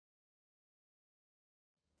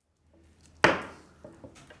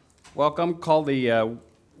Welcome. Call the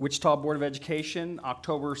Wichita Board of Education,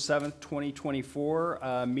 October 7th,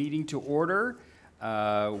 2024 meeting to order.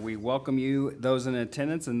 We welcome you, those in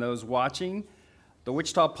attendance and those watching. The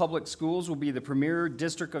Wichita Public Schools will be the premier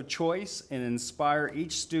district of choice and inspire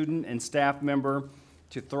each student and staff member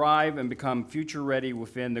to thrive and become future ready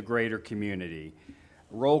within the greater community.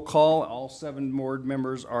 Roll call, all 7 board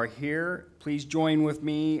members are here. Please join with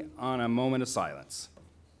me on a moment of silence.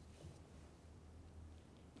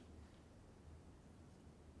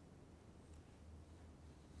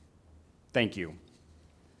 Thank you.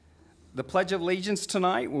 The Pledge of Allegiance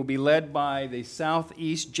tonight will be led by the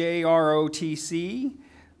Southeast JROTC,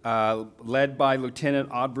 led by Lieutenant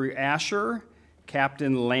Aubrey Asher,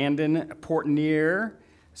 Captain Landon Portnier,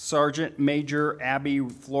 Sergeant Major Abby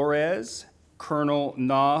Flores, Colonel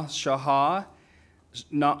Na Shahad.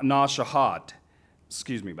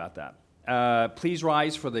 Excuse me about that. Please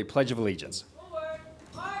rise for the Pledge of Allegiance.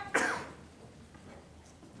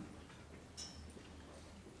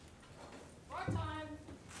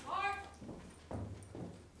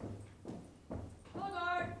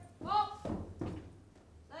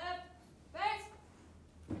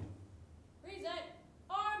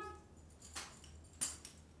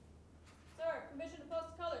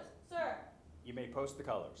 You may post the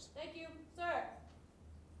colors. Thank you, sir.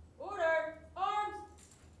 Order, arms.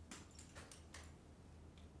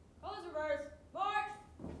 Colors reverse, march.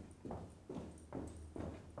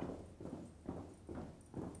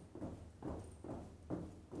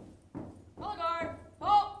 Color guard,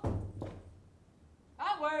 halt.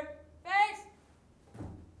 Outward, face.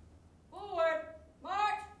 Forward,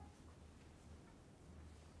 march.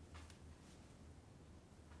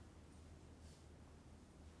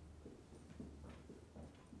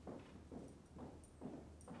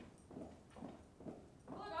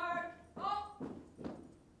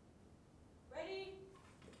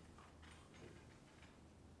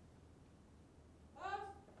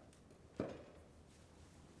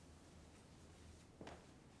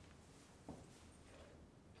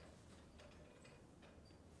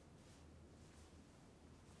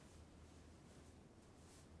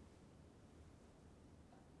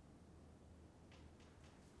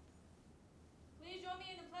 Please join me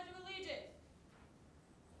in the Pledge of Allegiance.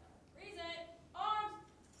 Present, arms.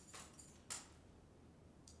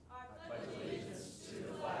 I pledge allegiance to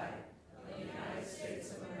the flag of the United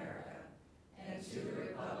States of America and to the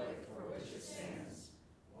republic for which it stands,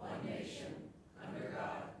 one nation, under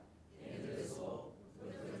God, indivisible,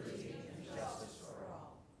 with liberty and justice for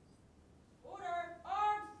all. Order,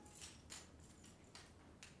 arms.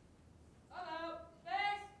 About,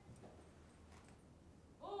 face.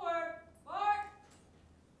 Forward, march.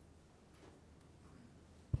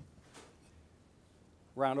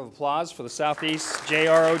 Round of applause for the Southeast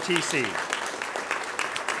JROTC.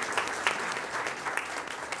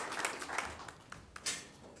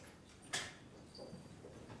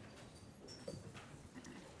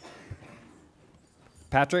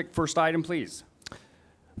 Patrick, first item, please.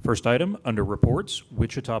 First item, under reports,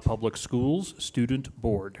 Wichita Public Schools Student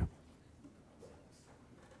Board.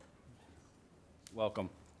 Welcome.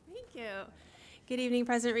 Thank you. Good evening,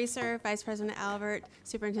 President Reeser, Vice President Albert,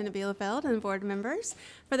 Superintendent Bielefeld, and board members.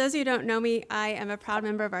 For those of you who don't know me, I am a proud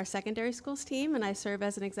member of our secondary schools team, and I serve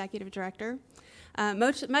as an executive director.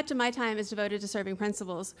 Much of my time is devoted to serving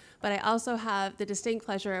principals, but I also have the distinct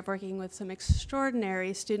pleasure of working with some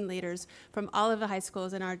extraordinary student leaders from all of the high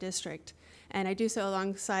schools in our district. And I do so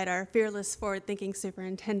alongside our fearless, forward-thinking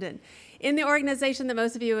superintendent in the organization that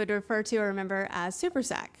most of you would refer to or remember as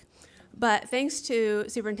SuperSAC. But thanks to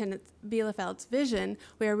Superintendent Bielefeld's vision,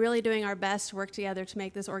 we are really doing our best to work together to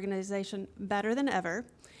make this organization better than ever.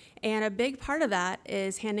 And a big part of that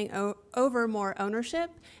is handing over more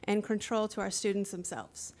ownership and control to our students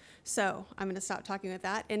themselves. So I'm going to stop talking with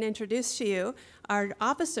that and introduce to you our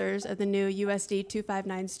officers of the new USD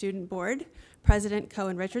 259 Student Board, President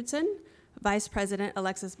Cohen Richardson, Vice President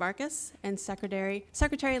Alexis Marcus, and Secretary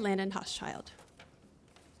Landon Hochschild.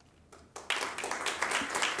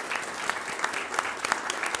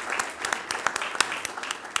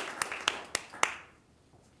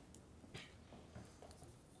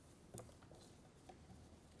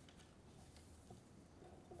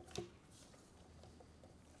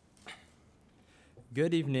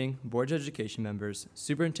 Good evening, Board of Education members,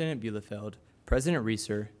 Superintendent Bielefeld, President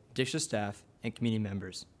Reeser, district staff, and community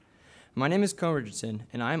members. My name is Cohen Richardson,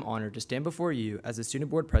 and I am honored to stand before you as the Student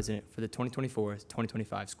Board President for the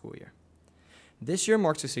 2024-2025 school year. This year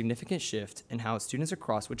marks a significant shift in how students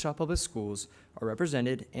across Wichita Public Schools are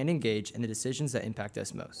represented and engaged in the decisions that impact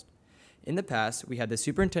us most. In the past, we had the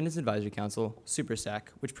Superintendent's Advisory Council, SuperSAC,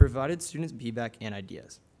 which provided students feedback and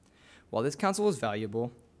ideas. While this council is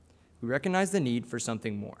valuable, we recognize the need for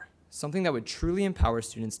something more, something that would truly empower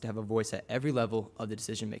students to have a voice at every level of the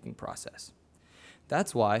decision-making process.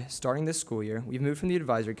 That's why, starting this school year, we've moved from the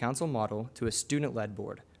advisory council model to a student-led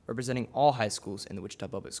board, representing all high schools in the Wichita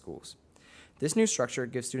Public Schools. This new structure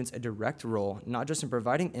gives students a direct role, not just in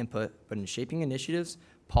providing input, but in shaping initiatives,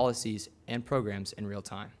 policies, and programs in real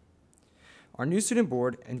time. Our new student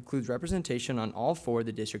board includes representation on all 4 of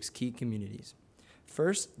the district's key communities.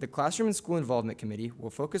 First, the Classroom and School Involvement Committee will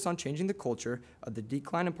focus on changing the culture of the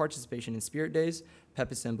decline in participation in spirit days,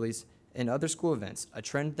 pep assemblies, and other school events, a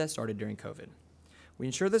trend that started during COVID. We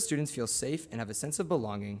ensure that students feel safe and have a sense of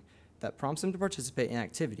belonging that prompts them to participate in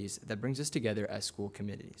activities that brings us together as school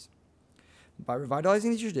communities. By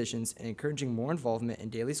revitalizing these traditions and encouraging more involvement in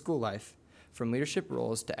daily school life, from leadership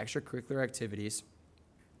roles to extracurricular activities,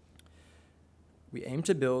 we aim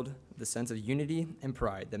to build the sense of unity and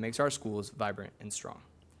pride that makes our schools vibrant and strong.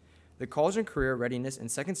 The College and Career Readiness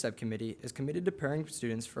and Second Step Committee is committed to preparing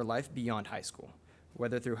students for life beyond high school,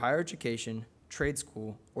 whether through higher education, trade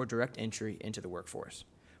school, or direct entry into the workforce,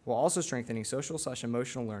 while also strengthening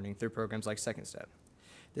social/emotional learning through programs like Second Step.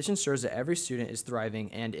 This ensures that every student is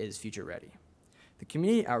thriving and is future ready. The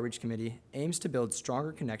Community Outreach Committee aims to build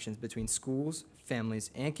stronger connections between schools,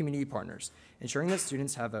 families, and community partners, ensuring that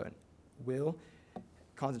students have an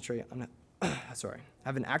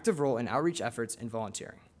active role in outreach efforts and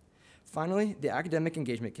volunteering. Finally, the Academic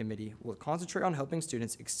Engagement Committee will concentrate on helping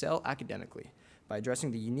students excel academically by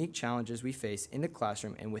addressing the unique challenges we face in the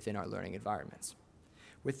classroom and within our learning environments.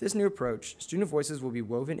 With this new approach, student voices will be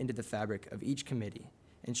woven into the fabric of each committee,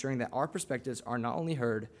 ensuring that our perspectives are not only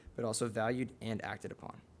heard, but also valued and acted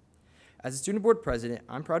upon. As a student board president,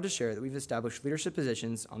 I'm proud to share that we've established leadership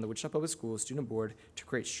positions on the Wichita Public Schools student board to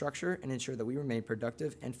create structure and ensure that we remain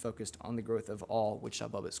productive and focused on the growth of all Wichita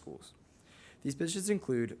Public Schools. These positions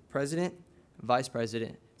include president, vice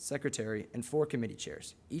president, secretary, and 4 committee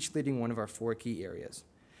chairs, each leading one of our 4 key areas.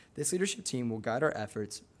 This leadership team will guide our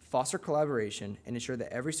efforts, foster collaboration, and ensure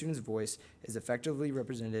that every student's voice is effectively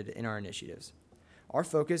represented in our initiatives. Our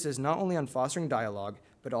focus is not only on fostering dialogue,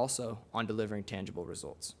 but also on delivering tangible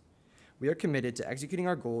results. We are committed to executing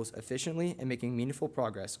our goals efficiently and making meaningful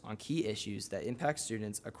progress on key issues that impact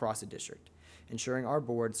students across the district, ensuring our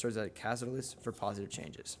board serves as a catalyst for positive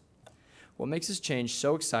changes. What makes this change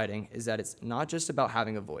so exciting is that it's not just about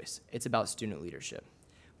having a voice, it's about student leadership.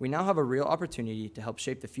 We now have a real opportunity to help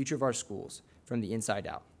shape the future of our schools from the inside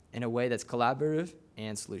out in a way that's collaborative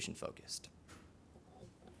and solution-focused.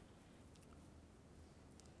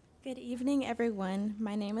 Good evening, everyone.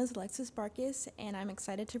 My name is Alexis Barkis, and I'm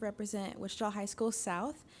excited to represent Wichita High School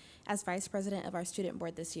South as Vice President of our Student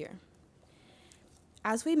Board this year.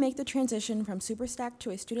 As we make the transition from SuperStack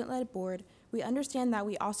to a student-led board, we understand that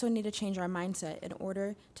we also need to change our mindset in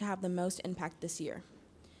order to have the most impact this year.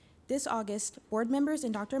 This August, board members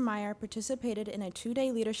and Dr. Meyer participated in a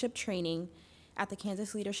 2-day leadership training at the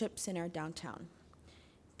Kansas Leadership Center downtown.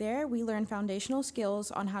 There, we learned foundational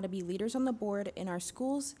skills on how to be leaders on the board in our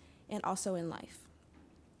schools and also in life.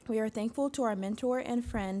 We are thankful to our mentor and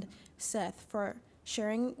friend, Seth, for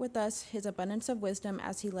sharing with us his abundance of wisdom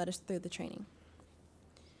as he led us through the training.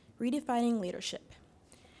 Redefining leadership.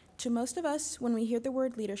 To most of us, when we hear the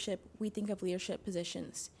word leadership, we think of leadership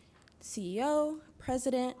positions: CEO,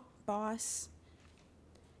 president, boss,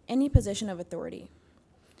 any position of authority.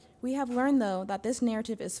 We have learned, though, that this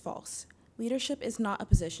narrative is false. Leadership is not a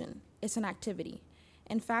position, it's an activity.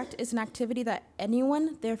 In fact, it's an activity that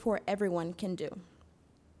anyone, therefore everyone, can do.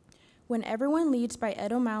 When Everyone Leads by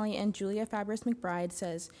Ed O'Malley and Julia Fabris McBride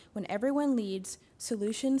says, when everyone leads,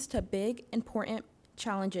 solutions to big, important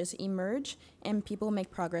challenges emerge and people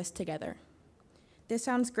make progress together. This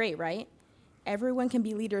sounds great, right? Everyone can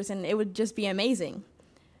be leaders and it would just be amazing.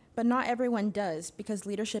 But not everyone does, because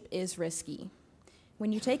leadership is risky.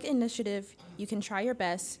 When you take initiative, you can try your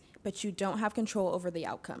best, but you don't have control over the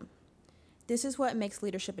outcome. This is what makes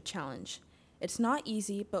leadership a challenge. It's not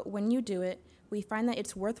easy, but when you do it, we find that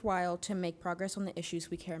it's worthwhile to make progress on the issues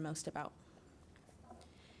we care most about.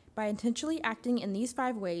 By intentionally acting in these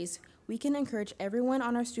 5 ways, we can encourage everyone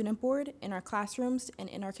on our student board, in our classrooms, and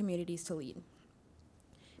in our communities to lead.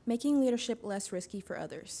 Making leadership less risky for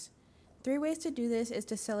others. 3 ways to do this is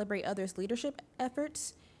to celebrate others' leadership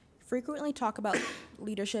efforts, frequently talk about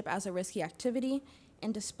leadership as a risky activity,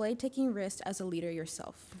 and display taking risks as a leader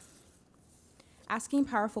yourself. Asking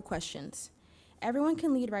powerful questions. Everyone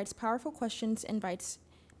Can Lead writes powerful questions, invites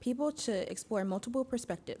people to explore multiple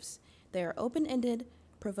perspectives. They are open-ended,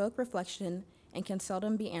 provoke reflection, and can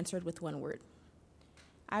seldom be answered with one word.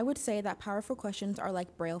 I would say that powerful questions are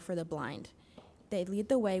like Braille for the blind. They lead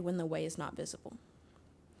the way when the way is not visible.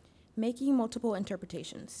 Making multiple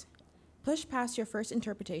interpretations. Push past your first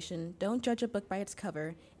interpretation, don't judge a book by its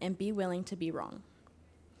cover, and be willing to be wrong.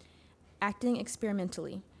 Acting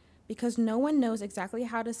experimentally. Because no one knows exactly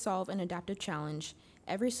how to solve an adaptive challenge,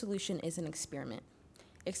 every solution is an experiment.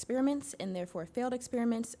 Experiments, and therefore failed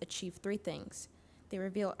experiments, achieve three things. They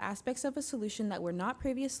reveal aspects of a solution that were not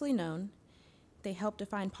previously known, they help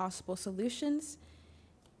define possible solutions,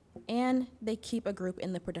 and they keep a group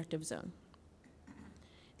in the productive zone.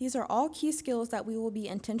 These are all key skills that we will be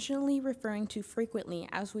intentionally referring to frequently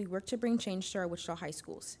as we work to bring change to our Wichita high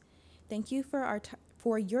schools. Thank you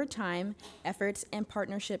for your time, efforts, and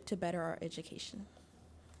partnership to better our education.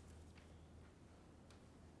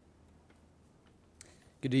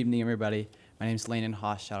 Good evening, everybody. My name is Landon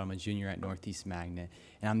Hoschout. I'm a junior at Northeast Magnet,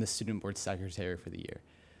 and I'm the student board secretary for the year.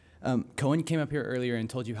 Cohen came up here earlier and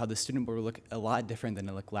told you how the student board will look a lot different than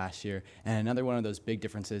it looked last year. And another one of those big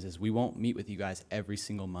differences is we won't meet with you guys every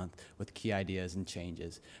single month with key ideas and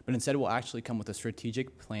changes, but instead we'll actually come with a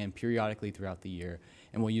strategic plan periodically throughout the year,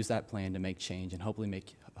 and we'll use that plan to make change and hopefully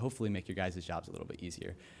make your guys' jobs a little bit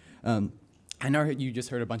easier. I know you just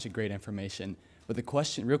heard a bunch of great information, but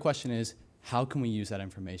the real question is, how can we use that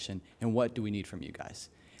information, and what do we need from you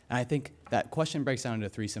guys? And I think that question breaks down into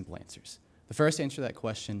three simple answers. The first answer to that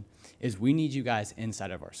question is we need you guys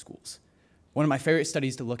inside of our schools. One of my favorite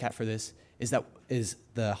studies to look at for this is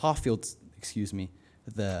the Hoffield, it's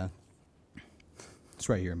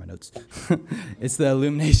right here in my notes. It's the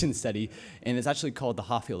illumination study, and it's actually called the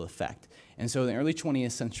Hoffield effect. And so in the early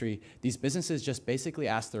 20th century, these businesses just basically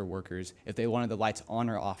asked their workers if they wanted the lights on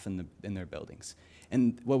or off in their buildings.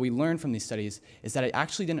 And what we learned from these studies is that it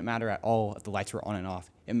actually didn't matter at all if the lights were on and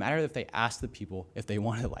off. It mattered if they asked the people if they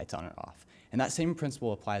wanted the lights on or off. And that same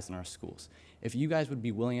principle applies in our schools. If you guys would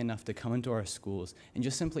be willing enough to come into our schools and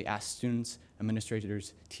just simply ask students,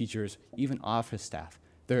 administrators, teachers, even office staff,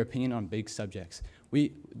 their opinion on big subjects,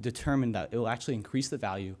 we determined that it will actually increase the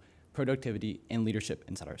value, productivity, and leadership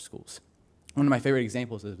inside our schools. One of my favorite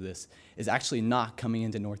examples of this is actually Knock coming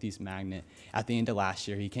into Northeast Magnet at the end of last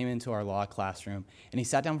year. He came into our law classroom, and he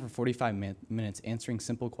sat down for 45 minutes answering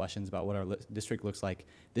simple questions about what our district looks like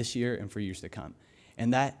this year and for years to come.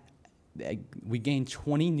 And we gained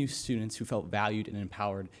 20 new students who felt valued and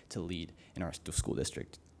empowered to lead in our school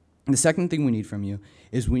district. And the second thing we need from you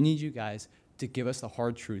is we need you guys to give us the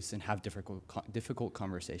hard truths and have difficult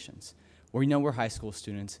conversations. We know we're high school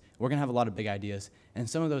students, we're gonna have a lot of big ideas, and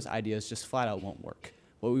some of those ideas just flat out won't work.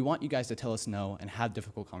 But we want you guys to tell us no and have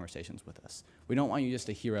difficult conversations with us. We don't want you just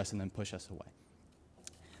to hear us and then push us away.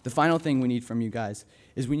 The final thing we need from you guys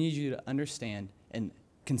is we need you to understand and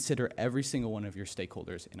consider every single one of your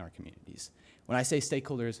stakeholders in our communities. When I say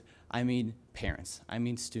stakeholders, I mean parents, I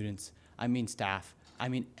mean students, I mean staff, I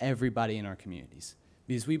mean everybody in our communities.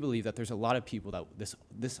 Because we believe that there's a lot of people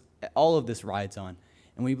that all of this rides on,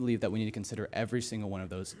 and we believe that we need to consider every single one of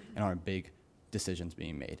those in our big decisions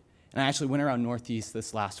being made. And I actually went around Northeast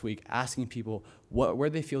this last week asking people where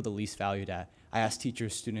they feel the least valued at. I asked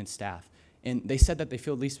teachers, students, staff, and they said that they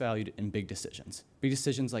feel least valued in big decisions. Big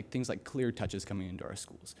decisions like things like clear touches coming into our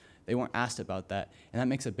schools. They weren't asked about that, and that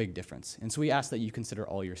makes a big difference. And so we ask that you consider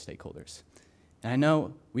all your stakeholders. And I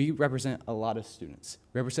know we represent a lot of students.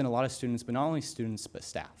 We represent a lot of students, but not only students, but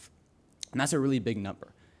staff. And that's a really big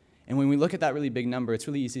number. And when we look at that really big number, it's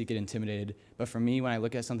really easy to get intimidated. But for me, when I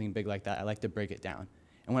look at something big like that, I like to break it down.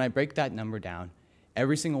 And when I break that number down,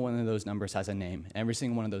 every single one of those numbers has a name, and every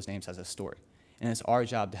single one of those names has a story. And it's our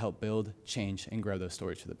job to help build, change, and grow those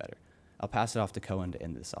stories for the better. I'll pass it off to Cohen to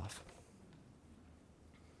end this off.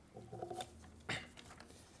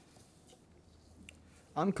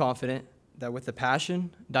 I'm confident that with the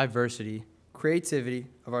passion, diversity, creativity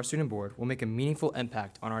of our student board, we'll make a meaningful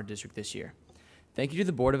impact on our district this year. Thank you to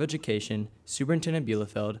the Board of Education, Superintendent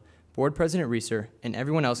Bielefeld, Board President Reeser, and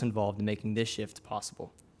everyone else involved in making this shift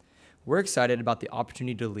possible. We're excited about the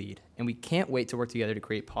opportunity to lead, and we can't wait to work together to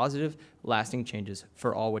create positive, lasting changes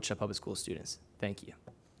for all Wichita Public School students. Thank you.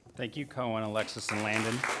 Thank you, Cohen, Alexis, and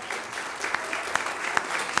Landon.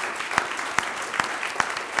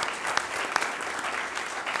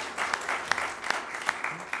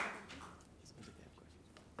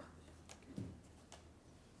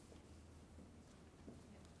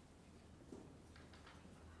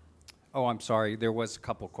 Oh, I'm sorry, there was a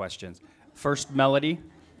couple questions. First, Melody.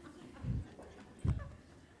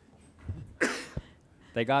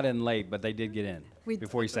 They got in late, but they did get in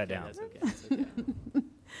before you sat down.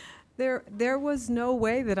 There was no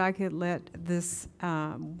way that I could let this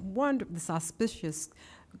this auspicious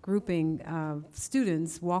grouping of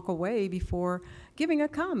students walk away before giving a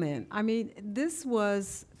comment. I mean, this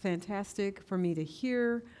was fantastic for me to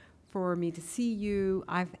hear for me to see you.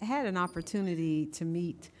 I've had an opportunity to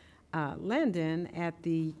meet Landon at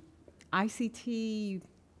the ICT,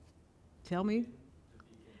 tell me?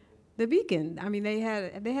 The Beacon. I mean, they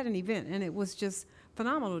had an event, and it was just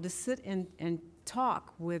phenomenal to sit and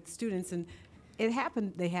talk with students. And they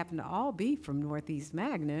happened to all be from Northeast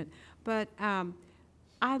Magnet, but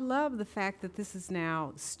I love the fact that this is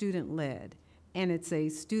now student-led, and it's a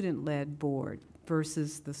student-led board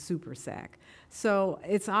versus the Super SAC. So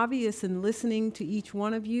it's obvious in listening to each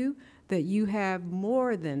one of you that you have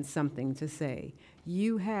more than something to say.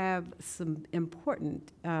 You have some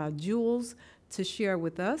important jewels to share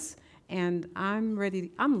with us, and I'm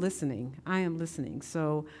listening. I am listening.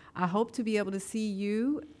 So I hope to be able to see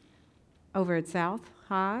you over at South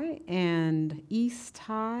High and East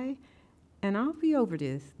High, and I'll be over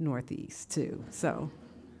to Northeast too. So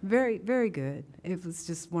very, very good. It was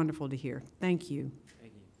just wonderful to hear. Thank you.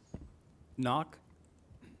 Thank you. Knock?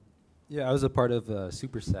 Yeah, I was a part of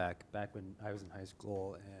Super SAC back when I was in high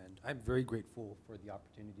school, and I'm very grateful for the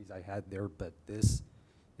opportunities I had there, but this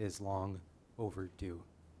is long overdue.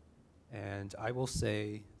 And I will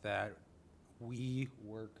say that we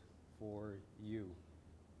work for you.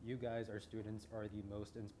 You guys, our students, are the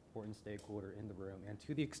most important stakeholder in the room, and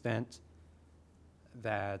to the extent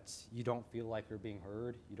that you don't feel like you're being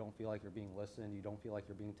heard, you don't feel like you're being listened, you don't feel like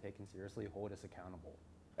you're being taken seriously, hold us accountable,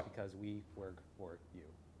 because we work for you.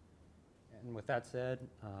 And with that said,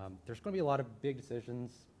 there's going to be a lot of big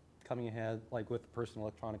decisions coming ahead, like with personal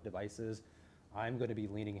electronic devices. I'm going to be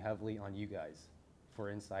leaning heavily on you guys for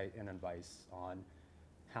insight and advice on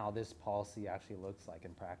how this policy actually looks like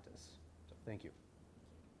in practice. So thank you.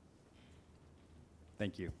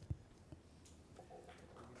 Thank you.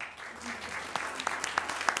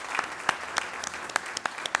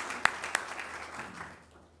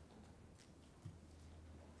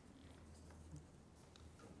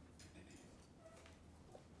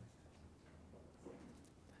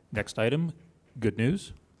 Next item, good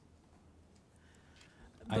news.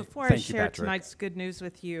 Before I thank you, share Patrick. tonight's good news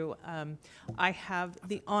with you, I have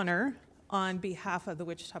the honor, on behalf of the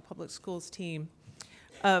Wichita Public Schools team,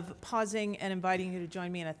 of pausing and inviting you to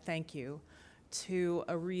join me in a thank you to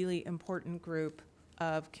a really important group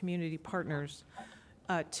of community partners.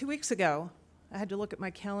 2 weeks ago, I had to look at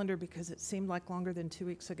my calendar because it seemed like longer than 2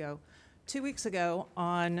 weeks ago. 2 weeks ago,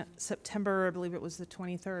 on September, I believe it was the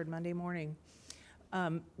 23rd, Monday morning,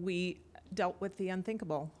 we dealt with the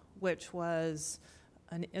unthinkable, which was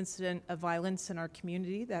an incident of violence in our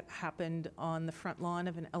community that happened on the front lawn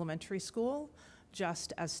of an elementary school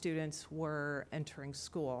just as students were entering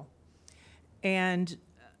school. And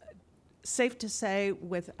safe to say,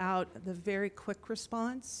 without the very quick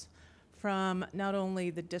response from not only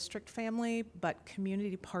the district family, but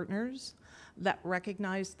community partners that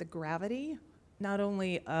recognized the gravity, not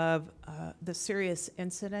only of the serious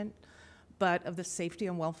incident, but of the safety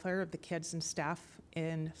and welfare of the kids and staff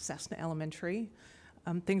in Cessna Elementary,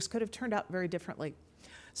 things could have turned out very differently.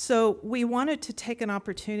 So we wanted to take an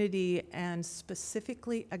opportunity and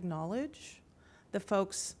specifically acknowledge the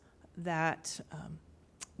folks that,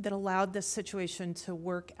 that allowed this situation to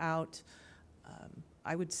work out,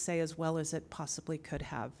 I would say, as well as it possibly could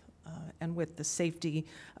have, and with the safety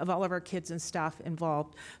of all of our kids and staff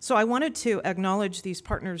involved. So I wanted to acknowledge these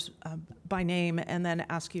partners by name and then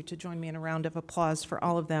ask you to join me in a round of applause for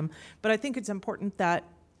all of them. But I think it's important that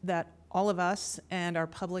all of us and our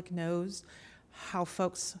public knows how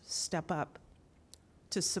folks step up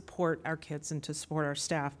to support our kids and to support our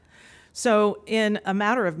staff. So in a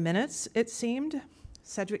matter of minutes, it seemed,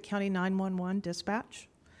 Sedgwick County 911 dispatch,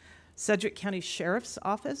 Sedgwick County Sheriff's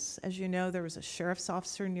Office, as you know, there was a sheriff's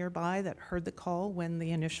officer nearby that heard the call when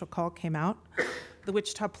the initial call came out. The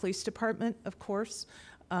Wichita Police Department, of course,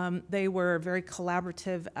 they were very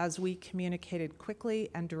collaborative as we communicated quickly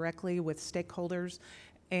and directly with stakeholders.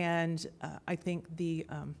 And I think the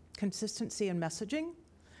consistency in messaging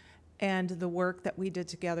and the work that we did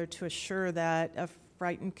together to assure that a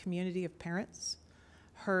frightened community of parents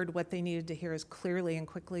heard what they needed to hear as clearly and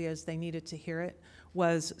quickly as they needed to hear it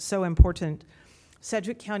was so important.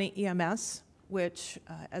 Sedgwick County EMS, which,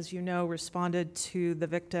 as you know, responded to the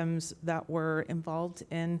victims that were involved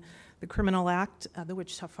in the criminal act, the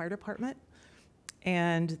Wichita Fire Department,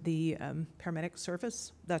 and the paramedic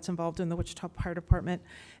service that's involved in the Wichita Fire Department.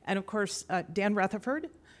 And of course, Dan Rutherford,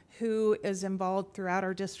 who is involved throughout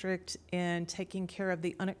our district in taking care of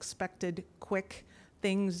the unexpected, quick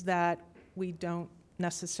things that we don't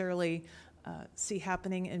necessarily see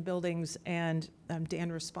happening in buildings. And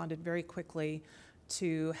Dan responded very quickly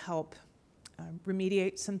to help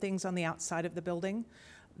remediate some things on the outside of the building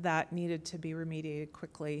that needed to be remediated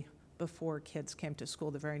quickly before kids came to school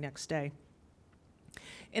the very next day.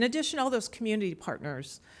 In addition to all those community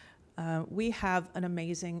partners, we have an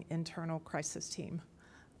amazing internal crisis team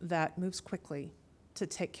that moves quickly to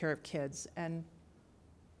take care of kids. And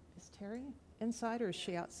is Terry inside or is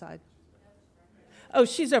she outside? Oh,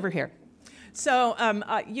 she's over here. So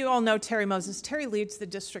you all know Terry Moses. Terry leads the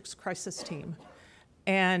district's crisis team.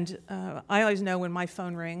 And I always know when my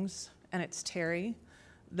phone rings and it's Terry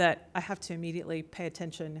that I have to immediately pay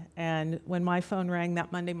attention. And when my phone rang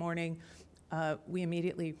that Monday morning, we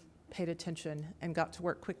immediately paid attention and got to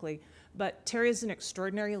work quickly. But Terry is an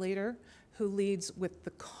extraordinary leader who leads with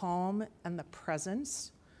the calm and the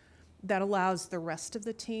presence that allows the rest of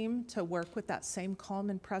the team to work with that same calm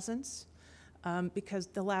and presence. Because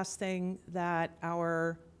the last thing that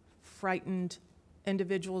our frightened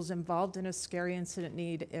individuals involved in a scary incident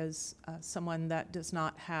need is someone that does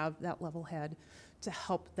not have that level head to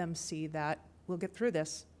help them see that we'll get through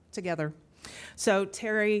this together. So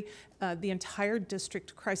Terry, the entire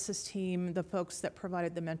district crisis team, the folks that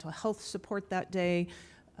provided the mental health support that day,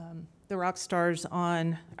 the rock stars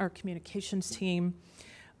on our communications team,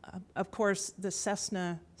 of course, the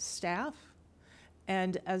Cessna staff,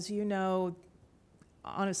 and as you know,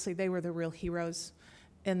 honestly, they were the real heroes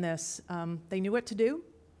in this. They knew what to do.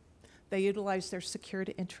 They utilized their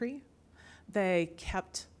security entry. They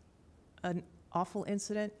kept an awful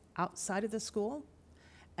incident outside of the school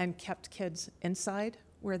and kept kids inside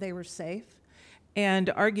where they were safe. And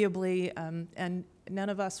arguably, and none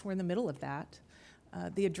of us were in the middle of that,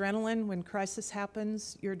 the adrenaline, when crisis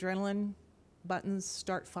happens, your adrenaline buttons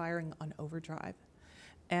start firing on overdrive.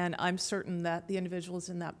 And I'm certain that the individuals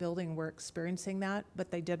in that building were experiencing that,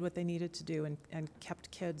 but they did what they needed to do and kept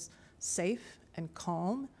kids safe and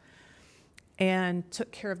calm and took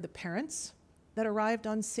care of the parents that arrived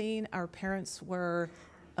on scene. Our parents were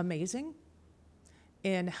amazing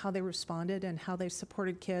in how they responded and how they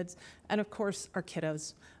supported kids, and of course, our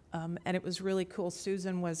kiddos. And it was really cool.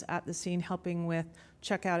 Susan was at the scene helping with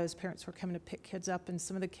checkout as parents were coming to pick kids up, and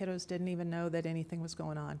some of the kiddos didn't even know that anything was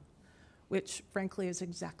going on, which frankly is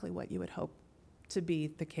exactly what you would hope to be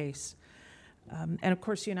the case. And of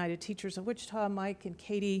course, United Teachers of Wichita, Mike and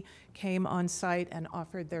Katie came on site and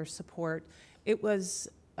offered their support. It was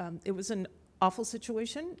an awful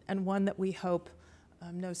situation and one that we hope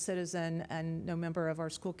no citizen and no member of our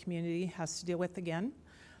school community has to deal with again.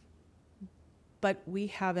 But we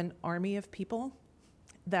have an army of people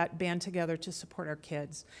that band together to support our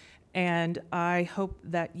kids. And I hope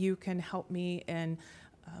that you can help me in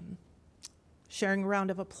sharing a round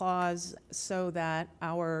of applause so that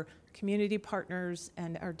our community partners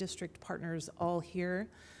and our district partners all hear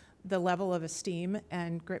the level of esteem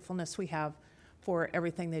and gratefulness we have for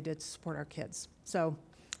everything they did to support our kids. So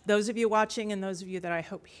those of you watching and those of you that I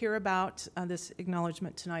hope hear about this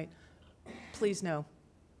acknowledgement tonight, please know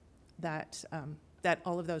that, that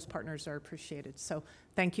all of those partners are appreciated. So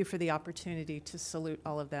thank you for the opportunity to salute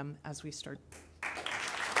all of them as we start.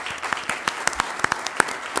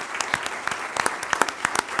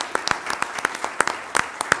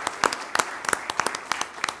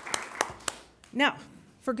 Now,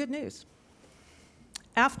 for good news.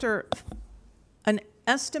 After an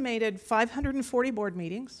estimated 540 board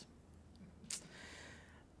meetings,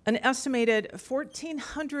 an estimated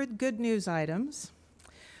 1,400 good news items,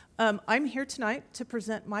 I'm here tonight to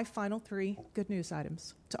present my final 3 good news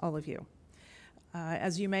items to all of you.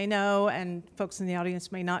 As you may know, and folks in the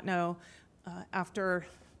audience may not know, after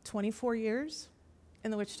 24 years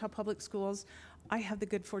in the Wichita Public Schools, I have the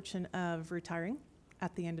good fortune of retiring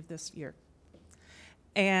at the end of this year.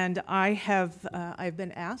 And I've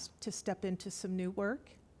been asked to step into some new work,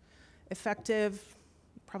 effective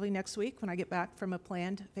probably next week when I get back from a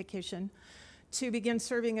planned vacation, to begin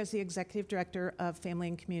serving as the Executive Director of Family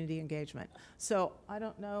and Community Engagement. So I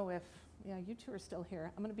don't know if, yeah, you two are still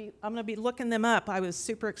here. I'm gonna be looking them up. I was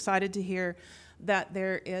super excited to hear that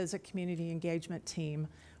there is a community engagement team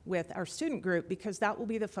with our student group, because that will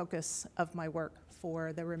be the focus of my work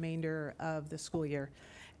for the remainder of the school year.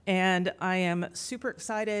 And I am super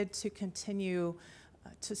excited to continue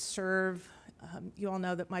to serve. You all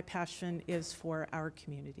know that my passion is for our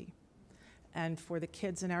community and for the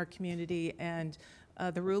kids in our community. And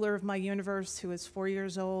the ruler of my universe, who is 4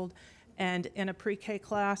 years old and in a pre-K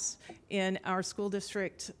class in our school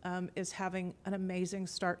district, is having an amazing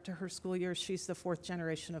start to her school year. She's the 4th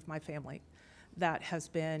generation of my family that has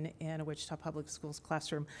been in a Wichita Public Schools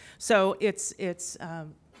classroom. So it's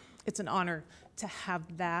an honor to have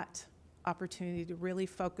that opportunity to really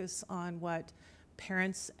focus on what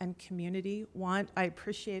parents and community want. I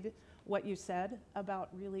appreciated what you said about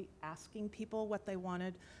really asking people what they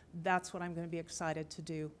wanted. That's what I'm going to be excited to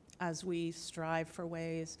do as we strive for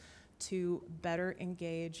ways to better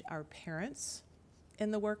engage our parents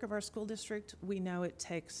in the work of our school district. We know it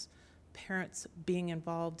takes parents being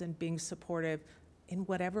involved and being supportive in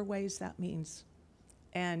whatever ways that means.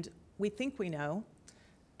 And we think we know,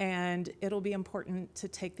 and it'll be important to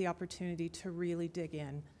take the opportunity to really dig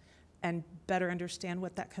in and better understand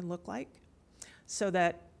what that can look like so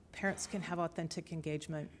that parents can have authentic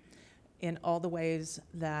engagement in all the ways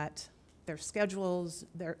that their schedules,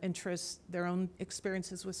 their interests, their own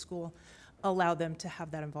experiences with school allow them to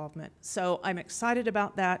have that involvement. So I'm excited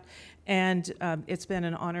about that, and it's been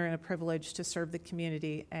an honor and a privilege to serve the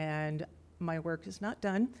community, and my work is not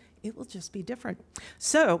done. It will just be different.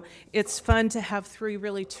 So it's fun to have 3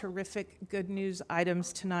 really terrific good news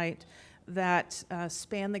items tonight that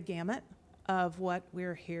span the gamut of what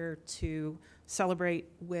we're here to celebrate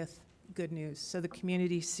with good news, so the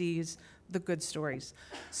community sees the good stories.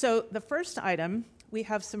 So the first item, we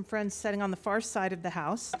have some friends sitting on the far side of the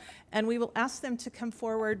house, and we will ask them to come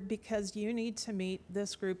forward because you need to meet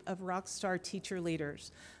this group of rock star teacher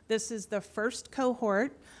leaders. This is the first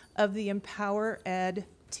cohort of the Empower Ed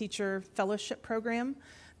Teacher Fellowship Program.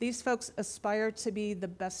 These folks aspire to be the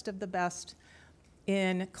best of the best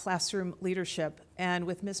in classroom leadership, and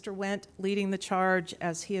with Mr. Wendt leading the charge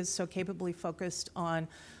as he is so capably focused on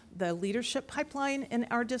the leadership pipeline in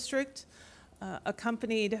our district,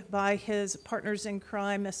 accompanied by his partners in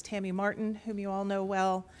crime, Miss Tammy Martin, whom you all know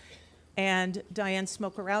well, and Diane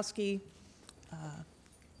Smokorowski.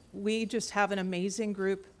 We just have an amazing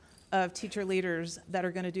group of teacher leaders that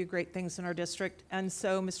are going to do great things in our district. And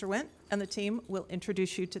so Mr. Wendt and the team will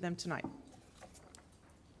introduce you to them tonight.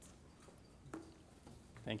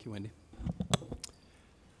 Thank you, Wendy.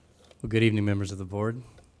 Well, good evening, members of the board.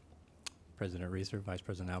 President Reeser, Vice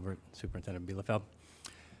President Albert, Superintendent Bielefeld.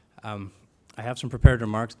 I have some prepared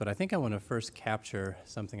remarks, but I think I want to first capture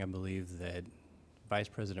something I believe that Vice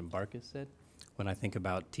President Barkis said when I think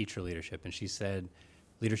about teacher leadership. And she said,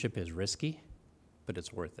 leadership is risky, but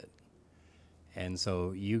it's worth it. And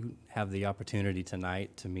so you have the opportunity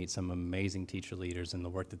tonight to meet some amazing teacher leaders and the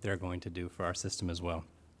work that they're going to do for our system as well.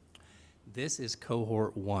 This is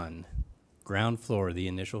cohort 1, ground floor, the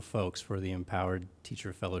initial folks for the Empowered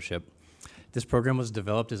Teacher Fellowship. This program was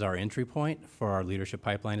developed as our entry point for our leadership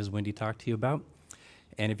pipeline, as Wendy talked to you about.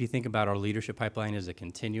 And if you think about our leadership pipeline as a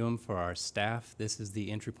continuum for our staff, this is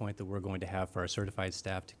the entry point that we're going to have for our certified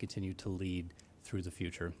staff to continue to lead through the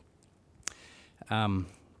future.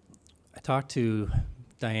 I talked to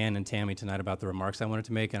Diane and Tammy tonight about the remarks I wanted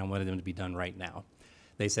to make, and I wanted them to be done right now.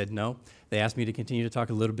 They said no. They asked me to continue to talk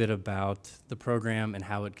a little bit about the program and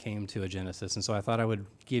how it came to a genesis, and so I thought I would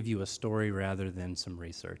give you a story rather than some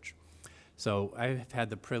research. So I've had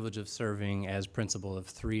the privilege of serving as principal of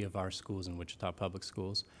 3 of our schools in Wichita Public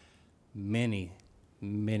Schools. Many,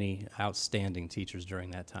 many outstanding teachers during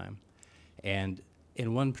that time. And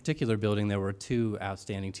in one particular building, there were 2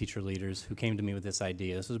 outstanding teacher leaders who came to me with this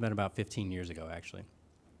idea. This was about 15 years ago, actually.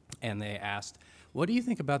 And they asked, what do you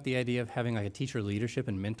think about the idea of having like a teacher leadership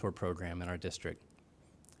and mentor program in our district?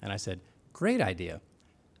 And I said, great idea.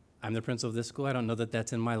 I'm the principal of this school. I don't know that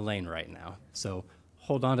that's in my lane right now. So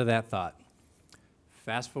hold on to that thought.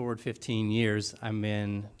 Fast forward 15 years, I'm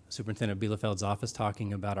in Superintendent Bielefeld's office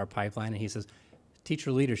talking about our pipeline, and he says,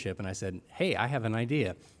 teacher leadership. And I said, hey, I have an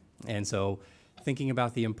idea. And so thinking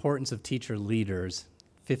about the importance of teacher leaders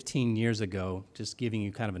 15 years ago, just giving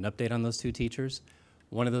you kind of an update on those 2 teachers.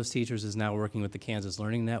 One of those teachers is now working with the Kansas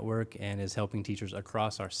Learning Network and is helping teachers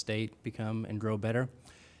across our state become and grow better.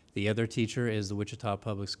 The other teacher is the Wichita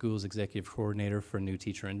Public Schools Executive Coordinator for New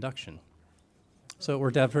Teacher Induction. So it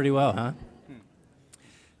worked out pretty well, huh?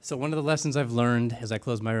 So one of the lessons I've learned as I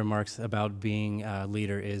close my remarks about being a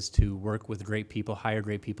leader is to work with great people, hire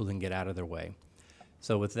great people, and get out of their way.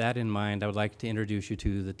 So with that in mind, I would like to introduce you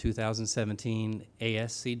to the 2017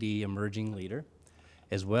 ASCD Emerging Leader,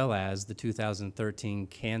 as well as the 2013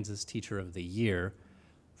 Kansas Teacher of the Year,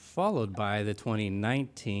 followed by the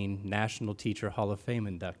 2019 National Teacher Hall of Fame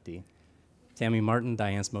inductee, Tammy Martin,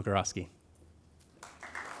 Diane Smokorowski.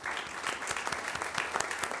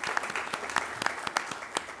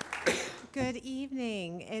 Good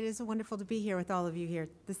evening. It is wonderful to be here with all of you here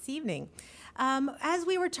this evening. As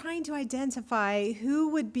we were trying to identify who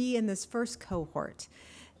would be in this first cohort,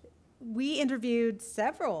 we interviewed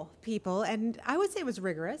several people, and I would say it was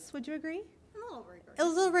rigorous. Would you agree? A little rigorous. It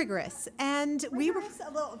was a little rigorous. And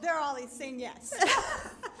They're always saying yes.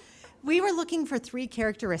 we were looking for 3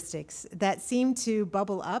 characteristics that seemed to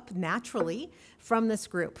bubble up naturally from this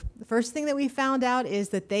group. The first thing that we found out is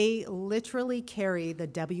that they literally carry the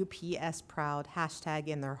WPS Proud hashtag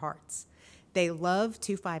in their hearts. They love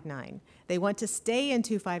 259. They want to stay in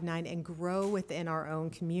 259 and grow within our own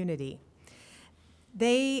community.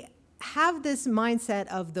 They have this mindset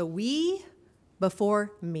of the we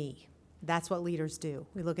before me. That's what leaders do.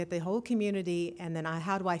 We look at the whole community and then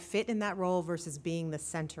how do I fit in that role versus being the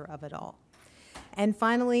center of it all. And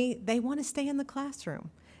finally, they want to stay in the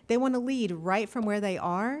classroom. They want to lead right from where they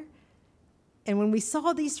are. And when we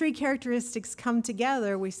saw these three characteristics come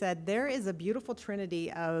together, we said there is a beautiful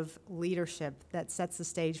trinity of leadership that sets the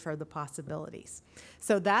stage for the possibilities.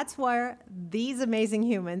 So that's where these amazing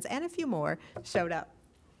humans and a few more showed up.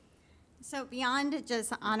 So beyond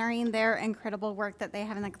just honoring their incredible work that they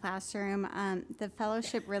have in the classroom, the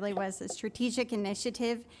fellowship really was a strategic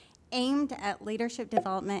initiative aimed at leadership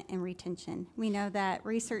development and retention. We know that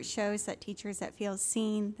research shows that teachers that feel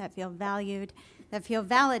seen, that feel valued, that feel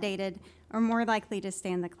validated are more likely to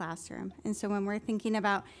stay in the classroom. And so when we're thinking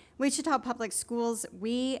about Wichita Public Schools,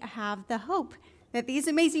 we have the hope that these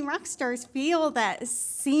amazing rock stars feel that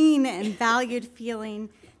seen and valued feeling,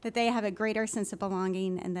 that they have a greater sense of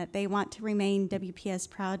belonging, and that they want to remain WPS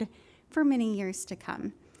proud for many years to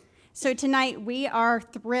come. So tonight we are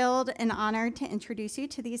thrilled and honored to introduce you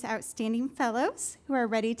to these outstanding fellows who are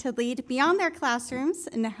ready to lead beyond their classrooms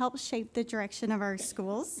and to help shape the direction of our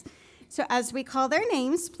schools. So as we call their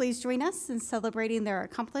names, please join us in celebrating their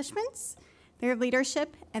accomplishments, their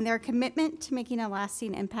leadership, and their commitment to making a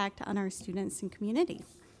lasting impact on our students and community.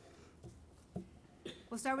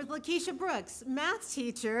 We'll start with Lakeisha Brooks, math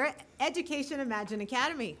teacher, Education Imagine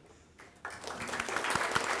Academy.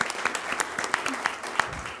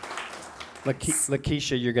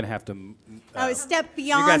 Lakeisha, you're going to have to. Step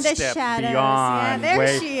beyond the shadows. Yeah,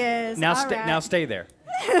 there she is. Now, All right. now stay there.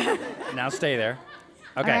 Now stay there.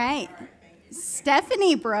 Okay. All right.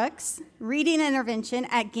 Stephanie Brooks, reading intervention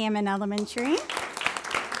at Gammon Elementary.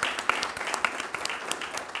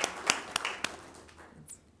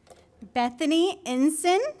 Bethany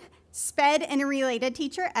Ensign, SPED and related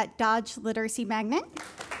teacher at Dodge Literacy Magnet.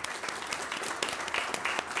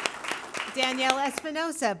 Danielle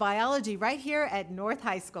Espinosa, biology right here at North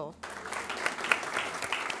High School.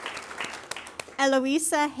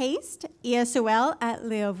 Eloisa Haste, ESOL at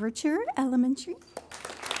L'Ouverture Elementary.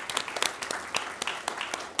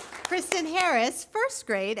 Kristen Harris, first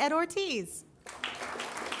grade at Ortiz.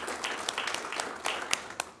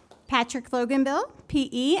 Patrick Loganville,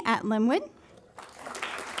 PE at Linwood.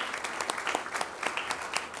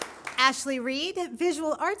 Ashley Reed,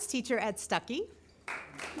 visual arts teacher at Stuckey.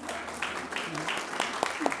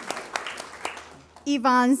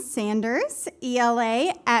 Yvonne Sanders,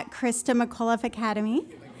 ELA at Krista McAuliffe Academy.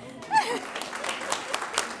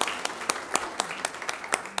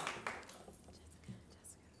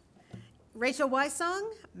 Rachel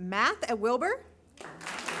Wysong, math at Wilbur.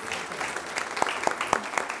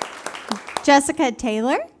 Jessica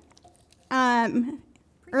Taylor,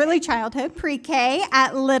 early childhood, pre-K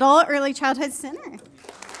at Little Early Childhood Center.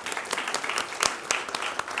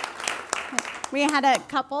 We had a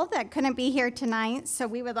couple that couldn't be here tonight, so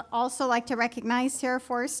we would also like to recognize Sarah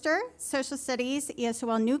Forrester, Social Studies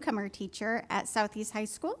ESOL newcomer teacher at Southeast High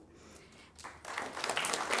School.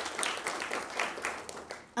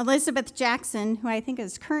 Elizabeth Jackson, who I think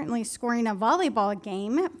is currently scoring a volleyball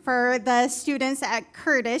game for the students at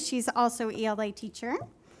Curtis. She's also ELA teacher.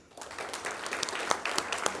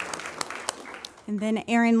 And then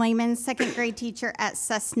Erin Lehman, second grade teacher at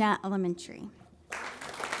Cessna Elementary.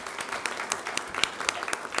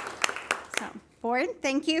 So, board,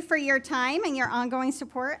 thank you for your time and your ongoing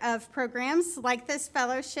support of programs like this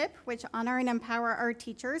fellowship, which honor and empower our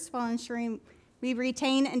teachers while ensuring we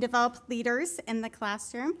retain and develop leaders in the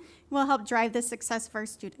classroom who will help drive the success of our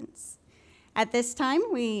students. At this time,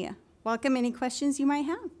 we welcome any questions you might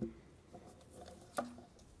have.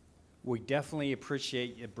 We definitely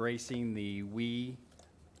appreciate embracing the we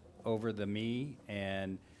over the me,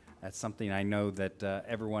 and that's something I know that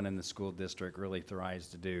everyone in the school district really thrives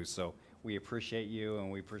to do. So we appreciate you,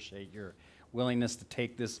 and we appreciate your willingness to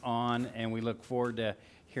take this on, and we look forward to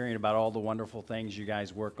hearing about all the wonderful things you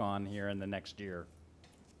guys work on here in the next year.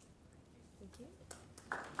 Thank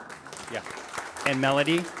you. Yeah. And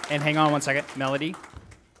Melody, and hang on one second, Melody.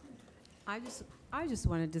 I just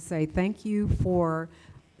wanted to say thank you for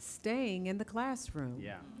staying in the classroom.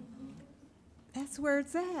 Yeah. That's where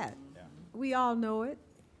it's at. Yeah. We all know it,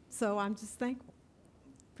 so I'm just thankful.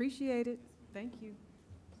 Appreciate it. Thank you.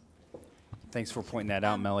 Thanks for pointing that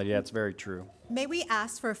out, Melody. That's very true. May we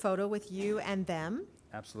ask for a photo with you and them?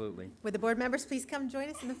 Absolutely. Would the board members please come join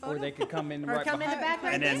us in the photo? Or they could come in Or right come in the behind. back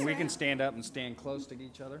right And then there. we can stand up and stand close to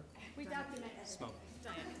each other. We document it. Smoke.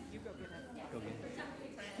 Go get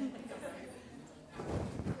it.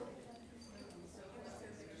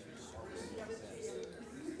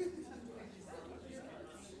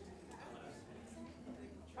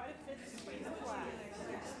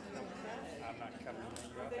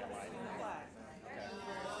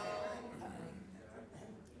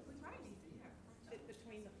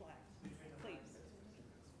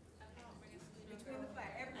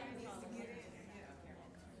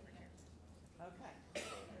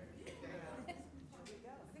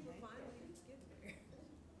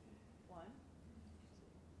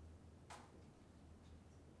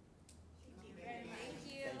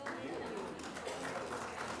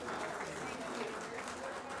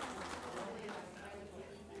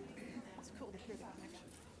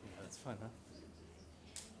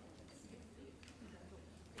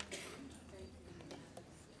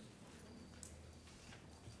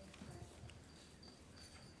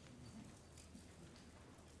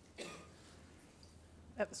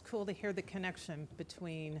 was cool to hear the connection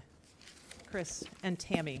between Chris and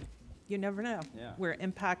Tammy. You never know Yeah. where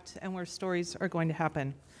impact and where stories are going to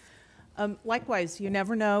happen. Likewise, you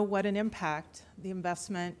never know what an impact the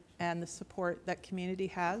investment and the support that community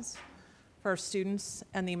has for our students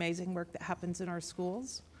and the amazing work that happens in our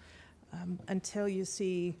schools until you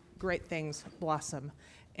see great things blossom.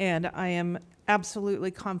 And I am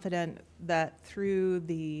absolutely confident that through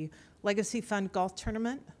the Legacy Fund Golf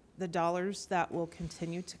Tournament, the dollars that will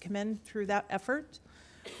continue to come in through that effort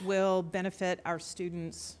will benefit our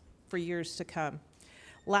students for years to come.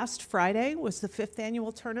 Last Friday was the 5th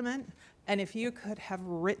annual tournament, and if you could have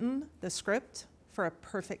written the script for a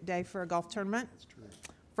perfect day for a golf tournament,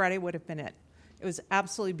 Friday would have been it. It was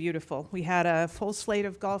absolutely beautiful. We had a full slate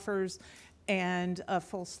of golfers and a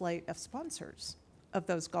full slate of sponsors of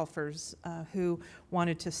those golfers who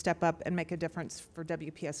wanted to step up and make a difference for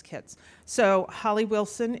WPS kids. So Holly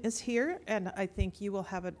Wilson is here, and I think you will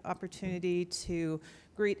have an opportunity to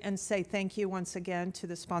greet and say thank you once again to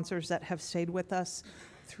the sponsors that have stayed with us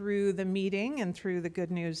through the meeting and through the Good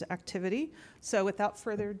News activity. So without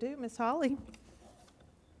further ado, Miss Holly.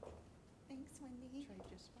 Thanks, Wendy.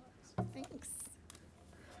 Thanks.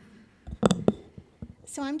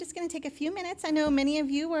 So I'm just going to take a few minutes. I know many of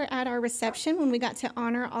you were at our reception when we got to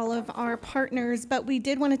honor all of our partners, but we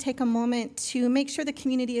did want to take a moment to make sure the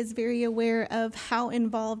community is very aware of how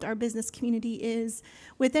involved our business community is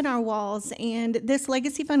within our walls. And this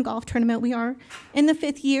Legacy Fund Golf Tournament, we are in the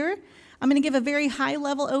 5th year. I'm going to give a very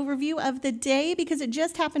high-level overview of the day because it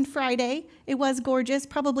just happened Friday. It was gorgeous,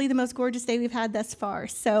 probably the most gorgeous day we've had thus far.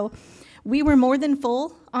 So we were more than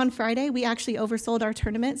full on Friday. We actually oversold our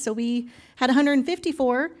tournament. So we had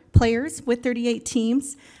 154 players with 38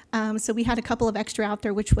 teams. So we had a couple of extra out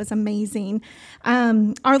there, which was amazing.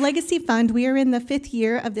 Our Legacy Fund, we are in the 5th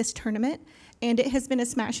year of this tournament, and it has been a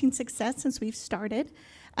smashing success since we've started.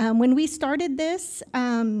 When we started this,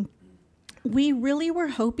 we really were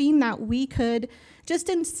hoping that we could just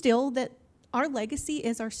instill that our legacy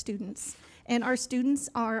is our students, and our students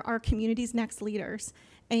are our community's next leaders.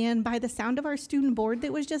 And by the sound of our student board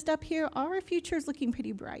that was just up here, our future is looking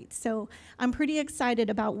pretty bright. So I'm pretty excited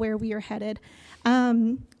about where we are headed.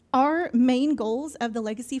 Our main goals of the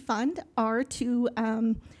Legacy Fund are to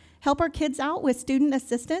help our kids out with student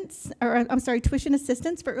assistance, or I'm sorry, tuition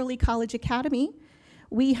assistance for Early College Academy.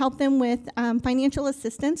 We help them with financial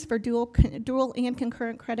assistance for dual and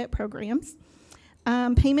concurrent credit programs,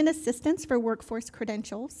 payment assistance for workforce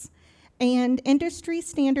credentials, and industry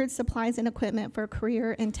standard supplies and equipment for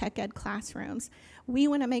career and tech ed classrooms. We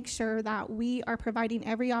want to make sure that we are providing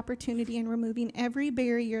every opportunity and removing every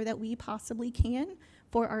barrier that we possibly can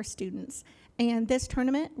for our students. And this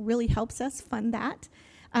tournament really helps us fund that.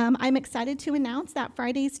 I'm excited to announce that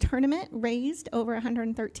Friday's tournament raised over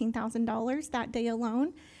 $113,000 that day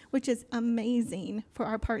alone, which is amazing for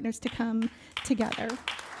our partners to come together.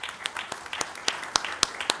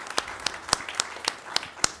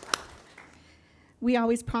 We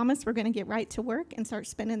always promise we're going to get right to work and start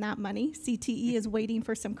spending that money. CTE is waiting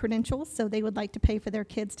for some credentials, so they would like to pay for their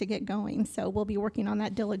kids to get going. So we'll be working on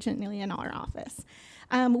that diligently in our office.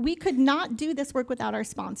 We could not do this work without our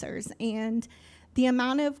sponsors, and the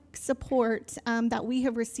amount of support that we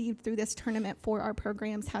have received through this tournament for our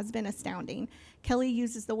programs has been astounding. Kelly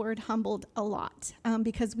uses the word humbled a lot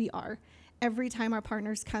because we are. Every time our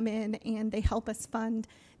partners come in and they help us fund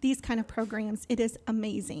these kind of programs, it is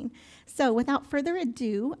amazing. So without further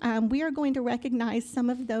ado, we are going to recognize some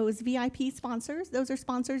of those VIP sponsors. Those are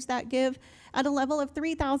sponsors that give at a level of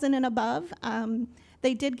 $3,000 and above.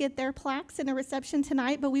 They did get their plaques in a reception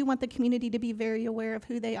tonight, but we want the community to be very aware of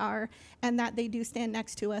who they are and that they do stand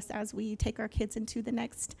next to us as we take our kids into the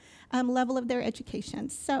next level of their education.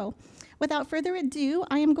 So without further ado,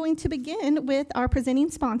 I am going to begin with our presenting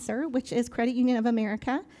sponsor, which is Credit Union of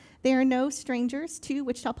America. They are no strangers to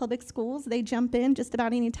Wichita Public Schools. They jump in just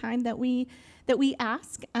about any time that we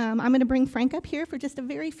ask. I'm going to bring Frank up here for just a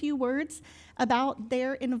very few words about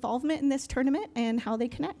their involvement in this tournament and how they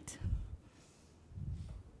connect.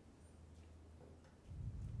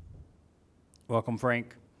 Welcome,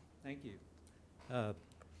 Frank. Thank you.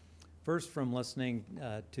 First, from listening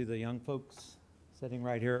to the young folks sitting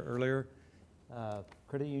right here earlier,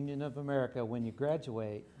 Credit Union of America, when you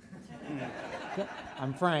graduate,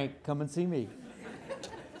 I'm Frank, come and see me.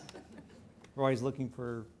 We're always looking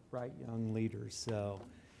for bright young leaders. So,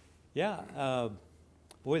 yeah,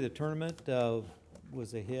 boy, the tournament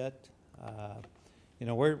was a hit. You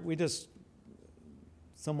know, we just,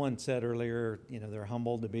 someone said earlier, you know, they're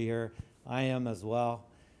humbled to be here. I am as well.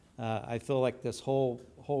 I feel like this whole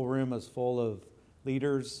room is full of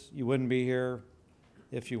leaders. You wouldn't be here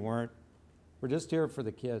if you weren't. we're just here for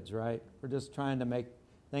the kids, right? We're just trying to make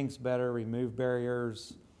things better, remove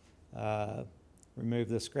barriers, remove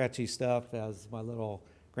the scratchy stuff, as my little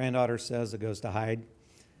granddaughter says, it goes to hide.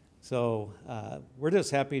 So we're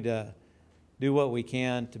just happy to do what we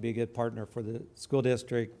can to be a good partner for the school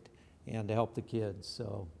district and to help the kids.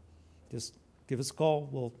 So just give us a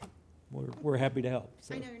call. We're happy to help.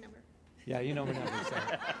 So. I know your number. Yeah, you know my number. So.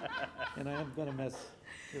 And I am going to miss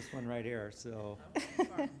this one right here. So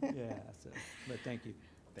yeah. So, but thank you.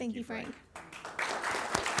 Thank you, Frank.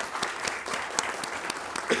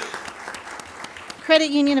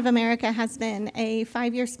 Credit Union of America has been a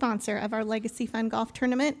 5-year sponsor of our Legacy Fund Golf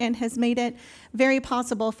Tournament and has made it very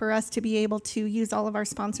possible for us to be able to use all of our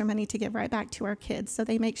sponsor money to give right back to our kids. So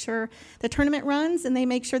they make sure the tournament runs and they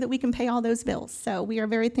make sure that we can pay all those bills. So we are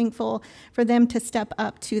very thankful for them to step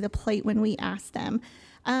up to the plate when we ask them.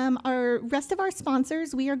 Our rest of our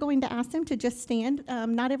sponsors, we are going to ask them to just stand.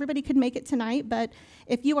 Not everybody could make it tonight, but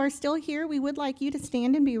if you are still here, we would like you to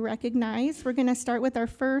stand and be recognized. We're going to start with our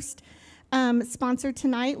first sponsor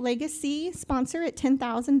tonight. Legacy sponsor at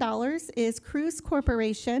 $10,000 is Cruise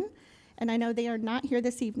Corporation, and I know they are not here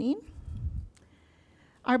this evening.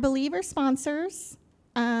 Our Believer sponsors,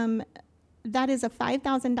 that is a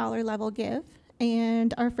 $5,000 level give,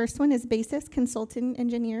 and our first one is Basis Consulting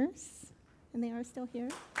Engineers, and they are still here.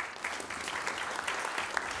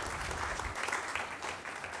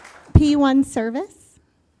 P1 Service.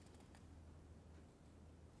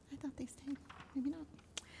 I thought they stayed, maybe not.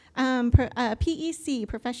 PEC,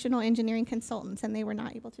 Professional Engineering Consultants, and they were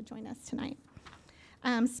not able to join us tonight.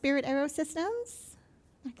 Spirit Aero Systems,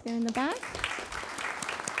 back there in the back.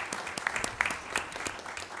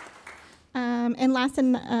 And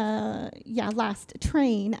last,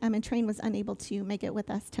 Train, and Train was unable to make it with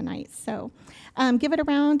us tonight. So give it a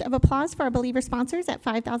round of applause for our Believer sponsors at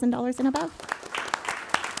 $5,000 and above.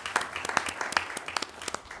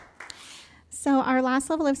 So our last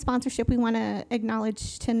level of sponsorship we want to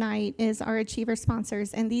acknowledge tonight is our Achiever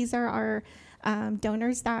sponsors, and these are our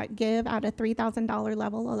donors that give at a $3,000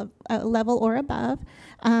 level or above.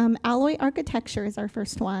 Alloy Architecture is our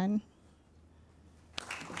first one.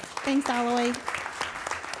 Thanks, Alloy.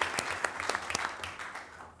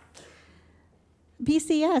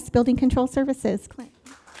 BCS, Building Control Services. Clint.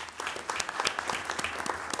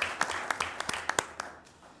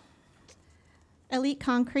 Elite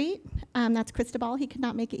Concrete, that's Cristobal. He could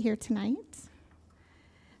not make it here tonight.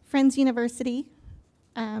 Friends University,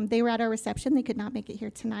 they were at our reception. They could not make it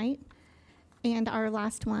here tonight. And our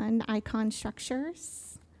last one, Icon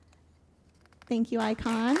Structures. Thank you,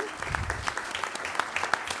 Icon.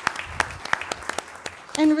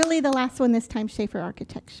 And really the last one this time, Schaefer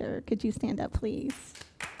Architecture. Could you stand up, please?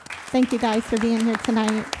 Thank you guys for being here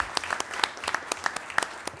tonight.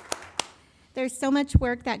 There's so much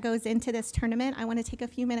work that goes into this tournament. I want to take a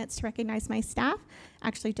few minutes to recognize my staff.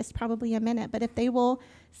 Actually, just probably a minute, but if they will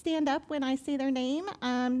stand up when I say their name.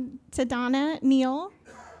 Tadana Neal.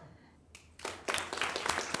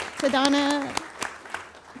 Tadana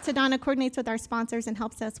coordinates with our sponsors and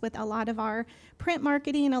helps us with a lot of our print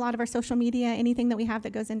marketing, a lot of our social media, anything that we have that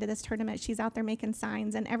goes into this tournament. She's out there making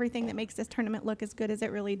signs and everything that makes this tournament look as good as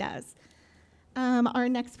it really does. Our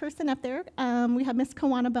next person up there, we have Miss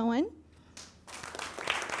Kawana Bowen.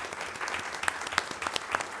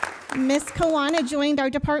 Miss Kawana joined our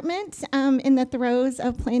department in the throes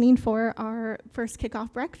of planning for our first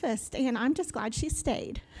kickoff breakfast, and I'm just glad she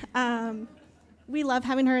stayed. We love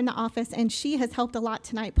having her in the office, and she has helped a lot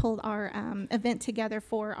tonight, pulled our event together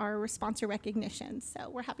for our sponsor recognition, so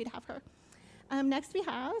we're happy to have her. Next we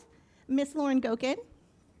have Miss Lauren Gokin.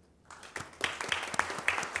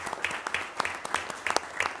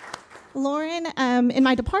 Lauren, in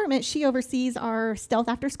my department, she oversees our Stealth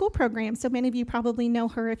After School program. So many of you probably know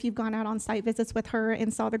her if you've gone out on site visits with her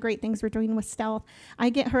and saw the great things we're doing with Stealth. I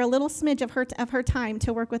get her a little smidge of her time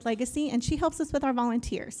to work with Legacy, and she helps us with our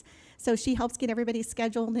volunteers. So she helps get everybody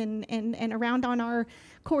scheduled and around on our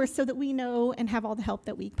course so that we know and have all the help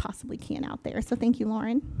that we possibly can out there. So thank you,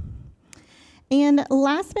 Lauren. And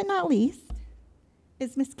last but not least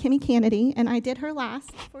is Miss Kimmy Kennedy, and I did her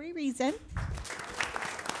last for a reason.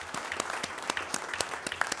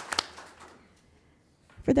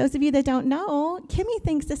 For those of you that don't know, Kimmy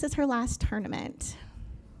thinks this is her last tournament.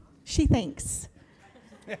 She thinks.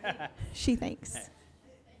 She thinks.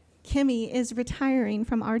 Kimmy is retiring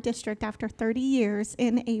from our district after 30 years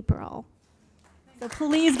in April. So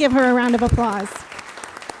please give her a round of applause.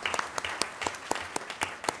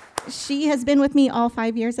 She has been with me all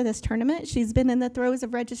 5 years of this tournament. She's been in the throes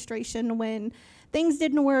of registration when things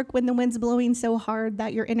didn't work, when the wind's blowing so hard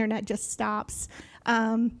that your internet just stops.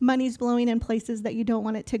 Money's blowing in places that you don't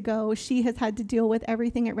want it to go. She has had to deal with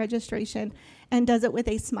everything at registration and does it with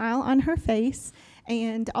a smile on her face.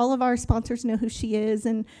 And all of our sponsors know who she is,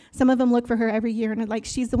 and some of them look for her every year and are like,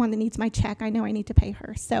 she's the one that needs my check. I know I need to pay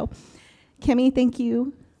her. So, Kimmy, thank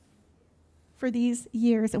you for these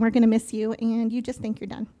years, and we're going to miss you, and you just think you're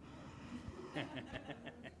done.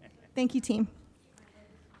 Thank you, team.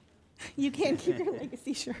 You can keep your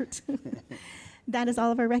legacy shirt. That is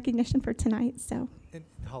all of our recognition for tonight. So, and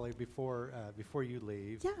Holly, before you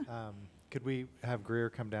leave, yeah. Could we have Greer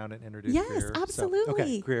come down and introduce Yes, Greer? absolutely. So,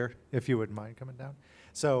 okay, Greer, if you wouldn't mind coming down.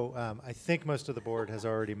 So I think most of the board has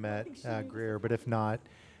already met Greer, but if not,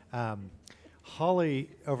 Holly,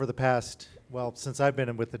 over the past, well, since I've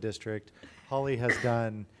been with the district, Holly has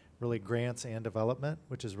done really grants and development,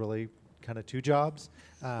 which is really kind of two jobs.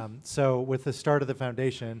 So with the start of the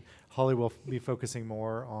foundation, Holly will be focusing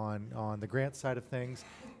more on the grant side of things,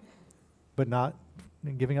 but not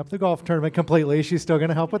giving up the golf tournament completely. She's still going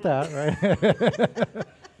to help with that,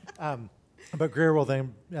 right? But Greer will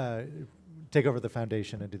then take over the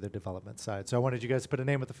foundation and do the development side. So I wanted you guys to put a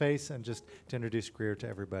name with the face and just to introduce Greer to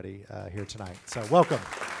everybody here tonight. So welcome.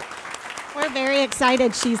 We're very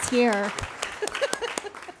excited she's here.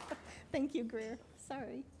 Thank you, Greer.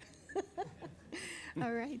 Sorry.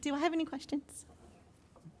 All right. Do I have any questions?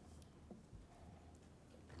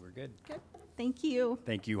 We're good. Good. Thank you.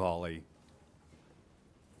 Thank you, Holly.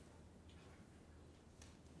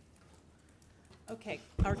 Okay,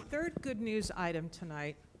 our third good news item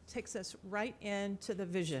tonight takes us right into the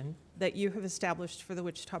vision that you have established for the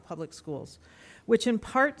Wichita Public Schools, which in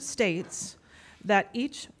part states that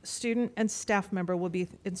each student and staff member will be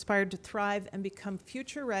inspired to thrive and become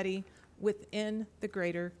future ready within the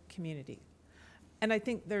greater community. And I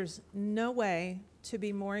think there's no way to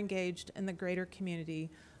be more engaged in the greater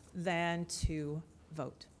community than to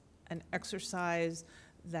vote, an exercise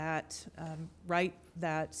that right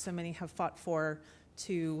that so many have fought for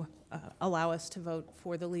to allow us to vote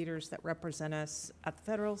for the leaders that represent us at the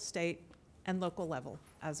federal, state, and local level,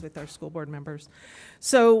 as with our school board members.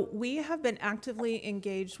 So we have been actively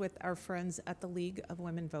engaged with our friends at the League of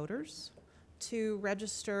Women Voters to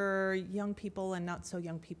register young people and not so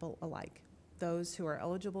young people alike, those who are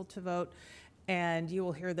eligible to vote. And you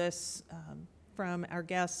will hear this from our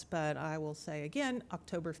guests, but I will say again,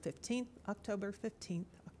 October 15th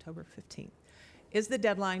is the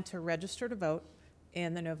deadline to register to vote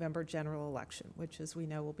in the November general election, which, as we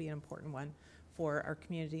know, will be an important one for our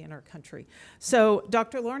community and our country. So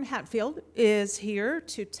Dr. Lauren Hatfield is here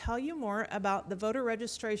to tell you more about the voter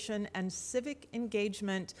registration and civic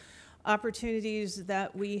engagement opportunities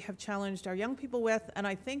that we have challenged our young people with, and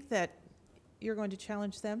I think that you're going to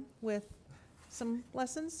challenge them with some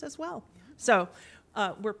lessons as well. So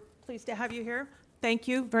we're pleased to have you here. Thank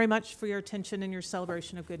you very much for your attention and your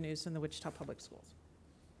celebration of good news in the Wichita Public Schools.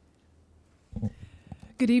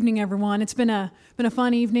 Good evening, everyone. It's been a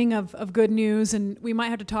fun evening of good news, and we might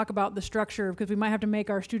have to talk about the structure because we might have to make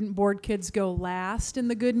our student board kids go last in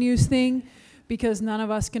the good news thing because none of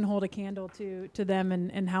us can hold a candle to them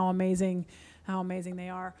and how amazing they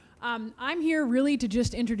are. I'm here really to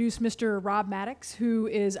just introduce Mr. Rob Maddox, who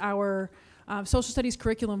is our social studies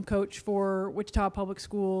curriculum coach for Wichita Public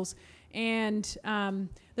Schools. And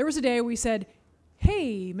there was a day we said,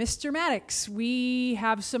 hey, Mr. Maddox, we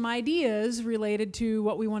have some ideas related to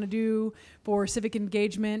what we want to do for civic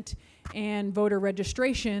engagement and voter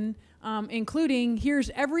registration, including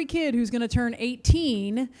here's every kid who's going to turn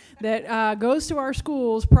 18 that goes to our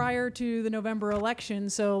schools prior to the November election.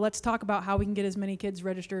 So let's talk about how we can get as many kids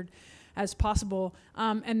registered as possible.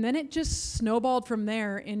 And then it just snowballed from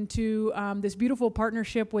there into this beautiful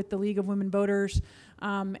partnership with the League of Women Voters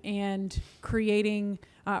and creating,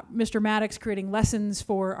 Mr. Maddox creating lessons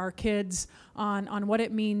for our kids on what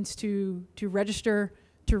it means to register,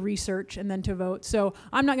 to research, and then to vote. So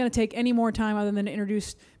I'm not going to take any more time other than to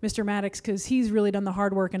introduce Mr. Maddox because he's really done the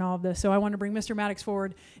hard work in all of this. So I want to bring Mr. Maddox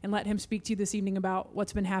forward and let him speak to you this evening about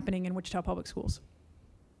what's been happening in Wichita Public Schools.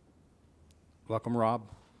 Welcome, Rob.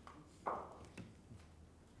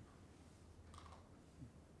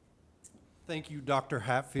 Thank you, Dr.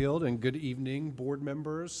 Hatfield, and good evening, board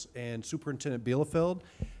members and Superintendent Bielefeld.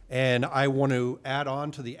 And I want to add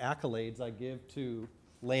on to the accolades I give to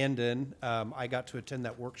Landon. I got to attend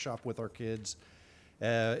that workshop with our kids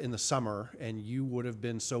in the summer, and you would have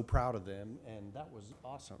been so proud of them, and that was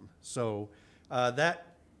awesome. So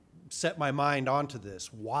that set my mind onto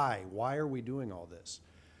this. Why? Why are we doing all this?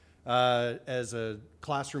 As a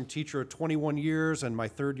classroom teacher of 21 years and my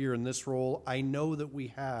third year in this role, I know that we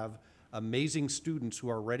have amazing students who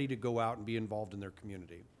are ready to go out and be involved in their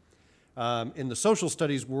community. In the social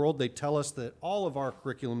studies world, they tell us that all of our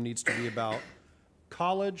curriculum needs to be about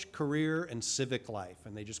college, career, and civic life,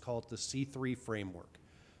 and they just call it the C3 framework.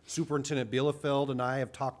 Superintendent Bielefeld and I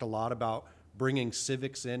have talked a lot about bringing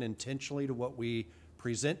civics in intentionally to what we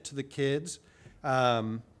present to the kids.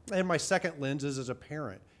 And my second lens is as a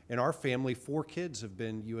parent. In our family, 4 kids have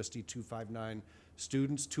been USD 259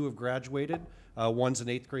 students. 2 have graduated. One's in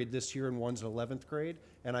 8th grade this year and one's in 11th grade.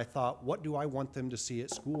 And I thought, what do I want them to see at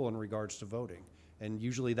school in regards to voting? And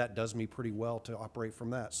usually that does me pretty well to operate from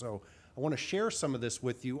that. So I want to share some of this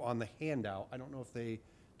with you on the handout. I don't know if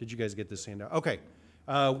did you guys get this handout? Okay.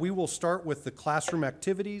 We will start with the classroom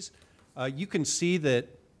activities. You can see that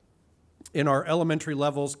in our elementary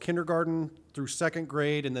levels, kindergarten through 2nd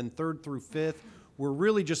grade and then 3rd through 5th, we're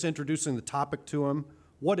really just introducing the topic to them.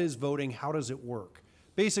 What is voting? How does it work?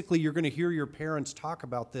 Basically, you're going to hear your parents talk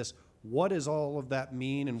about this. What does all of that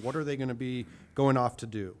mean, and what are they going to be going off to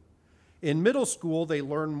do? In middle school, they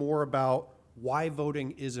learn more about why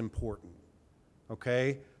voting is important,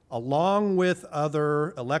 okay? Along with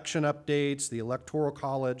other election updates, the Electoral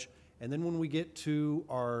College, and then when we get to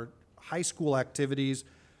our high school activities,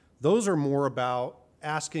 those are more about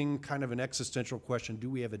asking kind of an existential question, do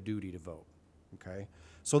we have a duty to vote, okay?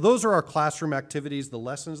 So those are our classroom activities, the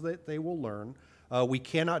lessons that they will learn. We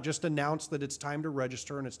cannot just announce that it's time to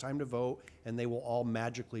register and it's time to vote, and they will all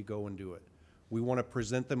magically go and do it. We want to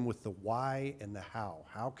present them with the why and the how.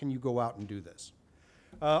 How can you go out and do this?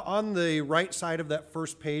 On the right side of that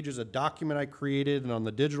first page is a document I created, and on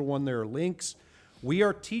the digital one there are links. We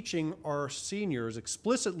are teaching our seniors,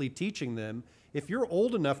 explicitly teaching them, if you're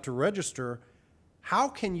old enough to register, how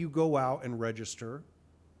can you go out and register?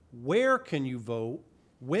 Where can you vote?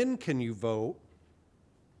 When can you vote?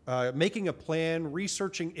 Making a plan,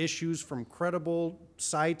 researching issues from credible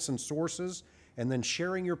sites and sources, and then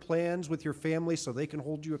sharing your plans with your family so they can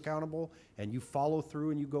hold you accountable, and you follow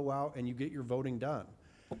through and you go out and you get your voting done.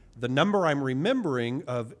 The number I'm remembering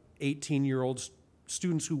of 18-year-old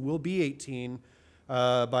students who will be 18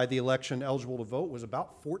 by the election eligible to vote was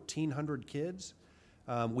about 1,400 kids.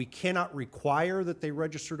 We cannot require that they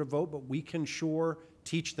register to vote, but we can sure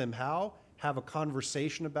teach them how, have a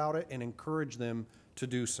conversation about it, and encourage them to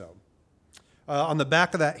do so. On the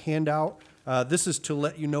back of that handout, this is to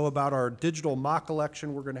let you know about our digital mock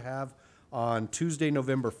election we're going to have on Tuesday,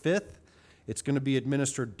 November 5th. It's going to be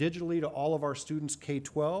administered digitally to all of our students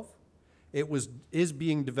K-12. It is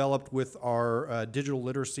being developed with our digital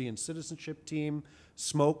literacy and citizenship team,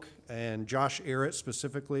 Smoke and Josh Arrett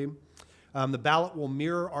specifically. The ballot will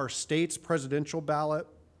mirror our state's presidential ballot,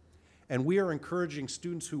 and we are encouraging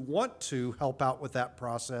students who want to help out with that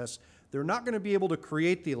process. They're not going to be able to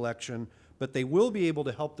create the election, but they will be able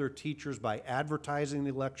to help their teachers by advertising the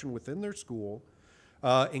election within their school,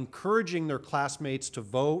 encouraging their classmates to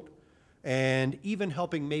vote, and even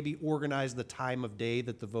helping maybe organize the time of day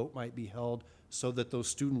that the vote might be held so that those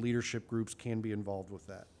student leadership groups can be involved with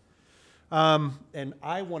that. And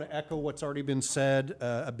I want to echo what's already been said.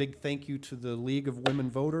 A big thank you to the League of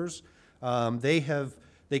Women Voters.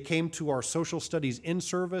 They came to our social studies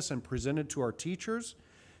in-service and presented to our teachers.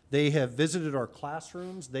 They have visited our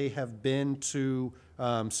classrooms. They have been to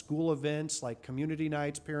school events like community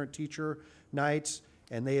nights, parent-teacher nights,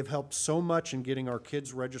 and they have helped so much in getting our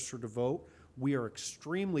kids registered to vote. We are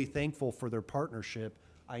extremely thankful for their partnership.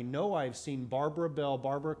 I know I've seen Barbara Bell.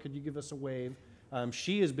 Barbara, could you give us a wave?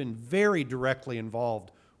 She has been very directly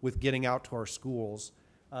involved with getting out to our schools.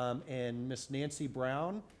 And Miss Nancy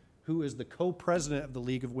Brown, who is the co-president of the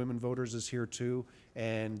League of Women Voters, is here too,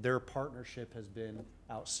 and their partnership has been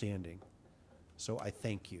outstanding. So I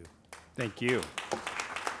thank you. Thank you.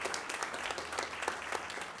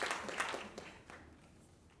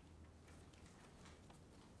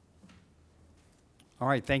 All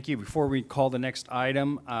right, thank you. Before we call the next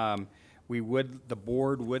item, the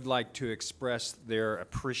board would like to express their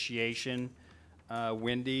appreciation,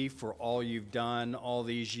 Wendy, for all you've done all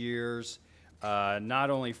these years, not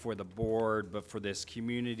only for the board, but for this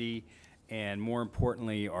community, and more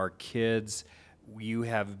importantly, our kids. You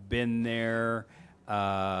have been there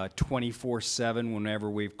 24/7 whenever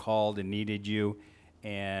we've called and needed you,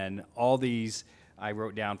 and all these, I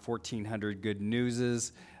wrote down 1,400 good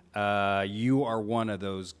newses. You are one of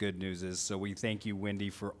those good newses, so we thank you, Wendy,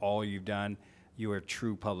 for all you've done. You are a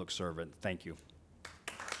true public servant. Thank you.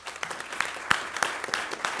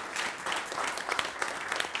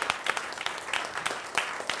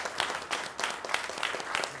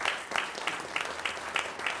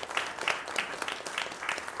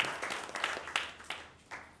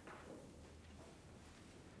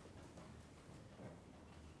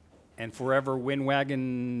 And forever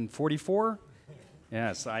Windwagon 44?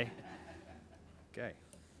 Yes, Okay.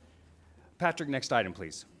 Patrick, next item,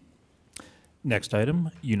 please. Next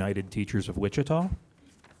item, United Teachers of Wichita.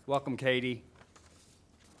 Welcome, Katie.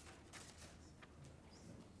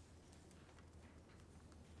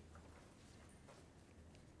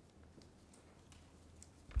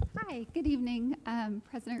 Hi, good evening,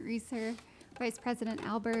 President Reeser, Vice President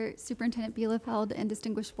Albert, Superintendent Bielefeld, and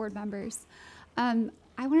distinguished board members. I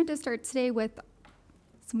wanted to start today with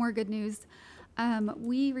some more good news.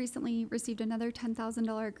 We recently received another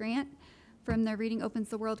 $10,000 grant from the Reading Opens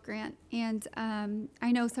the World grant, and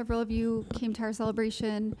I know several of you came to our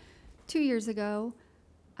celebration 2 years ago,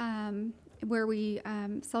 where we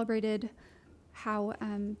celebrated how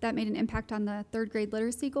that made an impact on the third grade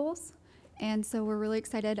literacy goals. And so we're really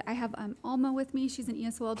excited. I have Alma with me. She's an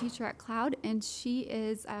ESOL teacher at Cloud, and she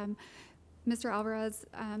is Mr. Alvarez,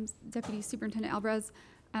 Deputy Superintendent Alvarez,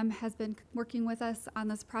 has been working with us on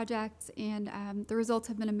this project, and the results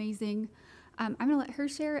have been amazing. I'm going to let her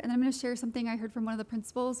share, and then I'm going to share something I heard from one of the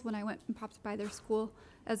principals when I went and popped by their school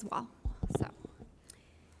as well.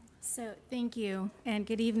 So thank you, and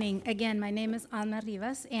good evening. Again, my name is Alma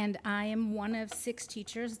Rivas, and I am one of 6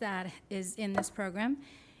 teachers that is in this program.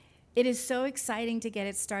 It is so exciting to get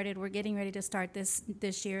it started. We're getting ready to start this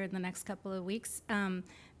year in the next couple of weeks.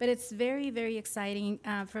 But it's very, very exciting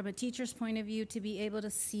from a teacher's point of view to be able to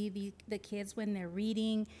see the kids when they're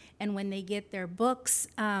reading and when they get their books.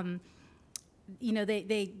 You know,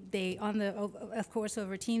 they on the, of course,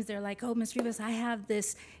 over Teams, they're like, oh, Ms. Rivas, I have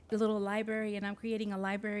this little library, and I'm creating a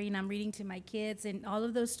library, and I'm reading to my kids, and all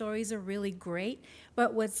of those stories are really great.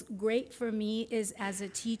 But what's great for me is, as a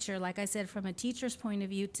teacher, like I said, from a teacher's point of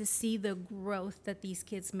view, to see the growth that these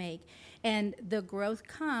kids make. And the growth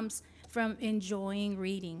comes from enjoying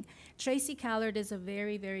reading. Tracy Callard is a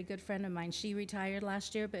very, very good friend of mine. She retired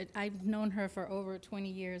last year, but I've known her for over 20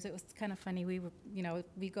 years. It was kind of funny. We were, you know,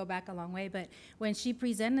 we go back a long way. But when she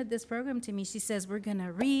presented this program to me, she says, we're going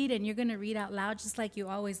to read, and you're going to read out loud just like you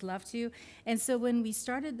always love to. And so when we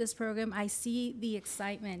started this program, I see the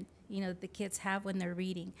excitement, you know, the kids have when they're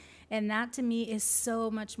reading. And that to me is so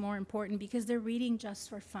much more important, because they're reading just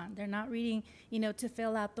for fun. They're not reading, you know, to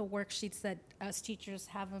fill out the worksheets that us teachers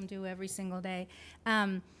have them do every single day.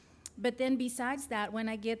 But then besides that, when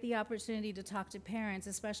I get the opportunity to talk to parents,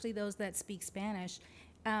 especially those that speak Spanish,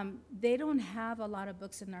 they don't have a lot of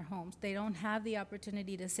books in their homes. They don't have the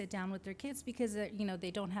opportunity to sit down with their kids because you know,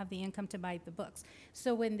 they don't have the income to buy the books.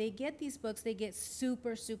 So when they get these books, they get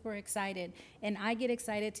super, super excited, and I get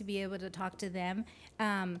excited to be able to talk to them.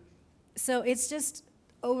 So it's just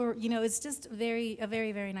you know, it's just a very,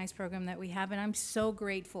 very nice program that we have, and I'm so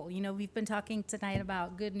grateful. You know, we've been talking tonight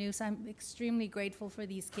about good news. I'm extremely grateful for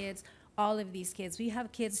these kids, all of these kids. We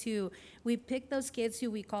have kids we pick those kids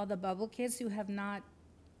who we call the bubble kids, who have not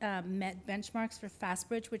met benchmarks for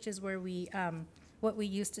FastBridge, which is where what we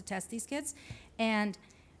use to test these kids. And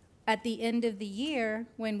at the end of the year,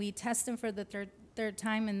 when we test them for the third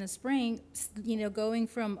time in the spring, you know, going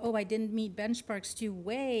from, oh, I didn't meet benchmarks to,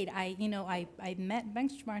 wait, I met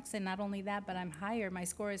benchmarks, and not only that, but I'm higher, my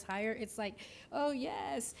score is higher. It's like, oh,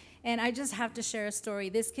 yes. And I just have to share a story.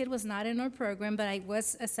 This kid was not in our program, but I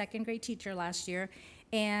was a second grade teacher last year,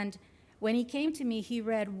 and when he came to me, he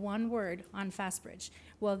read one word on FastBridge.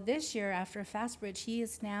 Well, this year, after FastBridge, he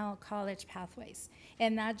is now College Pathways.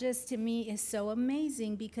 And that just, to me, is so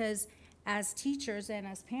amazing, because as teachers and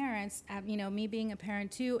as parents, you know, me being a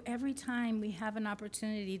parent too, every time we have an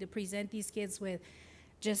opportunity to present these kids with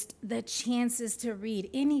just the chances to read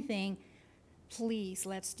anything, please,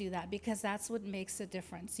 let's do that, because that's what makes a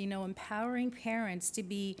difference. You know, empowering parents to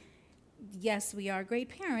be, yes, we are great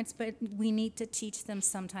parents, but we need to teach them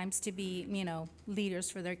sometimes to be, you know,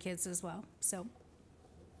 leaders for their kids as well. So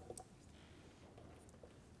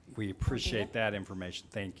we appreciate that information.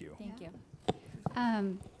 Thank you. Thank you.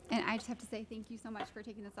 And I just have to say thank you so much for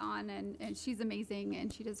taking this on, and she's amazing,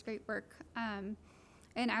 and she does great work. And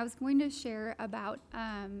I was going to share about,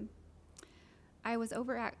 I was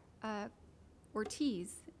over at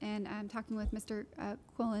Ortiz, and I'm talking with Mr.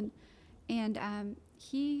 Quillen, and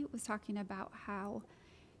he was talking about how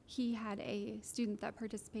he had a student that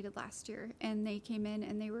participated last year, and they came in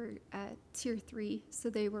and they were tier 3, so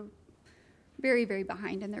they were very, very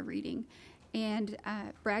behind in their reading, and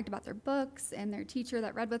bragged about their books and their teacher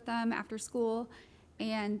that read with them after school,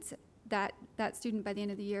 and that student by the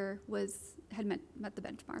end of the year had met the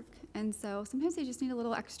benchmark. And so sometimes they just need a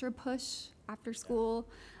little extra push after school,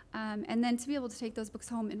 And then to be able to take those books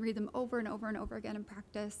home and read them over and over and over again in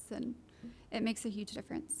practice, and it makes a huge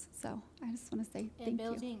difference. So I just want to say And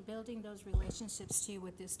thank you. building those relationships too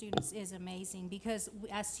with the students is amazing, because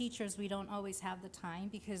as teachers, we don't always have the time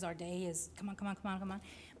because our day is come on.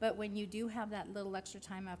 But when you do have that little extra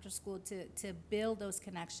time after school to build those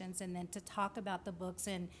connections and then to talk about the books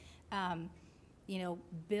and,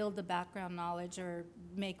 build the background knowledge or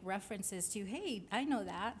make references to, hey, I know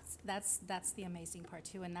that. That's the amazing part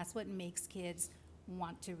too, and that's what makes kids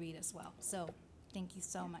want to read as well. So thank you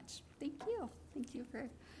so much. Thank you. Thank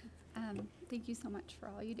you so much for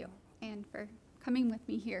all you do and for coming with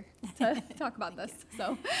me here to talk about this.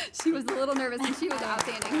 So she was a little nervous and she was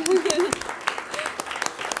outstanding.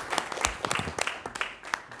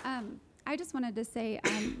 I just wanted to say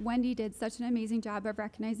Wendy did such an amazing job of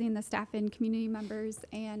recognizing the staff and community members,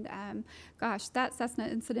 and gosh, that Cessna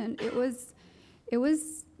incident, it was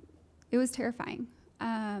terrifying.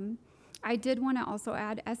 I did want to also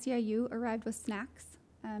add SEIU arrived with snacks.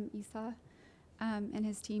 Esau and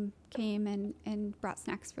his team came and brought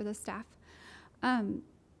snacks for the staff. And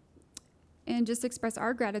just express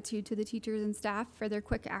our gratitude to the teachers and staff for their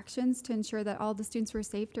quick actions to ensure that all the students were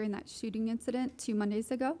safe during that shooting incident 2 Mondays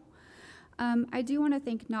ago. I do want to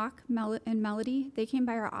thank Knock and Melody. They came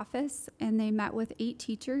by our office and they met with 8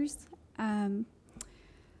 teachers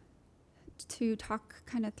to talk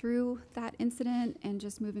kind of through that incident and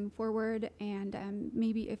just moving forward, and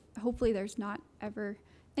hopefully there's not ever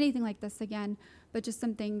anything like this again, but just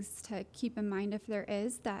some things to keep in mind if there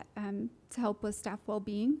is, that to help with staff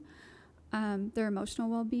well-being, their emotional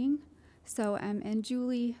well-being. So, and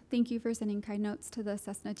Julie, thank you for sending kind notes to the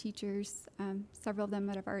Cessna teachers. Several of them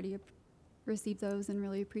that have already received those and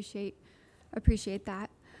really appreciate that.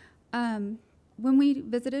 When we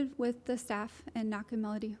visited with the staff, and Knock and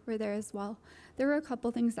Melody were there as well, there were a couple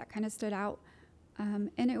things that kind of stood out. And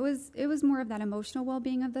it was more of that emotional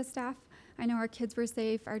well-being of the staff. I know our kids were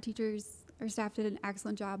safe, our staff did an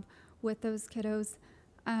excellent job with those kiddos,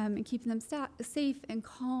 and keeping them safe and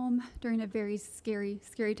calm during a very scary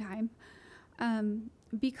time.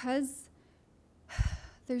 Because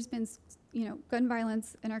there's been, gun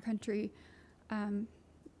violence in our country,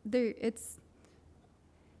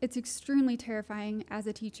 it's extremely terrifying as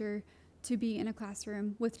a teacher to be in a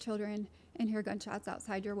classroom with children and hear gunshots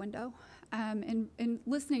outside your window, and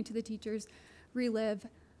listening to the teachers relive,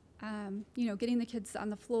 getting the kids on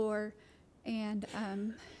the floor, and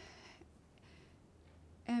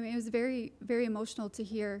it was very, very emotional to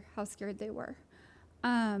hear how scared they were.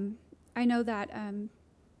 I know that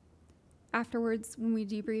afterwards, when we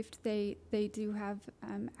debriefed, they do have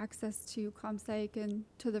access to ComPsych and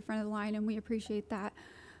to the front of the line, and we appreciate that.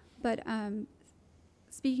 But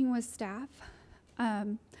speaking with staff,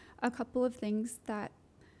 a couple of things that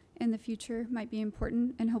in the future might be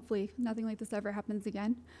important, and hopefully nothing like this ever happens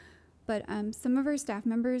again. But some of our staff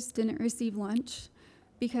members didn't receive lunch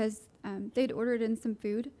because they'd ordered in some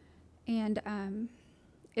food, and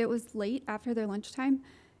it was late after their lunchtime,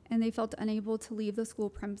 and they felt unable to leave the school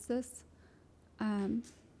premises.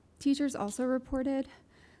 Teachers also reported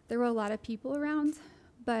there were a lot of people around,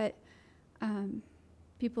 but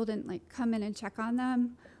people didn't come in and check on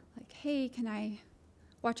them, like, hey, can I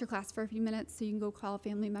watch your class for a few minutes so you can go call a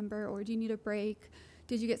family member, or do you need a break?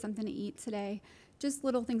 Did you get something to eat today? Just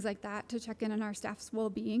little things like that to check in on our staff's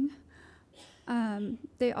well-being.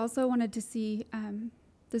 They also wanted to see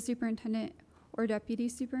the superintendent or deputy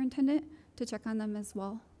superintendent to check on them as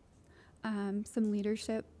well. Some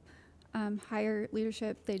leadership, higher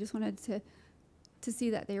leadership, they just wanted to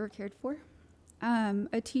see that they were cared for.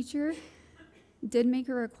 A teacher did make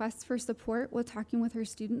a request for support with talking with her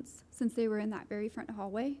students since they were in that very front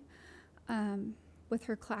hallway with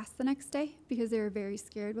her class the next day, because they were very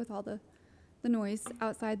scared with all the noise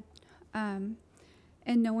outside, and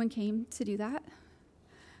no one came to do that.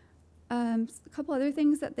 A couple other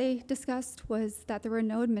things that they discussed was that there were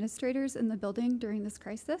no administrators in the building during this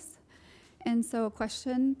crisis. And so a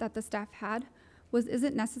question that the staff had was, is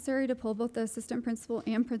it necessary to pull both the assistant principal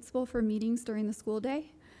and principal for meetings during the school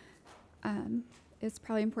day? It's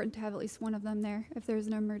probably important to have at least one of them there if there's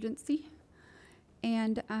an emergency.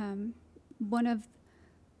 And one of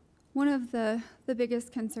the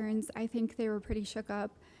biggest concerns, I think they were pretty shook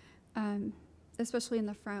up, especially in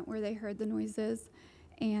the front where they heard the noises.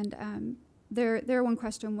 And their one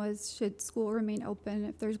question was, should school remain open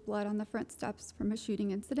if there's blood on the front steps from a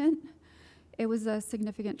shooting incident? It was a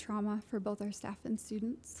significant trauma for both our staff and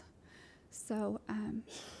students. So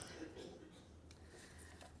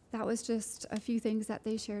that was just a few things that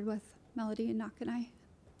they shared with Melody and Knock and I.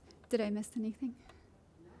 Did I miss anything?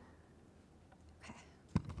 Okay,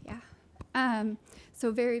 yeah.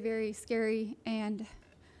 So very, very scary, and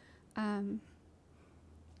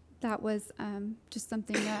that was just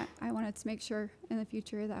something that I wanted to make sure in the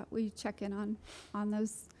future that we check in on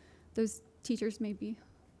those teachers maybe.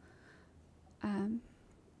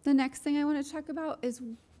 The next thing I want to talk about is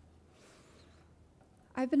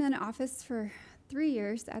I've been in office for 3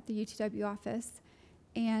 years at the UTW office,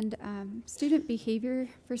 and student behavior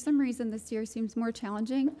for some reason this year seems more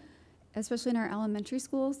challenging, especially in our elementary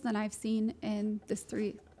schools, than I've seen in this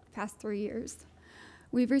past 3 years.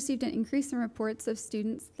 We've received an increase in reports of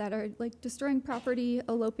students that are like destroying property,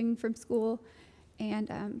 eloping from school,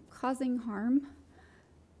 and causing harm.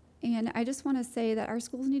 And I just want to say that our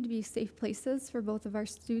schools need to be safe places for both of our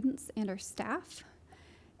students and our staff.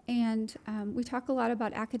 And we talk a lot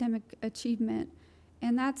about academic achievement,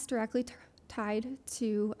 and that's directly tied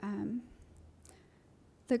to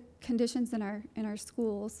the conditions in our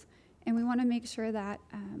schools. And we want to make sure that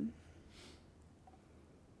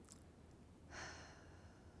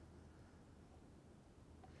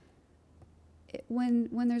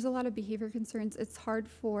when there's a lot of behavior concerns, it's hard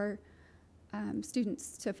for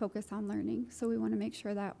students to focus on learning. So we want to make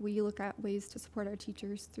sure that we look at ways to support our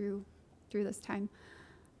teachers through this time.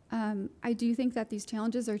 I do think that these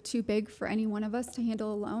challenges are too big for any one of us to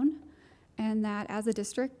handle alone, and that as a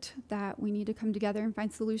district that we need to come together and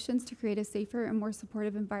find solutions to create a safer and more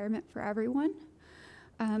supportive environment for everyone.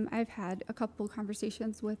 I've had a couple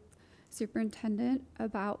conversations with superintendent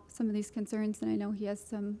about some of these concerns, and I know he has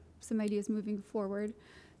some ideas moving forward.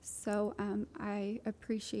 So I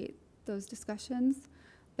appreciate those discussions,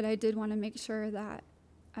 but I did want to make sure that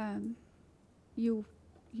you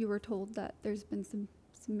were told that there's been some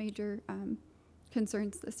major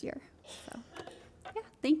concerns this year. So yeah,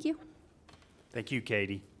 thank you. Thank you,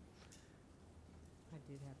 Katie. I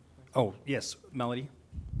did have a question. Oh, yes, Melody.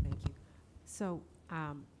 Thank you. So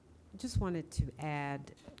just wanted to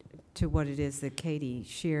add to what it is that Katie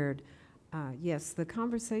shared. Yes, the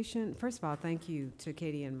conversation, first of all, thank you to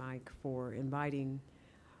Katie and Mike for inviting,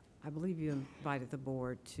 I believe you invited the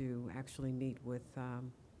board to actually meet with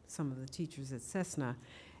some of the teachers at Cessna.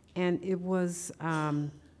 And it was,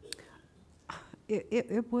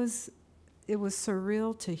 it was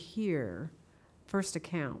surreal to hear first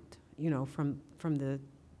account, you know, from the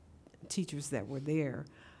teachers that were there,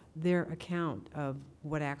 their account of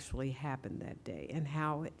what actually happened that day and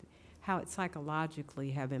how it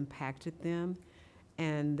psychologically have impacted them,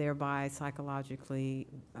 and thereby psychologically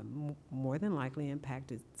more than likely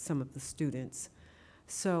impacted some of the students.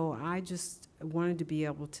 So I just wanted to be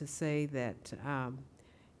able to say that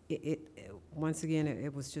once again,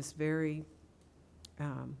 it was just very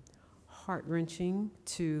heart-wrenching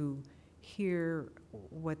to hear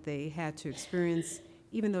what they had to experience.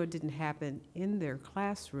 Even though it didn't happen in their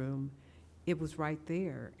classroom, it was right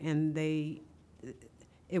there, and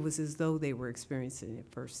it was as though they were experiencing it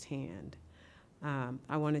firsthand.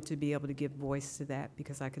 I wanted to be able to give voice to that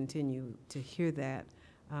because I continue to hear that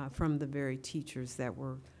from the very teachers that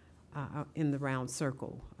were in the round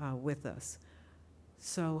circle with us.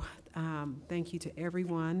 So thank you to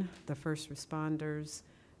everyone, the first responders,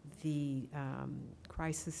 the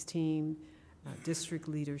crisis team, district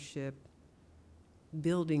leadership,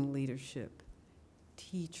 building leadership,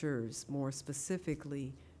 teachers more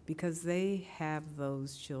specifically, because they have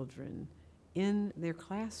those children in their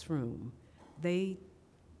classroom. They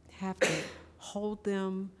have to hold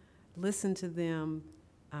them, listen to them,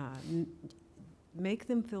 make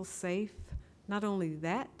them feel safe, not only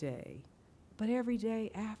that day, but every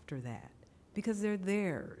day after that, because they're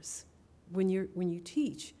theirs. When you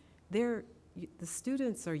teach, the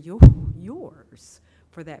students are yours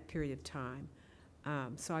for that period of time.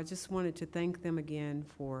 So I just wanted to thank them again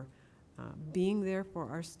for being there for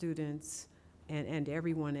our students and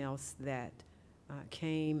everyone else that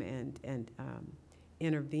came and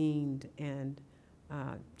intervened, and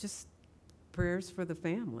just prayers for the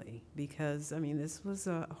family, because I mean this was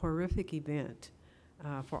a horrific event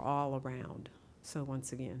for all around. So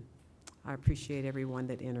once again, I appreciate everyone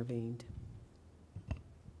that intervened.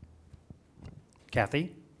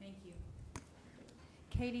 Kathy? Thank you.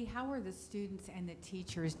 Katie, how are the students and the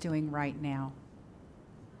teachers doing right now?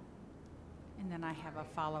 And then I have a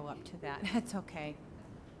follow-up to that. That's okay.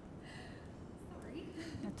 Sorry.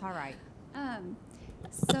 That's all right.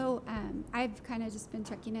 So I've kind of just been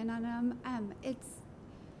checking in on them.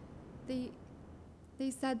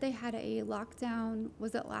 They said they had a lockdown.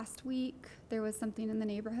 Was it last week? There was something in the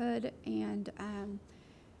neighborhood, and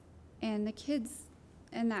the kids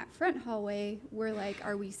in that front hallway were like,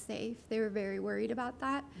 "Are we safe?" They were very worried about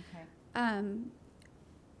that. Okay.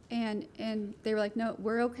 And they were like, "No,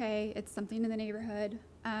 we're okay. It's something in the neighborhood."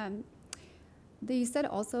 they said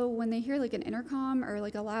also when they hear like an intercom or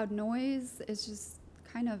like a loud noise, it's just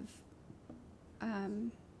kind of,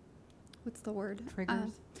 what's the word?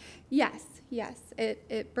 Triggers? Yes,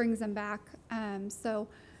 it brings them back. So,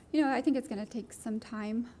 you know, I think it's going to take some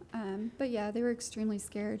time. But yeah, they were extremely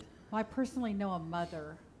scared. Well, I personally know a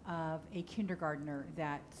mother of a kindergartner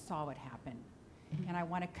that saw what happened. And I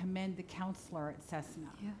want to commend the counselor at Cessna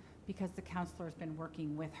because the counselor has been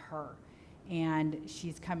working with her and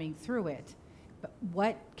she's coming through it. But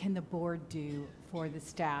what can the board do for the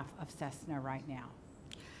staff of Cessna right now?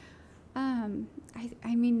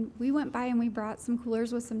 I mean, we went by and we brought some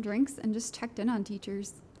coolers with some drinks and just checked in on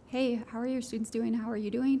teachers. Hey, how are your students doing? How are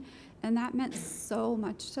you doing? And that meant so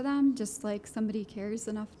much to them, just like somebody cares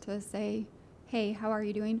enough to say, hey, how are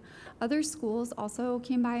you doing? Other schools also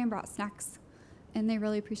came by and brought snacks, and they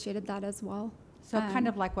really appreciated that as well. So kind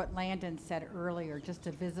of like what Landon said earlier, just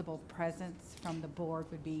a visible presence from the board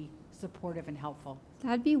would be supportive and helpful.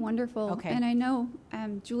 That'd be wonderful. Okay. And I know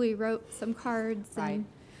Julie wrote some cards. Right. And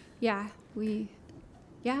yeah,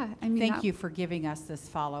 I mean. Thank you for giving us this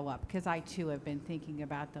follow-up, because I too have been thinking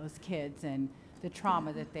about those kids and the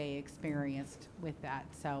trauma that they experienced with that.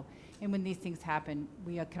 So, and when these things happen,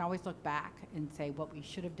 we can always look back and say what we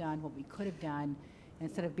should have done, what we could have done.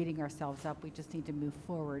 Instead of beating ourselves up, we just need to move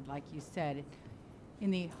forward, like you said, in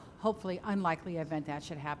the hopefully unlikely event that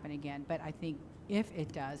should happen again. But I think if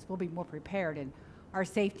it does, we'll be more prepared. And our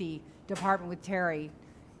safety department with Terry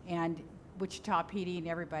and Wichita PD and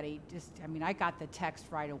everybody, I mean, I got the text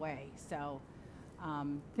right away. So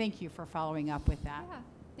thank you for following up with that. Yeah,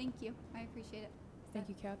 thank you. I appreciate it. Thank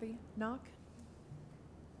you, Kathy. Knock?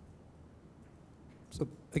 So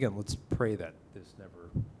again, let's pray that this never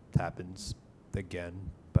happens again,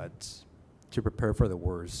 but to prepare for the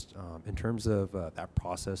worst, in terms of that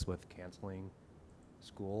process with canceling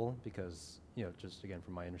school, because, you know, just again,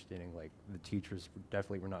 from my understanding, like the teachers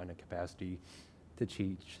definitely were not in a capacity to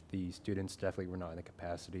teach, the students definitely were not in the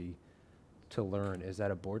capacity to learn. Is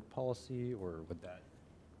that a board policy, or would that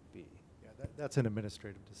be? Yeah, that's an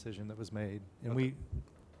administrative decision that was made, and we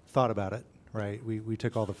thought about it, right? We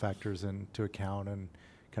took all the factors into account and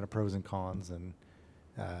kind of pros and cons, and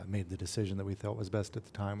made the decision that we thought was best at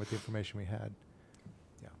the time with the information we had.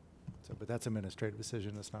 Yeah. So, but that's an administrative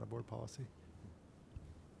decision. That's not a board policy.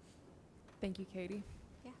 Thank you, Katie.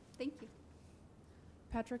 Yeah, thank you.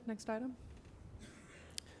 Patrick, next item.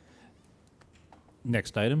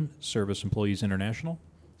 Next item, Service Employees International.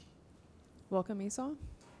 Welcome, Esau.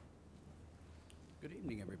 Good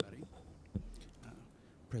evening, everybody.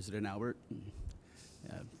 President Albert,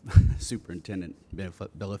 Superintendent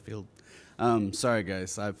Bielefeld. Sorry,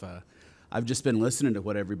 guys. I've just been listening to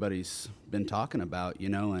what everybody's been talking about, you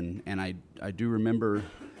know, and I do remember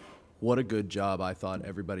what a good job I thought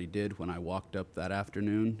everybody did when I walked up that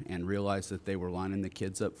afternoon and realized that they were lining the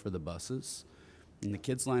kids up for the buses. And the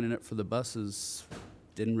kids lining up for the buses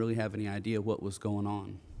didn't really have any idea what was going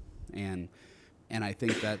on. And I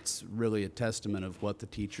think that's really a testament of what the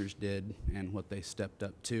teachers did and what they stepped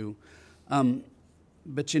up to.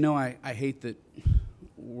 But, you know, I hate that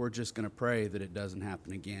we're just going to pray that it doesn't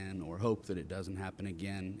happen again or hope that it doesn't happen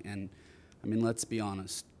again. And, I mean, let's be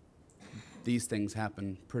honest. These things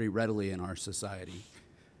happen pretty readily in our society.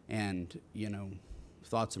 And, you know,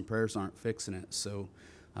 thoughts and prayers aren't fixing it. So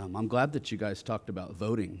I'm glad that you guys talked about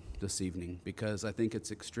voting this evening, because I think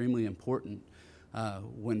it's extremely important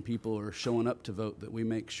when people are showing up to vote that we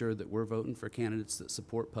make sure that we're voting for candidates that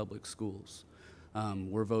support public schools.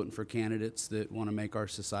 We're voting for candidates that want to make our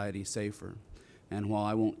society safer. And while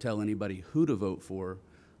I won't tell anybody who to vote for,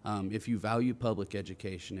 if you value public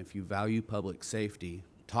education, if you value public safety,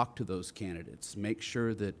 talk to those candidates. Make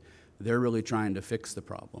sure that they're really trying to fix the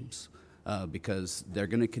problems, because they're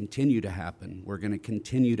going to continue to happen. We're going to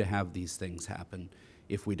continue to have these things happen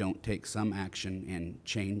if we don't take some action and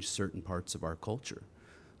change certain parts of our culture.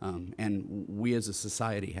 And we as a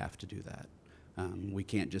society have to do that. We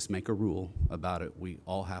can't just make a rule about it. We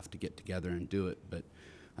all have to get together and do it. But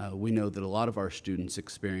we know that a lot of our students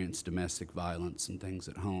experience domestic violence and things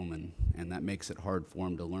at home, and that makes it hard for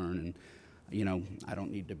them to learn. And, you know, I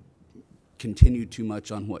don't need to continue too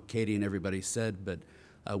much on what Katie and everybody said, but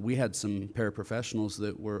we had some paraprofessionals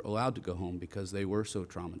that were allowed to go home because they were so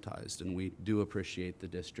traumatized, and we do appreciate the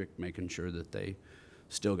district making sure that they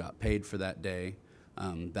still got paid for that day.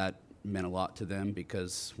 That meant a lot to them,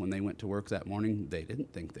 because when they went to work that morning, they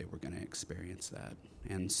didn't think they were going to experience that.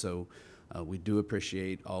 And so we do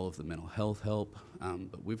appreciate all of the mental health help,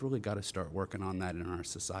 but we've really got to start working on that in our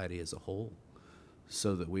society as a whole,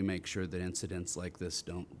 so that we make sure that incidents like this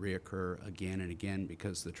don't reoccur again and again,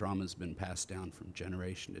 because the trauma's been passed down from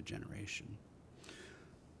generation to generation.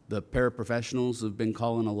 The paraprofessionals have been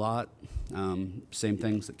calling a lot. Same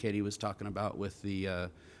things that Katie was talking about with the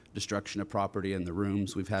destruction of property in the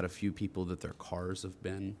rooms. We've had a few people that their cars have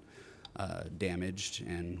been damaged,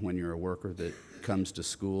 and when you're a worker that comes to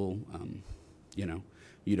school, you know,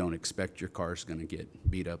 you don't expect your car's going to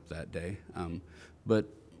get beat up that day. But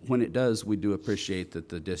when it does, we do appreciate that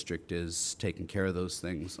the district is taking care of those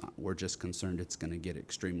things. We're just concerned it's going to get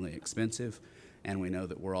extremely expensive, and we know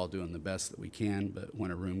that we're all doing the best that we can, but when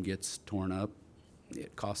a room gets torn up,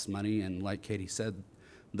 it costs money, and like Katie said,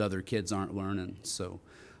 the other kids aren't learning. So,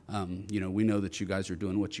 you know, we know that you guys are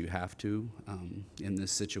doing what you have to in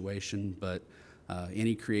this situation, but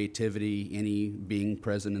any creativity, any being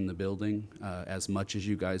present in the building, as much as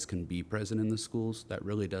you guys can be present in the schools, that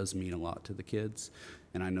really does mean a lot to the kids.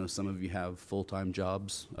 And I know some of you have full-time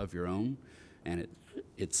jobs of your own, and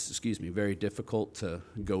it's very difficult to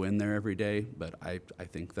go in there every day, but I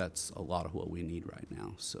think that's a lot of what we need right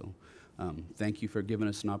now. So thank you for giving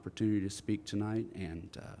us an opportunity to speak tonight,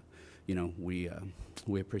 and you know, we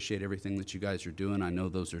appreciate everything that you guys are doing. I know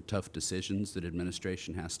those are tough decisions that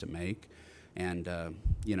administration has to make, and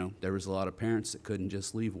you know, there was a lot of parents that couldn't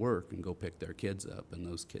just leave work and go pick their kids up, and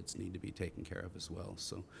those kids need to be taken care of as well.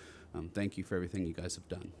 So thank you for everything you guys have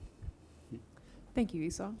done. Thank you,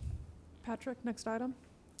 Esau. Patrick, next item.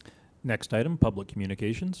 Next item, public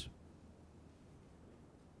communications.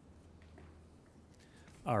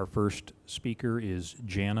 Our first speaker is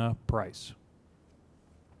Jana Price.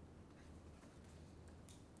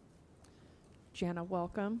 Jana,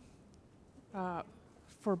 welcome.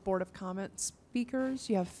 For Board of Comment speakers,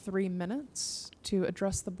 you have 3 minutes to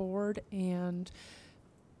address the board, and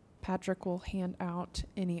Patrick will hand out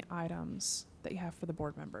any items that you have for the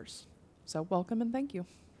board members. So welcome and thank you.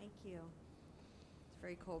 Thank you. It's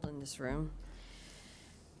very cold in this room.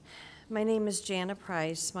 My name is Jana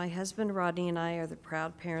Price. My husband Rodney and I are the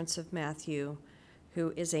proud parents of Matthew,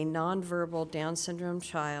 who is a nonverbal Down syndrome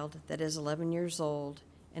child that is 11 years old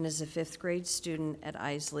and is a 5th grade student at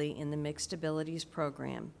Isley in the Mixed Abilities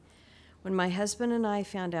program. When my husband and I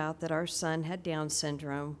found out that our son had Down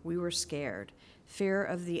syndrome, we were scared. Fear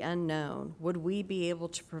of the unknown. Would we be able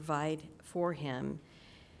to provide for him?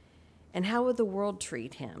 And how would the world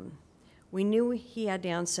treat him? We knew he had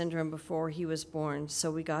Down syndrome before he was born,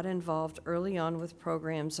 so we got involved early on with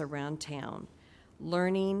programs around town,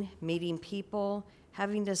 learning, meeting people,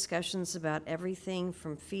 having discussions about everything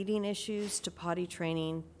from feeding issues to potty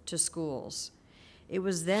training to schools. It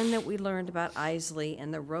was then that we learned about Isley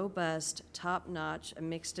and the robust, top-notch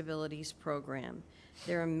Mixed Abilities program,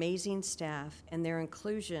 their amazing staff, and their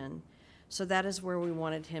inclusion, so that is where we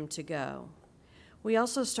wanted him to go. We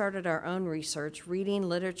also started our own research, reading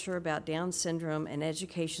literature about Down syndrome and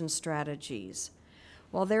education strategies.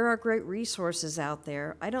 While there are great resources out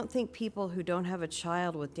there, I don't think people who don't have a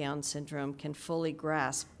child with Down syndrome can fully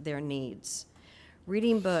grasp their needs.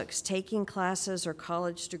 Reading books, taking classes, or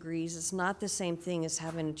college degrees is not the same thing as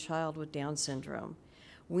having a child with Down syndrome.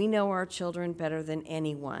 We know our children better than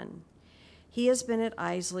anyone. He has been at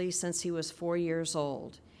Isley since he was 4 years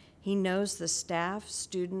old. He knows the staff,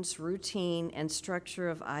 students, routine, and structure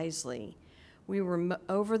of Isley. We were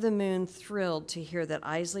over the moon thrilled to hear that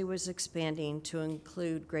Isley was expanding to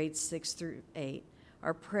include grades 6 through 8.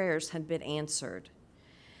 Our prayers had been answered.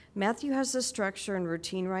 Matthew has the structure and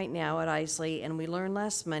routine right now at Isley, and we learned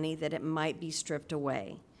last Monday that it might be stripped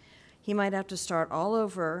away. He might have to start all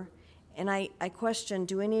over, and I question,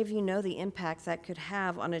 do any of you know the impact that could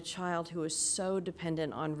have on a child who is so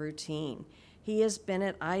dependent on routine? He has been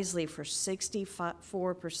at Isley for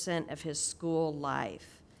 64% of his school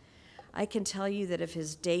life. I can tell you that if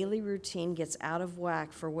his daily routine gets out of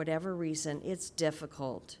whack for whatever reason, it's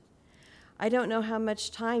difficult. I don't know how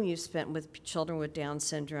much time you've spent with children with Down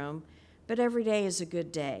syndrome, but every day is a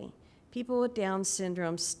good day. People with Down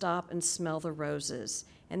syndrome stop and smell the roses,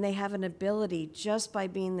 and they have an ability just by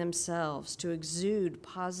being themselves to exude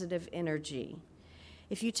positive energy.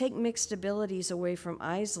 If you take Mixed Abilities away from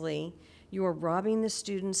Isley, you are robbing the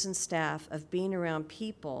students and staff of being around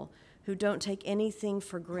people who don't take anything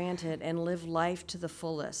for granted and live life to the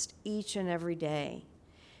fullest each and every day.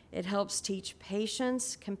 It helps teach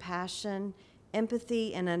patience, compassion,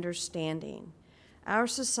 empathy, and understanding. Our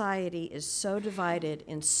society is so divided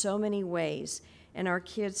in so many ways, and our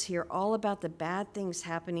kids hear all about the bad things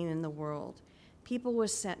happening in the world. People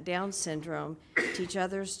with Down syndrome teach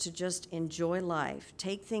others to just enjoy life,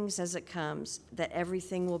 take things as it comes, that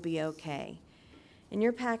everything will be okay. In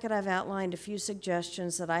your packet, I've outlined a few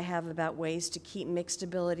suggestions that I have about ways to keep Mixed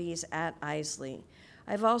Abilities at Isley.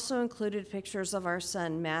 I've also included pictures of our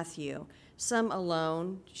son, Matthew, some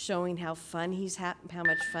alone, showing how much fun he's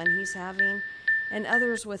having, and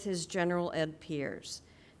others with his general ed peers.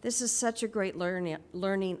 This is such a great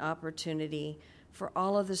learning opportunity for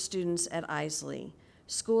all of the students at Isley.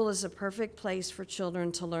 School is a perfect place for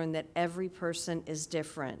children to learn that every person is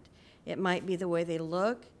different. It might be the way they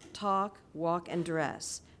look, talk, walk, and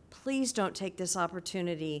dress. Please don't take this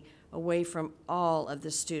opportunity away from all of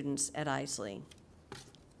the students at Isley.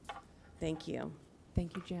 Thank you.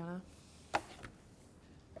 Thank you, Jana.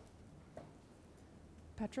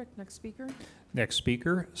 Patrick, next speaker. Next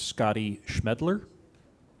speaker, Scotty Schmedler.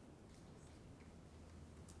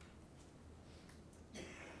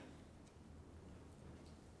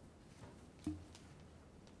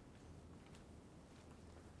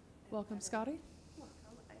 Welcome, Scotty.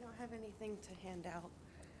 I don't have anything to hand out.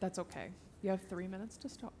 That's okay. You have 3 minutes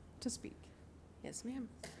to speak. Yes, ma'am.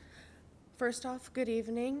 First off, good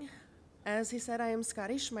evening. As he said, I am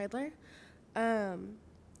Scotty Schmeidler.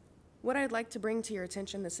 What I'd like to bring to your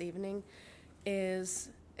attention this evening is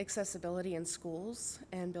accessibility in schools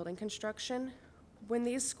and building construction. When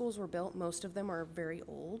these schools were built, most of them are very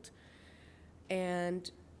old, and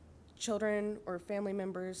children or family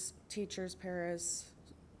members, teachers, paras,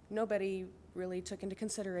 nobody really took into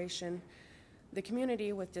consideration the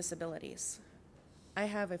community with disabilities. I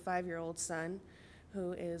have a 5-year-old son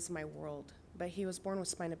who is my world, but he was born with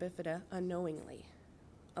spina bifida unknowingly.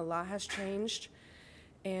 A lot has changed,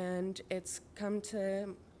 and it's come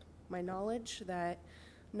to my knowledge that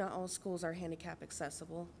not all schools are handicap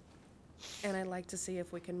accessible, and I'd like to see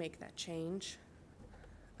if we can make that change.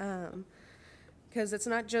 Because it's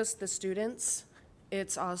not just the students,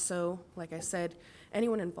 it's also, like I said,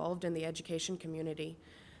 anyone involved in the education community.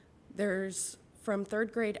 There's, from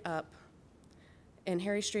 3rd grade up, in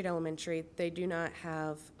Harry Street Elementary, they do not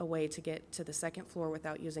have a way to get to the 2nd floor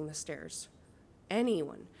without using the stairs.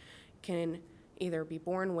 Anyone can either be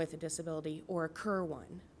born with a disability or occur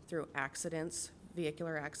one through accidents,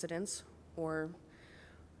 vehicular accidents, or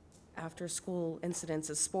after school incidents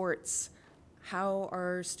of sports. How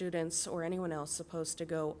are students or anyone else supposed to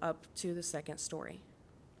go up to the 2nd story?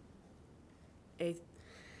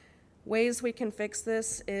 Ways we can fix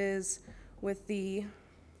this is with the,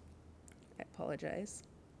 I apologize,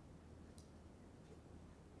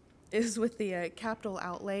 is with the capital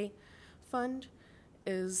outlay fund.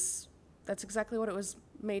 That's exactly what it was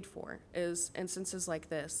made for, is instances like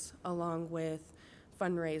this, along with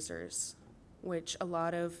fundraisers, which a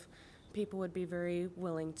lot of people would be very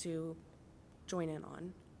willing to join in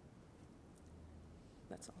on.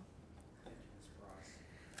 That's all.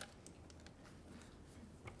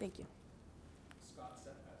 Thank you.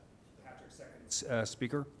 Patrick,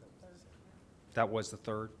 speaker? That was the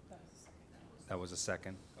third? That was the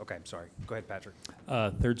second. Okay, I'm sorry. Go ahead, Patrick.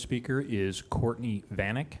 Third speaker is Courtney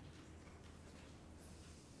Vanek.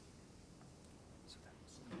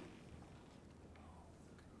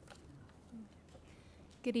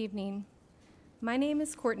 Good evening. My name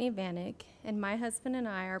is Courtney Vanek, and my husband and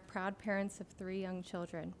I are proud parents of 3 young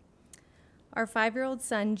children. Our 5-year-old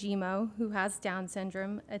son, Gmo, who has Down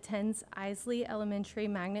syndrome, attends Isley Elementary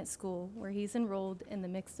Magnet School, where he's enrolled in the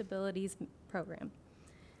Mixed Abilities program.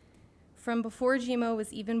 From before Gmo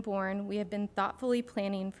was even born, we have been thoughtfully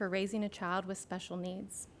planning for raising a child with special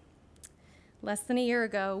needs. Less than a year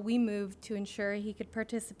ago, we moved to ensure he could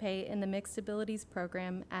participate in the Mixed Abilities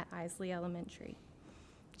program at Isley Elementary.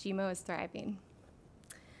 Gmo is thriving.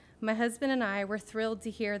 My husband and I were thrilled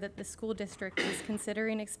to hear that the school district was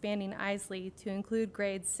considering expanding Isley to include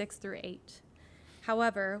grades 6 through 8.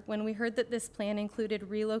 However, when we heard that this plan included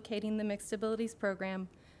relocating the Mixed Abilities program,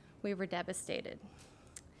 we were devastated.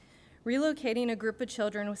 Relocating a group of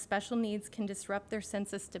children with special needs can disrupt their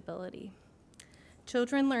sense of stability.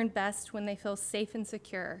 Children learn best when they feel safe and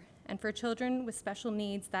secure, and for children with special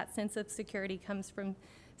needs, that sense of security comes from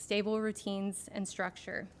stable routines and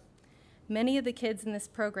structure. Many of the kids in this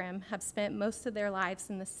program have spent most of their lives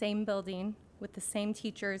in the same building with the same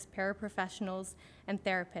teachers, paraprofessionals, and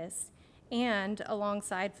therapists, and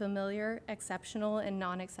alongside familiar, exceptional, and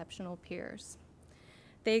non-exceptional peers.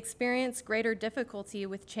 They experience greater difficulty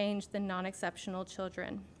with change than non-exceptional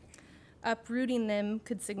children. Uprooting them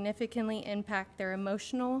could significantly impact their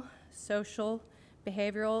emotional, social,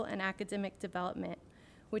 behavioral, and academic development,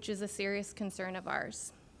 which is a serious concern of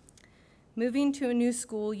ours. Moving to a new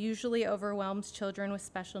school usually overwhelms children with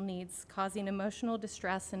special needs, causing emotional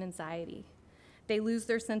distress and anxiety. They lose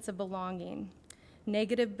their sense of belonging.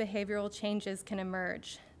 Negative behavioral changes can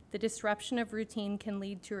emerge. The disruption of routine can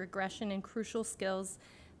lead to regression in crucial skills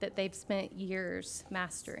that they've spent years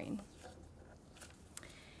mastering.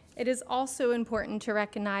 It is also important to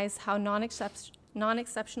recognize how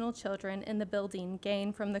non-exceptional children in the building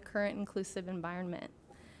gain from the current inclusive environment.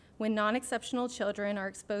 When non-exceptional children are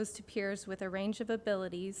exposed to peers with a range of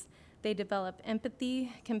abilities, they develop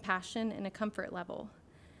empathy, compassion, and a comfort level.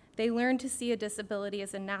 They learn to see a disability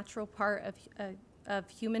as a natural part of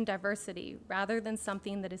human diversity rather than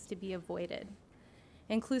something that is to be avoided.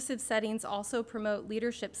 Inclusive settings also promote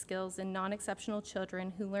leadership skills in non-exceptional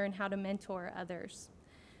children who learn how to mentor others.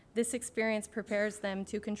 This experience prepares them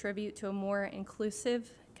to contribute to a more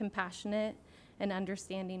inclusive, compassionate, and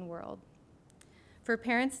understanding world. For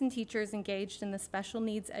parents and teachers engaged in the special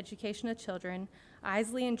needs education of children,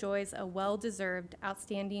 Isley enjoys a well-deserved,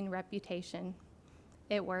 outstanding reputation.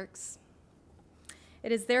 It works.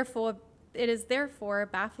 It is therefore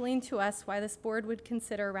baffling to us why this board would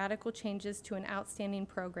consider radical changes to an outstanding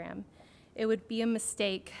program. It would be a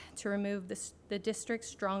mistake to remove the district's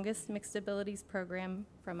strongest mixed abilities program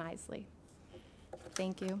from Isley.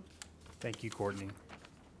 Thank you. Thank you, Courtney.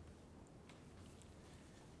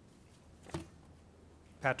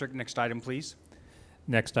 Patrick, next item, please.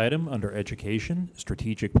 Next item, under Education,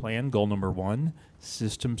 Strategic Plan, Goal Number 1,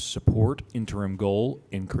 Systems Support, Interim Goal,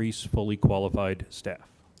 Increase Fully Qualified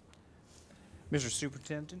Staff. Mr.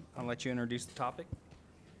 Superintendent, I'll let you introduce the topic.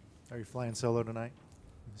 Are you flying solo tonight,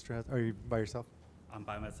 Mr. Are you by yourself? I'm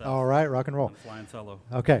by myself. All right, rock and roll. I'm flying solo.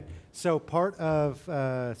 Okay, so part of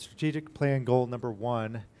Strategic Plan Goal Number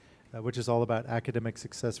 1, which is all about academic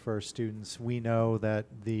success for our students, we know that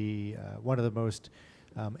the one of the most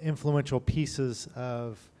influential pieces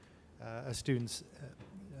of a student's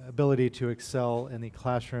ability to excel in the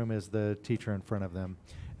classroom is the teacher in front of them.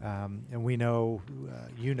 And we know,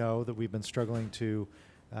 you know, that we've been struggling to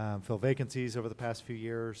fill vacancies over the past few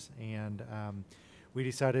years, and we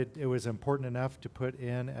decided it was important enough to put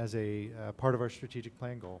in as a part of our strategic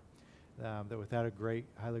plan goal that without a great,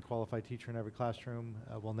 highly qualified teacher in every classroom,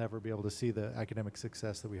 we'll never be able to see the academic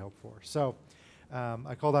success that we hope for. So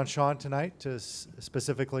I called on Sean tonight to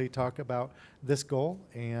specifically talk about this goal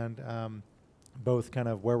and both kind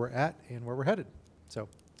of where we're at and where we're headed. So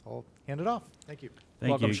I'll hand it off. Thank you.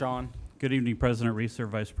 Welcome, Sean. Good evening, President Reeser,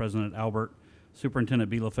 Vice President Albert,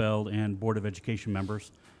 Superintendent Bielefeld, and Board of Education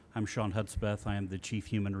members. I'm Sean Hudspeth. I am the Chief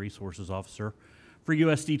Human Resources Officer for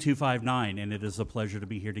USD 259, and it is a pleasure to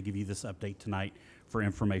be here to give you this update tonight for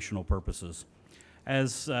informational purposes.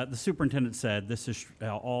 As the superintendent said, this is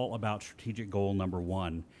all about strategic goal number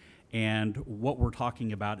 1, and what we're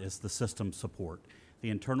talking about is the system support,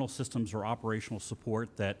 the internal systems or operational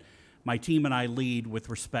support that my team and I lead with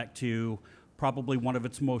respect to probably one of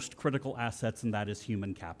its most critical assets, and that is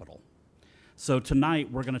human capital. So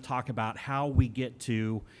tonight we're going to talk about how we get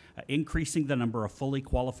to increasing the number of fully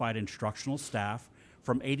qualified instructional staff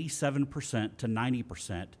from 87% to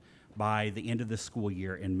 90% by the end of this school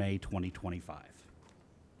year in May 2025.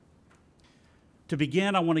 To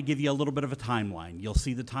begin, I want to give you a little bit of a timeline. You'll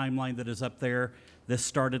see the timeline that is up there. This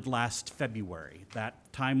started last February. That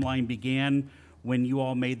timeline began when you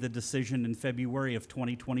all made the decision in February of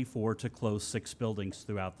 2024 to close 6 buildings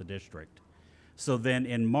throughout the district. So then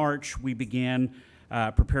in March, we began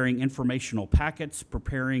preparing informational packets,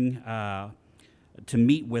 preparing to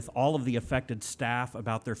meet with all of the affected staff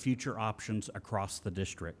about their future options across the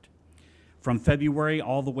district. From February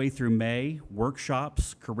all the way through May,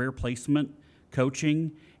 workshops, career placement,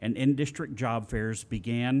 coaching, and in-district job fairs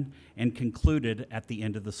began and concluded at the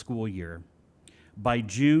end of the school year. By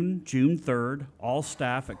June 3rd, all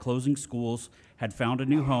staff at closing schools had found a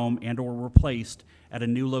new home and or were placed at a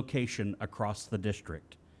new location across the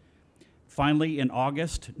district. Finally, in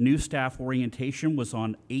August, new staff orientation was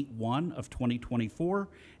on 8/1 of 2024,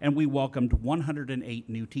 and we welcomed 108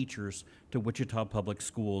 new teachers to Wichita Public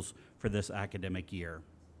Schools for this academic year.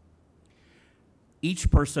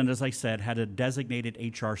 Each person, as I said, had a designated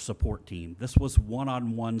HR support team. This was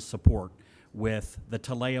one-on-one support with the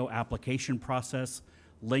Taleo application process,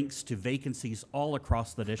 links to vacancies all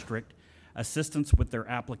across the district, assistance with their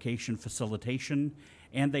application facilitation,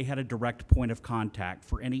 and they had a direct point of contact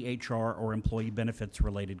for any HR or employee benefits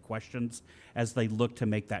related questions as they look to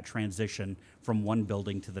make that transition from one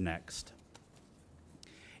building to the next.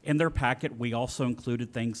 In their packet, we also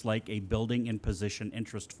included things like a building and position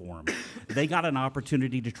interest form. They got an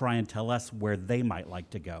opportunity to try and tell us where they might like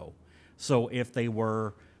to go. So if they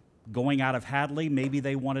were going out of Hadley, maybe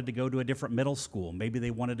they wanted to go to a different middle school. Maybe they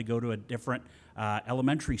wanted to go to a different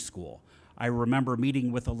elementary school. I remember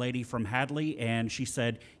meeting with a lady from Hadley, and she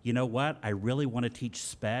said, you know what, I really want to teach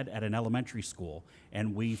SPED at an elementary school.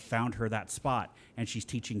 And we found her that spot, and she's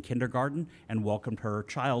teaching kindergarten and welcomed her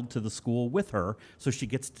child to the school with her, so she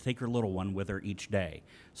gets to take her little one with her each day.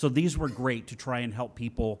 So these were great to try and help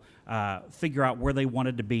people figure out where they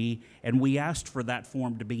wanted to be, and we asked for that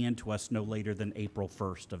form to be in to us no later than April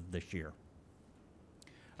 1st of this year.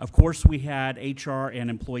 Of course, we had HR and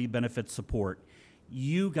employee benefit support.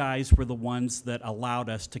 You guys were the ones that allowed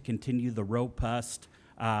us to continue the robust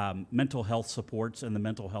mental health supports and the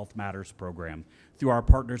Mental Health Matters program through our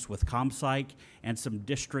partners with ComPsych and some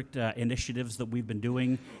district initiatives that we've been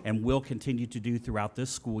doing and will continue to do throughout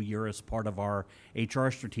this school year as part of our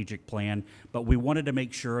HR strategic plan. But we wanted to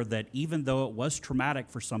make sure that even though it was traumatic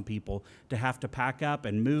for some people to have to pack up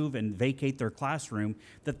and move and vacate their classroom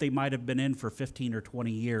that they might have been in for 15 or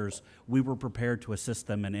 20 years, we were prepared to assist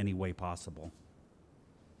them in any way possible.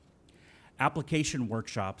 Application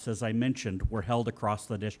workshops, as I mentioned, were held across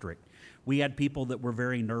the district. We had people that were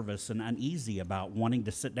very nervous and uneasy about wanting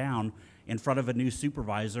to sit down in front of a new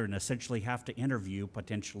supervisor and essentially have to interview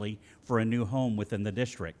potentially for a new home within the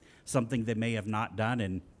district, something they may have not done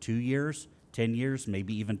in 2 years, 10 years,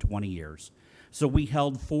 maybe even 20 years. So we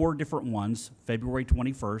held 4 different ones, February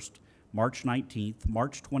 21st, March 19th,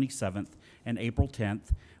 March 27th, and April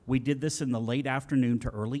 10th. We did this in the late afternoon to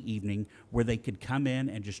early evening where they could come in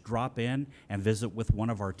and just drop in and visit with one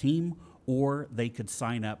of our team, or they could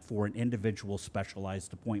sign up for an individual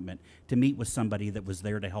specialized appointment to meet with somebody that was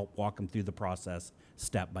there to help walk them through the process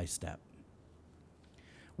step by step.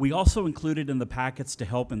 We also included in the packets to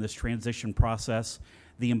help in this transition process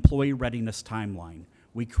the employee readiness timeline.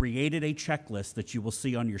 We created a checklist that you will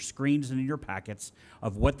see on your screens and in your packets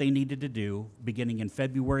of what they needed to do beginning in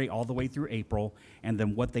February all the way through April, and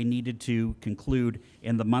then what they needed to conclude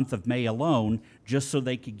in the month of May alone, just so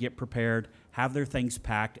they could get prepared, have their things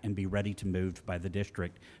packed, and be ready to move by the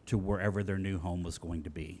district to wherever their new home was going to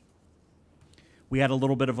be. We had a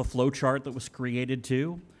little bit of a flow chart that was created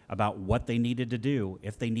too about what they needed to do,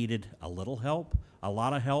 if they needed a little help, a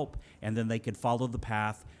lot of help, and then they could follow the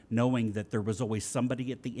path knowing that there was always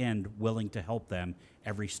somebody at the end willing to help them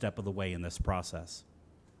every step of the way in this process.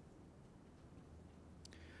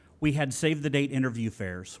 We had save the date interview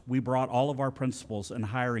fairs. We brought all of our principals and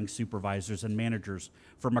hiring supervisors and managers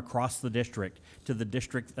from across the district to the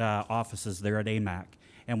district offices there at AMAC.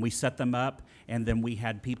 And we set them up, and then we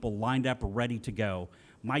had people lined up ready to go.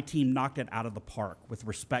 My team knocked it out of the park with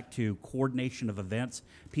respect to coordination of events.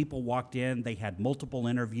 People walked in, they had multiple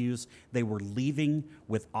interviews, they were leaving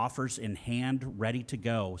with offers in hand, ready to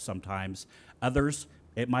go sometimes. Others,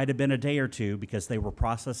 it might have been a day or two because they were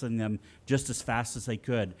processing them just as fast as they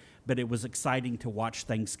could, but it was exciting to watch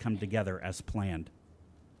things come together as planned.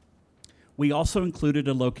 We also included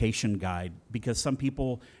a location guide because some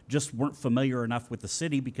people just weren't familiar enough with the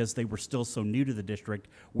city because they were still so new to the district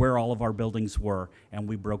where all of our buildings were, and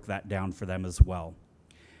we broke that down for them as well.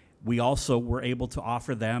 We also were able to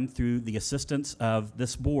offer them, through the assistance of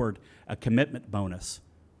this board, a commitment bonus,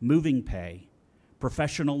 moving pay,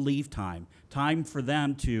 professional leave time, time for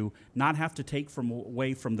them to not have to take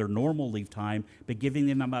away from their normal leave time, but giving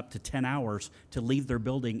them up to 10 hours to leave their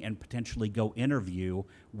building and potentially go interview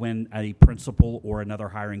when a principal or another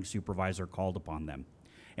hiring supervisor called upon them.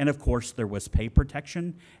 And of course, there was pay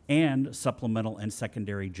protection and supplemental and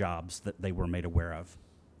secondary jobs that they were made aware of.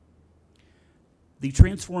 The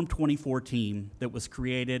Transform 24 team that was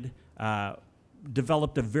created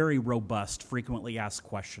developed a very robust frequently asked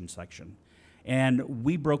questions section. And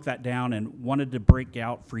we broke that down and wanted to break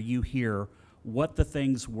out for you here what the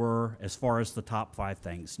things were as far as the top 5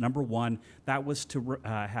 things. Number 1, that was to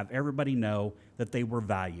have everybody know that they were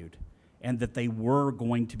valued and that they were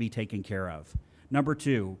going to be taken care of. Number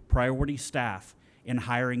 2, priority staff in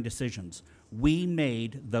hiring decisions. We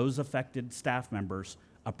made those affected staff members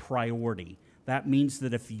a priority. That means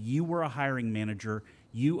that if you were a hiring manager,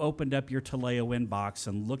 you opened up your Taleo inbox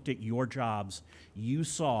and looked at your jobs, you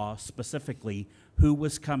saw specifically who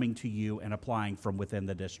was coming to you and applying from within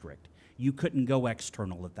the district. You couldn't go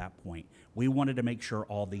external at that point. We wanted to make sure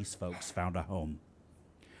all these folks found a home.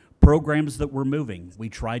 Programs that were moving, we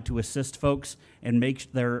tried to assist folks and make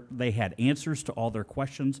sure they had answers to all their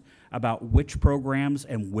questions about which programs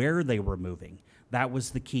and where they were moving. That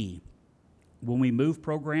was the key. When we move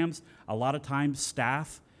programs, a lot of times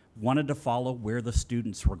staff wanted to follow where the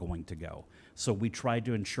students were going to go. So we tried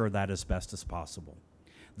to ensure that as best as possible.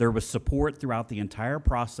 There was support throughout the entire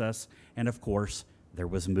process, and of course, there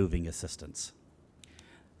was moving assistance.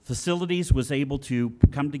 Facilities was able to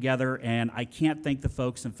come together, and I can't thank the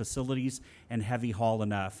folks in facilities and Heavy Haul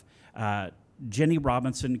enough. Jenny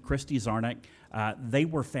Robinson, Christy Zarnik, they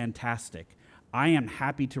were fantastic. I am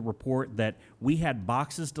happy to report that we had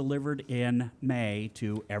boxes delivered in May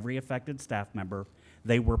to every affected staff member.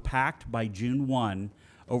 They were packed by June 1.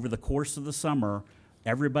 Over the course of the summer,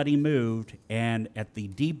 everybody moved, and at the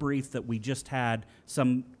debrief that we just had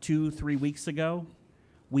some 2-3 weeks ago,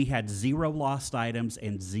 we had 0 lost items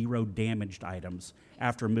and 0 damaged items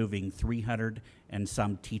after moving 300 and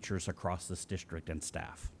some teachers across this district and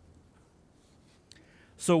staff.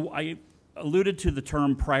 So I alluded to the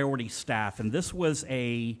term priority staff, and this was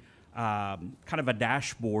a kind of a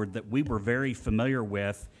dashboard that we were very familiar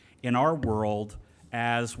with in our world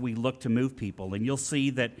as we look to move people. And you'll see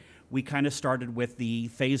that we kind of started with the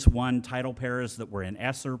phase 1 title pairs that were in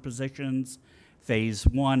ESSER positions, phase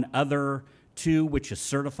 1 other, 2, which is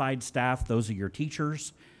certified staff, those are your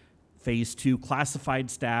teachers, phase 2 classified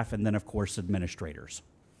staff, and then of course administrators.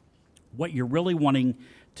 What you're really wanting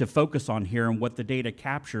to focus on here and what the data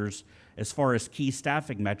captures as far as key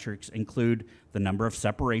staffing metrics include the number of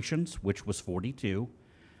separations, which was 42,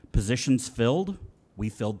 positions filled, we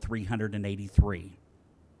filled 383.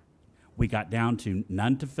 We got down to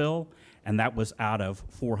none to fill, and that was out of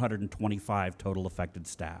 425 total affected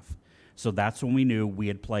staff. So that's when we knew we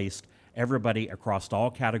had placed everybody across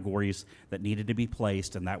all categories that needed to be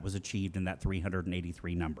placed, and that was achieved in that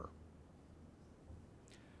 383 number.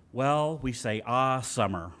 Well, we say,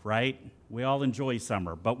 summer, right? We all enjoy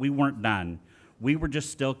summer, but we weren't done. We were just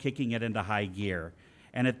still kicking it into high gear.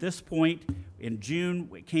 And at this point, in June,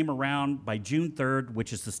 it came around by June 3rd,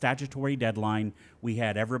 which is the statutory deadline, we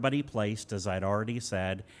had everybody placed, as I'd already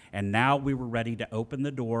said, and now we were ready to open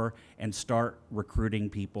the door and start recruiting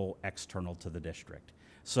people external to the district.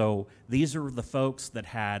 So these are the folks that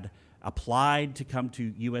had applied to come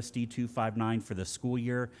to USD 259 for the school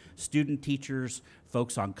year. Student teachers,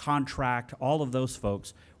 folks on contract, all of those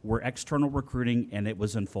folks were external recruiting, and it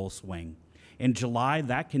was in full swing. In July,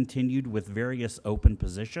 that continued with various open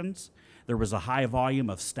positions. There was a high volume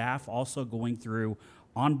of staff also going through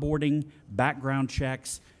onboarding, background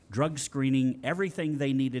checks, drug screening, everything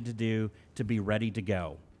they needed to do to be ready to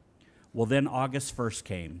go. Well, then August 1st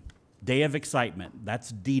came. Day of excitement.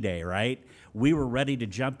 That's D-Day, right? We were ready to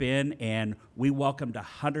jump in, and we welcomed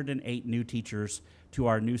 108 new teachers to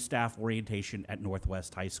our new staff orientation at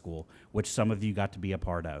Northwest High School, which some of you got to be a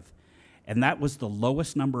part of. And that was the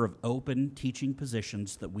lowest number of open teaching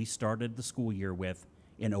positions that we started the school year with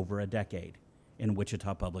in over a decade in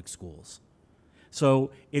Wichita Public Schools.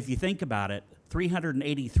 So if you think about it,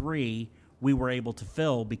 383 we were able to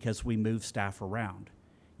fill because we moved staff around.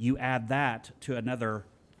 You add that to another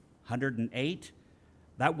 108,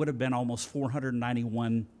 that would have been almost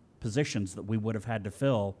 491 positions that we would have had to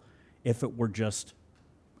fill if it were just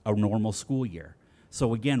a normal school year.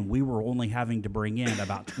 So again, we were only having to bring in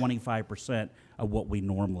about 25% of what we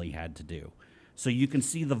normally had to do. So you can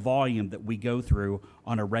see the volume that we go through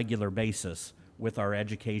on a regular basis with our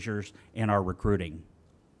educators and our recruiting.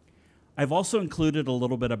 I've also included a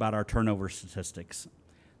little bit about our turnover statistics.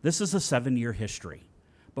 This is a 7-year history,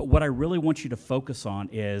 but what I really want you to focus on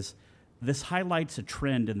is this highlights a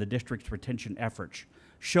trend in the district's retention efforts,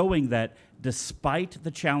 showing that despite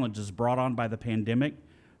the challenges brought on by the pandemic,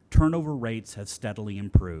 turnover rates have steadily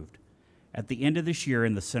improved. At the end of this year,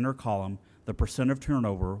 in the center column, the percent of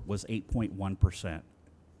turnover was 8.1%.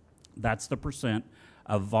 That's the percent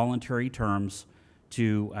of voluntary terms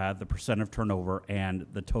to the percent of turnover and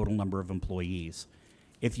the total number of employees.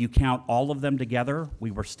 If you count all of them together,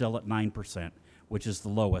 we were still at 9%, which is the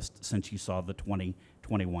lowest since you saw the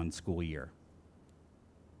 2021 school year.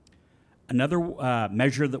 Another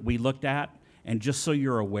measure that we looked at, and just so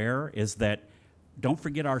you're aware, is that don't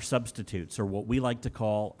forget our substitutes, or what we like to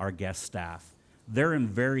call our guest staff. They're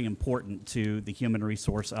very important to the human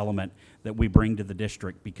resource element that we bring to the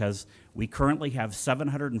district because we currently have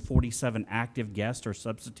 747 active guest or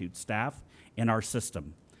substitute staff in our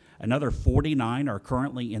system. Another 49 are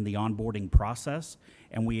currently in the onboarding process,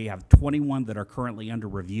 and we have 21 that are currently under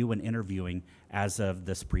review and interviewing as of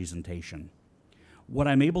this presentation. What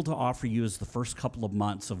I'm able to offer you is the first couple of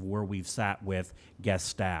months of where we've sat with guest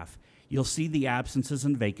staff. You'll see the absences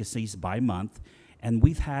and vacancies by month, and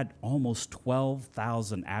we've had almost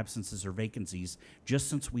 12,000 absences or vacancies just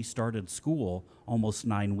since we started school almost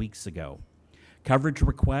 9 weeks ago. Coverage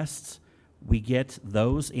requests, we get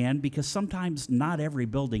those in because sometimes not every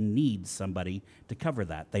building needs somebody to cover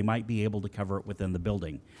that. They might be able to cover it within the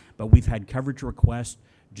building, but we've had coverage requests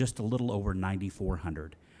just a little over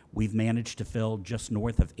 9,400. We've managed to fill just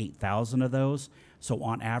north of 8,000 of those, so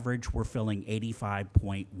on average, we're filling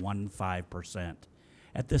 85.15%.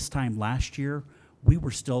 At this time last year, we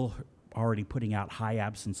were still already putting out high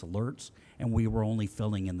absence alerts, and we were only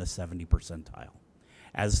filling in the 70 percentile.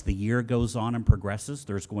 As the year goes on and progresses,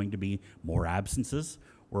 there's going to be more absences.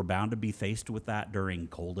 We're bound to be faced with that during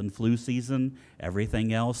cold and flu season,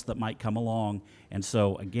 everything else that might come along. And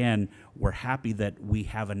so, again, we're happy that we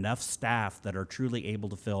have enough staff that are truly able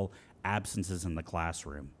to fill absences in the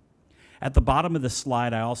classroom. At the bottom of the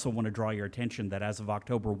slide, I also want to draw your attention that as of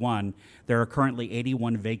October 1, there are currently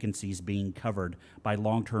 81 vacancies being covered by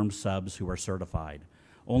long-term subs who are certified.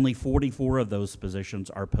 Only 44 of those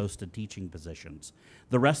positions are posted teaching positions.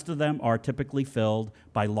 The rest of them are typically filled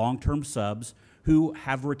by long-term subs who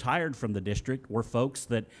have retired from the district or folks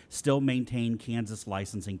that still maintain Kansas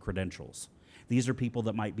licensing credentials. These are people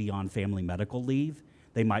that might be on family medical leave.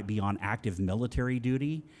 They might be on active military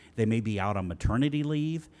duty. They may be out on maternity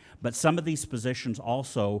leave. But some of these positions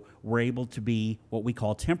also were able to be what we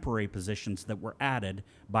call temporary positions that were added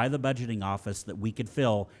by the budgeting office that we could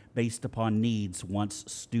fill based upon needs once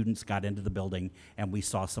students got into the building and we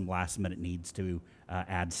saw some last minute needs to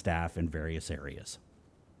add staff in various areas.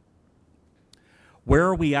 Where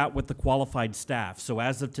are we at with the qualified staff? So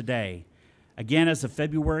as of today, again, as of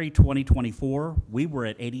February 2024, we were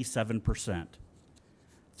at 87%.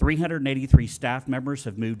 383 staff members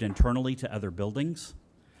have moved internally to other buildings.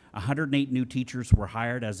 108 new teachers were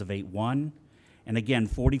hired as of 8/1. And again,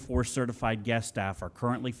 44 certified guest staff are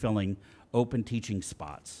currently filling open teaching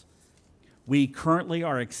spots. We currently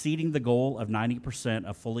are exceeding the goal of 90%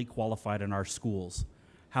 of fully qualified in our schools.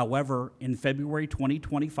 However, in February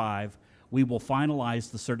 2025, we will finalize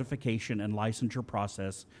the certification and licensure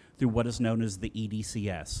process through what is known as the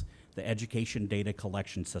EDCS, the Education Data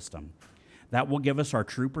Collection System. That will give us our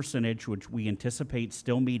true percentage, which we anticipate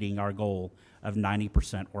still meeting our goal of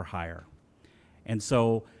 90% or higher. And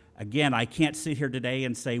so, again, I can't sit here today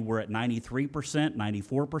and say we're at 93%,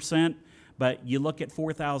 94%, but you look at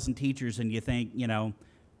 4,000 teachers and you think,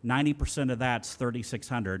 90% of that's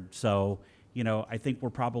 3,600. So, I think we're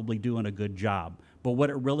probably doing a good job. But what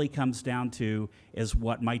it really comes down to is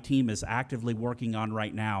what my team is actively working on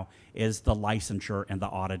right now is the licensure and the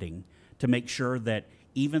auditing to make sure that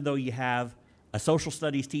even though you have a social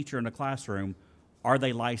studies teacher in a classroom, are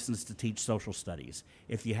they licensed to teach social studies?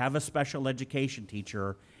 If you have a special education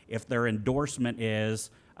teacher, if their endorsement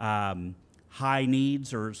is high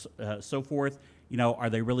needs or so forth, are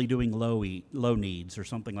they really doing low needs or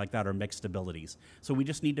something like that, or mixed abilities? So we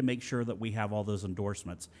just need to make sure that we have all those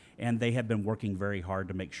endorsements, and they have been working very hard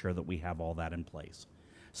to make sure that we have all that in place.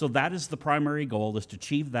 So that is the primary goal, is to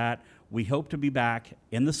achieve that. We hope to be back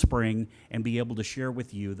in the spring and be able to share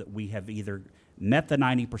with you that we have either met the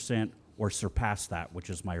 90% or surpassed that, which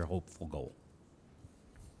is my hopeful goal.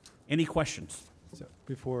 Any questions? So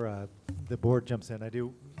before the board jumps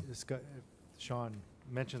in, Sean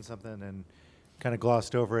mentioned something and kind of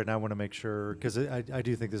glossed over it, and I want to make sure, because I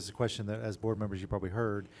do think this is a question that as board members you probably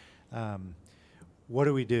heard. What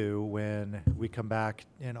do we do when we come back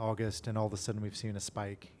in August and all of a sudden we've seen a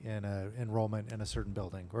spike in enrollment in a certain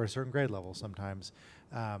building or a certain grade level sometimes?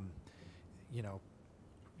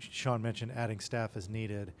 Sean mentioned adding staff as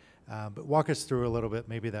needed, but walk us through a little bit,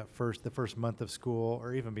 maybe the first month of school,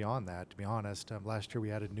 or even beyond that, to be honest. Last year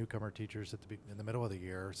we added newcomer teachers in the middle of the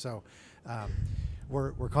year. So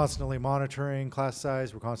we're constantly monitoring class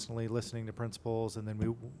size, we're constantly listening to principals, and then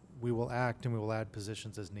we will act and we will add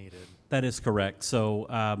positions as needed. That is correct. So,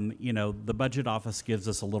 the budget office gives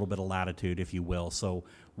us a little bit of latitude, if you will. So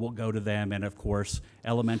we'll go to them, and of course,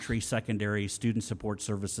 elementary, secondary, student support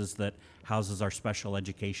services that houses our special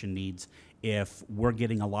education needs. If we're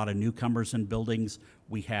getting a lot of newcomers in buildings,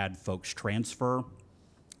 we had folks transfer.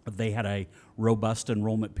 They had a robust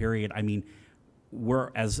enrollment period. I mean,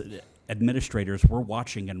 as administrators, we're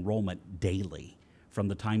watching enrollment daily from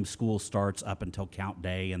the time school starts up until count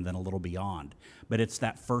day and then a little beyond. But it's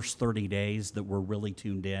that first 30 days that we're really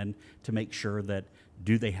tuned in to make sure that,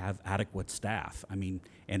 do they have adequate staff? I mean,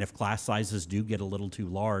 and if class sizes do get a little too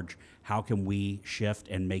large, how can we shift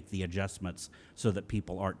and make the adjustments so that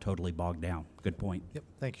people aren't totally bogged down? Good point. Yep,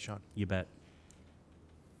 thank you, Sean. You bet.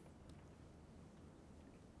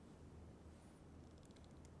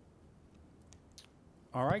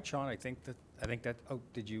 All right, Sean, I think that, oh,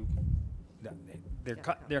 did you?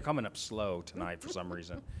 They're coming up slow tonight for some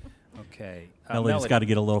reason. Okay. Melody's got to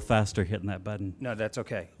get a little faster hitting that button. No, that's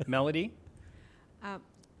okay. Melody?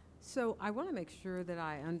 So I want to make sure that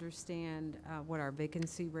I understand what our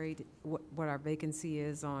vacancy rate, what our vacancy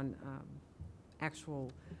is on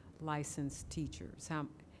actual licensed teachers.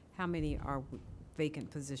 How many vacant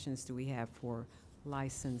positions do we have for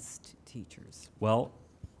licensed teachers? Well,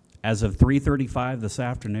 as of 3:35 this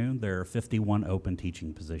afternoon, there are 51 open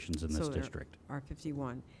teaching positions in this district. There are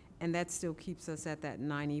 51. And that still keeps us at that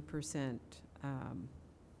 90%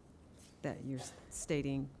 that you're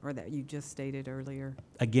stating, or that you just stated earlier?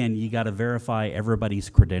 Again, you got to verify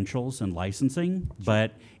everybody's credentials and licensing,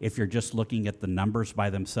 but if you're just looking at the numbers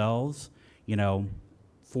by themselves,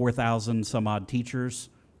 4,000 some odd teachers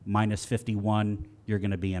minus 51, you're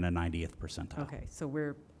going to be in a 90th percentile. Okay, so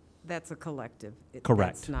we're That's a collective.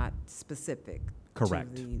 Correct. That's not specific.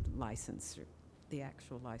 Correct. To the licensure, the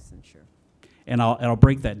actual licensure. And I'll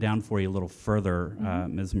break that down for you a little further,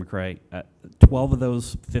 Ms. McCray. 12 of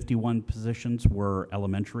those 51 positions were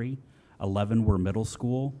elementary, 11 were middle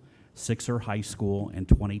school, 6 are high school, and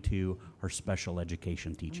 22 are special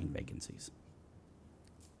education teaching vacancies.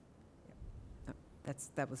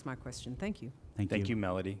 That was my question. Thank you. Thank you,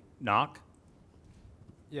 Melody. Knock?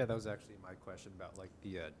 Yeah, that was actually my question about like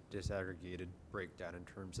the disaggregated breakdown in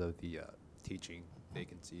terms of the teaching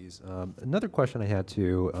vacancies. Another question I had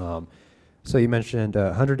too, so you mentioned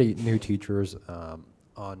 108 new teachers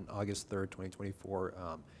on August 3rd, 2024.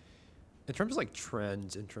 In terms of like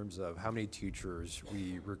trends, in terms of how many teachers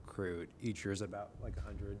we recruit each year, is about like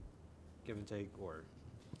 100, give and take, or?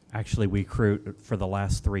 Actually, we recruit for the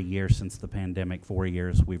last 3 years since the pandemic, 4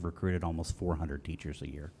 years, we've recruited almost 400 teachers a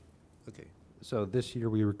year. Okay, so this year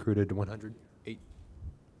we recruited 108?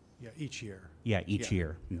 Yeah, each year. Yeah, each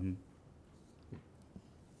year. Mm-hmm.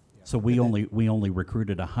 So we only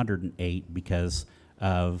recruited 108 because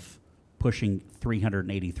of pushing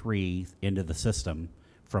 383 into the system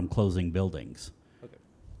from closing buildings. Okay.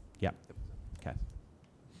 Yeah. Okay.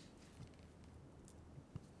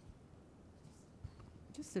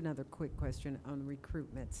 Just another quick question on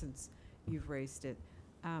recruitment, since you've raised it.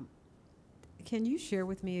 Can you share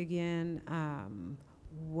with me again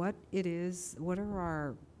what it is, what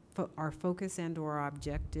are our focus and or our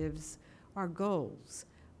objectives, our goals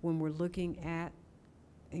when we're looking at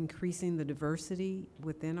increasing the diversity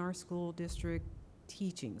within our school district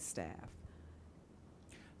teaching staff?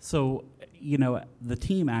 So, you know, the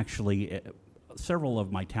team actually, several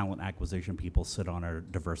of my talent acquisition people sit on our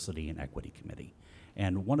diversity and equity committee.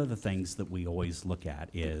 And one of the things that we always look at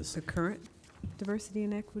is the current diversity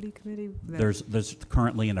and equity committee? There's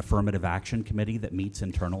currently an affirmative action committee that meets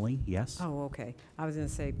internally, yes. Oh, okay. I was going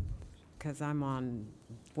to say, because I'm on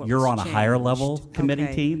what You're was on a higher changed. level committee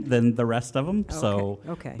Okay. team than the rest of them. So,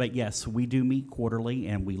 okay. But yes, we do meet quarterly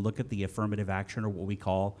and we look at the affirmative action, or what we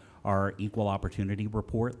call our equal opportunity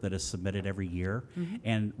report that is submitted every year. Mhm.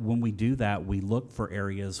 And when we do that, we look for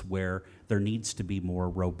areas where there needs to be more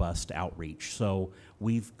robust outreach. So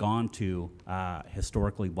we've gone to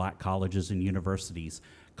historically black colleges and universities,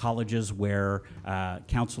 colleges where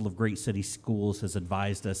Council of Great City Schools has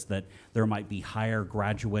advised us that there might be higher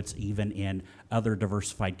graduates even in other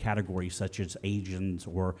diversified categories such as Asians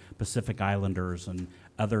or Pacific Islanders and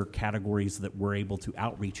other categories that we're able to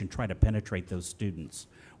outreach and try to penetrate those students.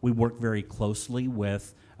 We work very closely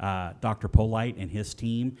with Dr. Polite and his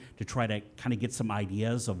team to try to kind of get some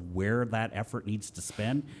ideas of where that effort needs to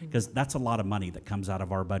spend, because that's a lot of money that comes out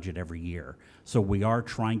of our budget every year. So we are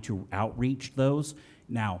trying to outreach those.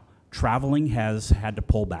 Now, traveling has had to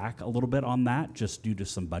pull back a little bit on that just due to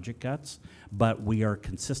some budget cuts, but we are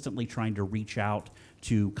consistently trying to reach out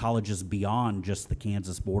to colleges beyond just the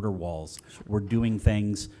Kansas border walls. We're doing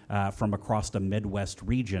things from across the Midwest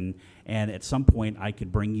region, and at some point I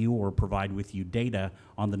could bring you or provide with you data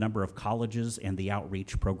on the number of colleges and the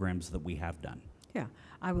outreach programs that we have done. Yeah,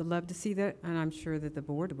 I would love to see that, and I'm sure that the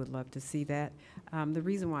board would love to see that. The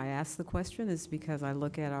reason why I asked the question is because I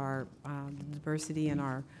look at our diversity in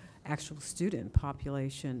our actual student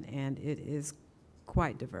population, and it is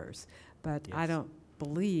quite diverse. But I don't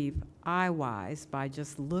believe eye-wise, by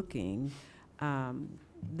just looking,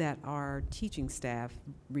 that our teaching staff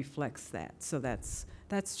reflects that. So that's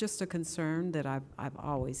just a concern that I've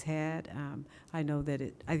always had. I know that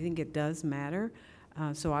I think it does matter.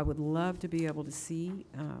 So I would love to be able to see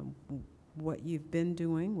what you've been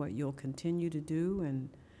doing, what you'll continue to do, and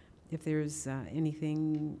if there's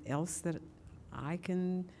anything else that I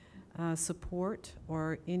can support,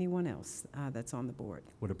 or anyone else that's on the board.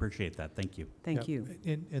 Would appreciate that. Thank you. Thank you.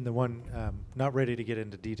 In the one, not ready to get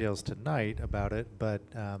into details tonight about it, but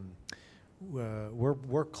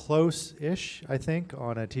we're close-ish, I think,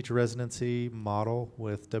 on a teacher residency model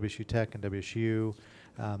with WSU Tech and WSU.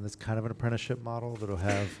 That's kind of an apprenticeship model that'll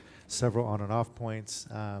have several on and off points.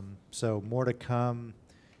 So more to come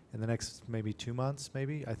in the next maybe 2 months,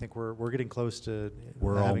 maybe. I think we're getting close to.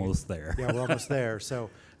 We're almost there. Yeah, we're almost there. So,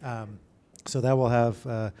 so that will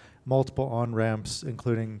have multiple on-ramps,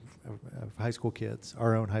 including high school kids,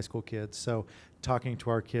 our own high school kids. So talking to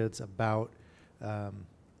our kids about,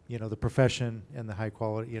 you know, the profession and the high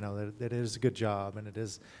quality, you know, that it is a good job, and it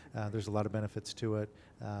is, there's a lot of benefits to it,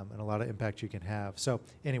 and a lot of impact you can have. So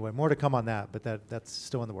anyway, more to come on that, but that's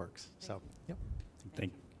still in the works. So, yep.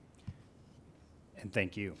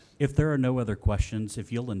 Thank you. If there are no other questions,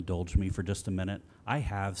 if you'll indulge me for just a minute, I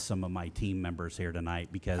have some of my team members here tonight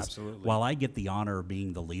because Absolutely. while I get the honor of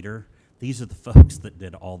being the leader, these are the folks that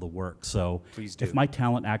did all the work. So Please do. if my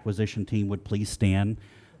talent acquisition team would please stand.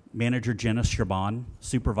 Manager Janice Shaban,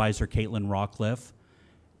 Supervisor Caitlin Rawcliffe,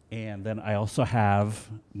 and then I also have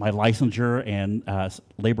my licensure and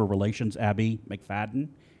labor relations, Abby McFadden,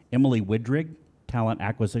 Emily Widrig, talent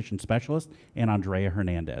acquisition specialist, and Andrea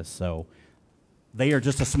Hernandez. So they are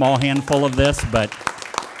just a small handful of this, but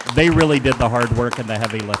they really did the hard work and the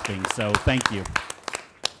heavy lifting. So thank you.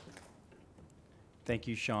 Thank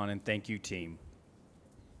you, Sean, and thank you, team.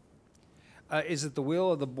 Is it the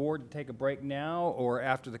will of the board to take a break now or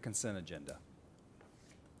after the consent agenda?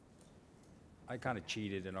 I kind of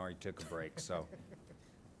cheated and already took a break, so.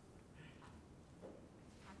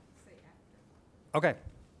 Okay.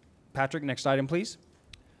 Patrick, next item, please.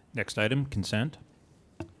 Next item, consent.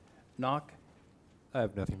 Knock. I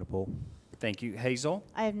have nothing to pull. Thank you. Hazel.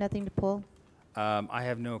 I have nothing to pull. I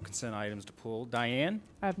have no consent items to pull. Diane.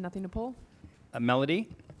 I have nothing to pull. Melody.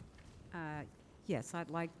 Yes, I'd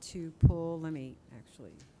like to pull, let me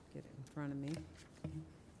actually get it in front of me.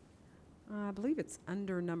 I believe it's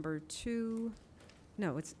under number 2.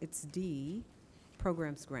 No, it's D,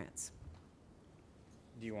 programs grants.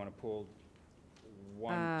 Do you want to pull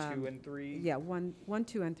 1, 2, and 3? Yeah, 1,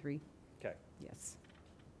 2, and 3. Okay. Yes.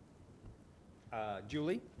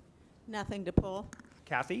 Julie. Nothing to pull.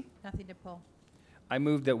 Kathy. Nothing to pull. I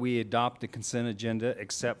move that we adopt the consent agenda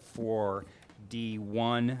except for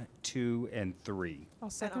D1, 2, and 3. I'll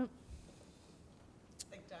second. I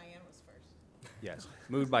think Diane was first. Yes.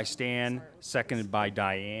 Moved by Stan, seconded by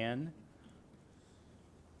Diane.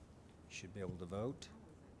 Should be able to vote.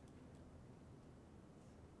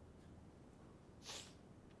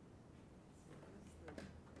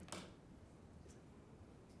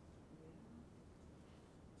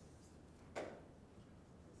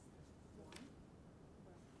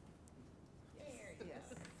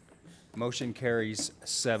 Motion carries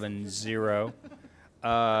 7-0.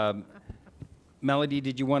 Melody,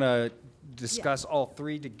 did you want to discuss all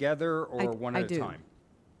 3 together or one at a time?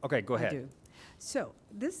 Okay, go ahead. I do. So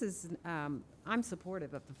this is, I'm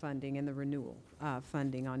supportive of the funding and the renewal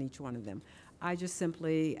funding on each one of them. I just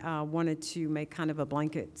simply wanted to make kind of a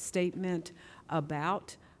blanket statement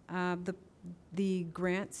about the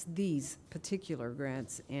grants, these particular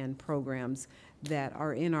grants and programs that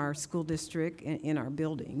are in our school district and in our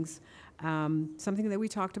buildings. Something that we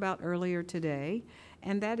talked about earlier today,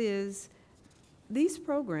 and that is these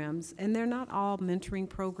programs, and they're not all mentoring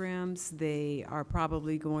programs. They are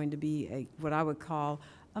probably going to be what I would call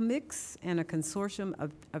a mix and a consortium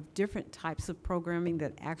of different types of programming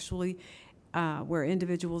that actually where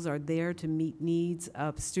individuals are there to meet needs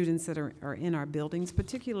of students that are in our buildings,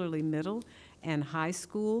 particularly middle and high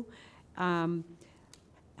school.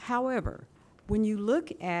 However, when you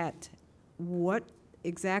look at what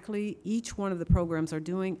exactly each one of the programs are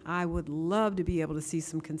doing, I would love to be able to see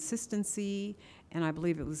some consistency, and I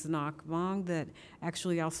believe it was Nak Vong that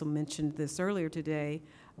actually also mentioned this earlier today.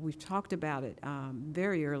 We've talked about it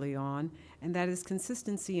very early on, and that is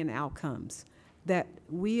consistency in outcomes. That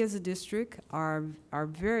we as a district are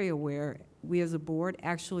very aware, we as a board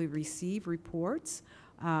actually receive reports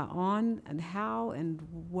on and how and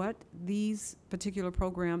what these particular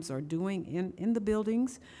programs are doing in the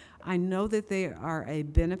buildings. I know that they are a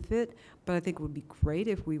benefit, but I think it would be great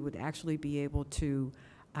if we would actually be able to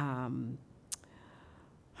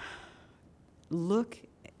look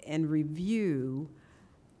and review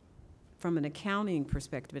from an accounting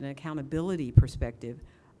perspective, an accountability perspective,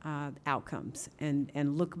 outcomes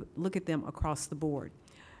and look at them across the board.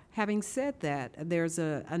 Having said that, there's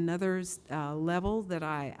another level that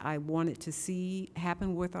I wanted to see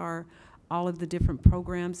happen with all of the different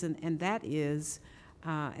programs, and that is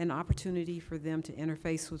an opportunity for them to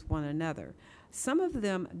interface with one another. Some of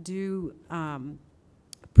them do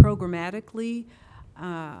programmatically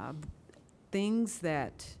things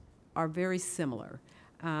that are very similar.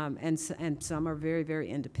 And some are very, very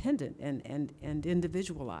independent and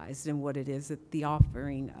individualized in what it is that the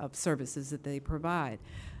offering of services that they provide.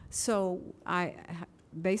 So I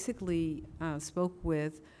basically spoke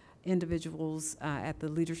with individuals at the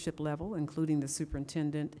leadership level, including the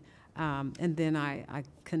superintendent, and then I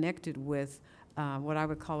connected with what I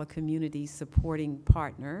would call a community supporting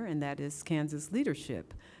partner, and that is Kansas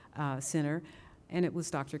Leadership Center. And it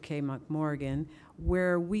was Dr. Kay McMorgan,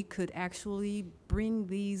 where we could actually bring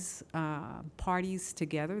these parties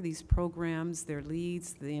together, these programs, their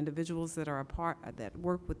leads, the individuals that are a part, that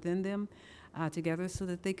work within them together so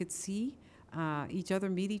that they could see each other,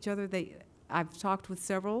 meet each other. I've talked with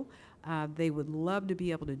several. They would love to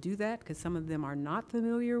be able to do that because some of them are not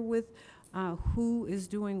familiar with who is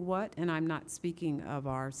doing what, and I'm not speaking of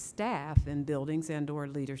our staff in buildings and/or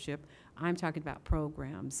leadership. I'm talking about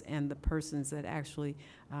programs and the persons that actually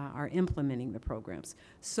are implementing the programs.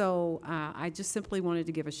 So I just simply wanted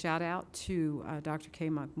to give a shout out to Dr. Kay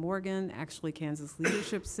Morgan, actually Kansas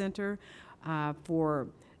Leadership Center, for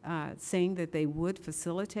saying that they would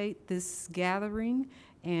facilitate this gathering.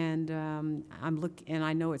 And and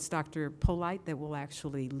I know it's Dr. Polite that will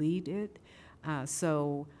actually lead it.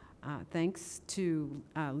 Thanks to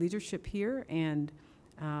leadership here and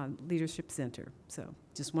Leadership Center. So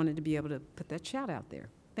just wanted to be able to put that shout out there.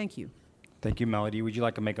 Thank you. Thank you, Melody. Would you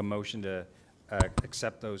like to make a motion to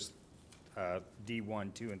accept those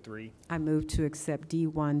D1, 2, and 3? I move to accept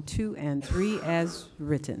D1, 2, and 3 as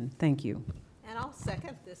written. Thank you. And I'll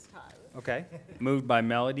second this time. Okay. Moved by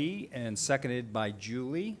Melody and seconded by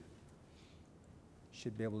Julie.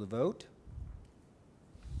 Should be able to vote.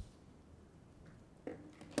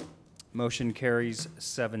 Motion carries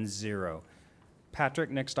 7-0. Patrick,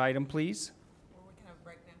 next item, please. Well, we can have a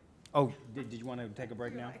break now. Oh, did you want to take a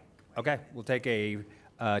break now? Okay, we'll take a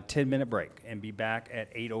 10-minute break and be back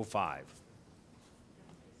at 8:05.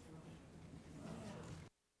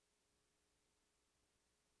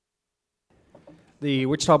 The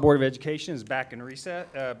Wichita Board of Education is back in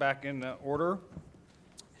back in order.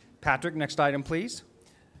 Patrick, next item, please.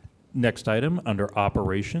 Next item under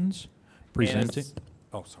operations, presenting.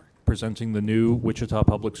 Oh, sorry. Presenting the new Wichita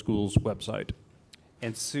Public Schools website.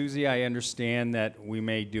 And Susie, I understand that we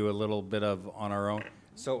may do a little bit of on our own.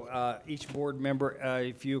 So each board member,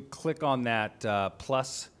 if you click on that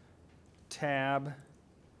plus tab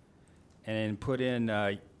and then put in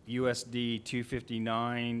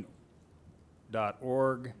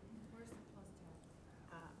USD259.org.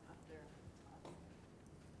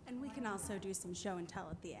 And we can also do some show and tell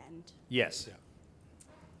at the end. Yes.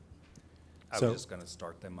 I So- was just going to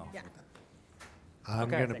start them off. Yeah. I'm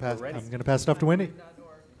Okay, I going to think we're pass. ready. I'm going to pass it off to Wendy.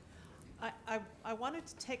 I wanted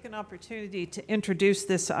to take an opportunity to introduce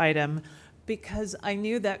this item because I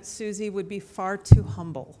knew that Susie would be far too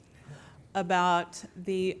humble about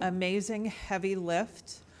the amazing heavy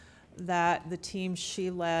lift that the team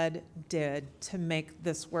she led did to make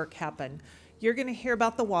this work happen. You're going to hear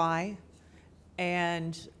about the why,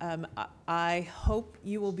 and I hope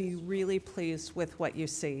you will be really pleased with what you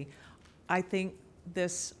see. I think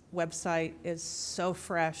this website is so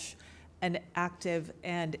fresh and active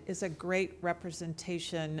and is a great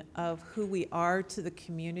representation of who we are to the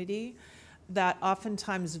community that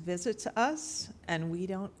oftentimes visits us and we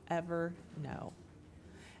don't ever know.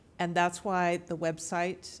 And that's why the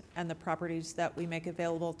website and the properties that we make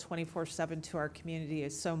available 24/7 to our community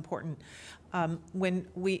is so important. When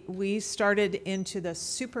we started into the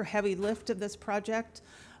super heavy lift of this project,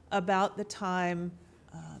 about the time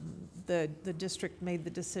the district made the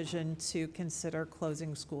decision to consider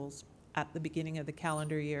closing schools at the beginning of the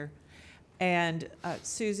calendar year. And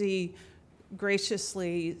Susie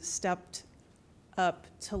graciously stepped up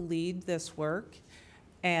to lead this work.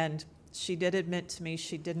 And she did admit to me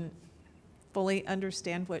she didn't fully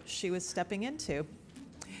understand what she was stepping into.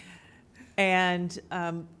 And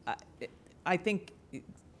I think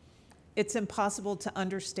it's impossible to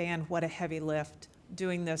understand what a heavy lift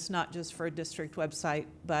doing this, not just for a district website,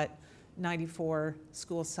 but 94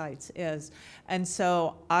 school sites is. And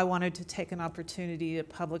so I wanted to take an opportunity to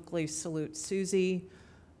publicly salute Susie,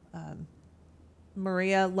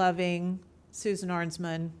 Maria Loving, Susan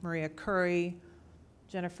Arnsman, Maria Curry,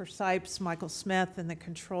 Jennifer Sipes, Michael Smith in the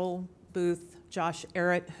control booth, Josh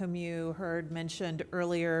Errett, whom you heard mentioned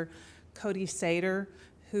earlier, Cody Sater,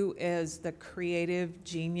 who is the creative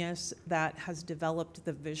genius that has developed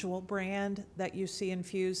the visual brand that you see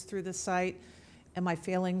infused through the site. Am I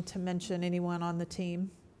failing to mention anyone on the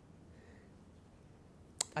team?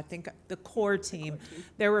 I think the core team.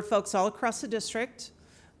 There were folks all across the district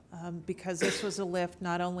because this was a lift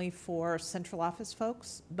not only for central office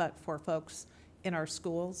folks, but for folks in our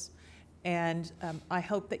schools. And I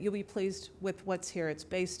hope that you'll be pleased with what's here. It's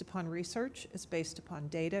based upon research, it's based upon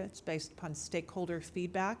data, it's based upon stakeholder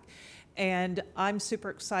feedback. And I'm super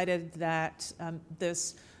excited that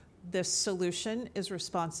this solution is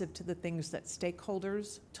responsive to the things that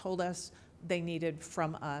stakeholders told us they needed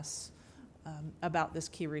from us about this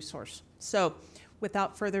key resource. So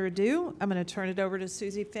without further ado, I'm going to turn it over to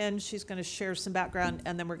Susie Finn. She's going to share some background,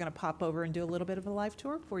 and then we're going to pop over and do a little bit of a live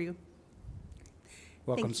tour for you.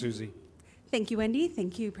 Welcome, Susie. Thank you, Wendy.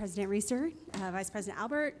 Thank you, President Reeser, Vice President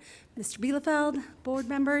Albert, Mr. Bielefeld, board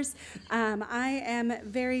members. I am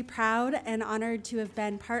very proud and honored to have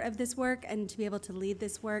been part of this work and to be able to lead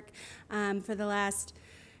this work for the last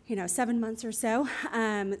 7 months or so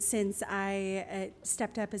since I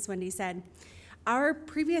stepped up, as Wendy said. Our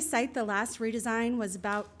previous site, the last redesign, was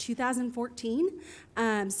about 2014.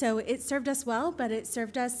 So it served us well, but it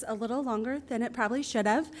served us a little longer than it probably should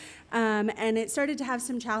have. And it started to have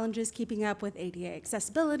some challenges keeping up with ADA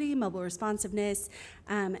accessibility, mobile responsiveness,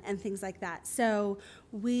 and things like that. So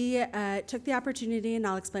we took the opportunity, and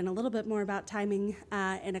I'll explain a little bit more about timing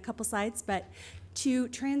in a couple slides, but to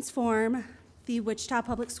transform the Wichita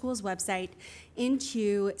Public Schools website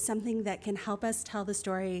into something that can help us tell the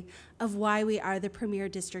story of why we are the premier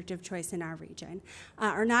district of choice in our region.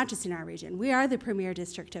 Or not just in our region, we are the premier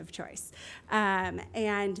district of choice.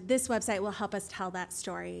 And this website will help us tell that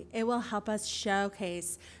story. It will help us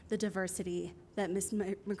showcase the diversity that Ms.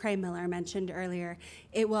 McCray Miller mentioned earlier.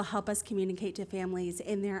 It will help us communicate to families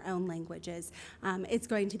in their own languages. It's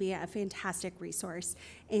going to be a fantastic resource,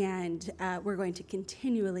 and we're going to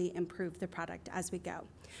continually improve the product as we go.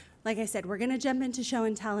 Like I said, we're going to jump into show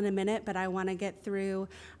and tell in a minute, but I want to get through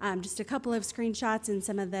just a couple of screenshots and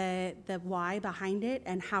some of the why behind it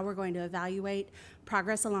and how we're going to evaluate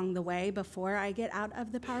progress along the way before I get out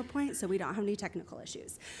of the PowerPoint so we don't have any technical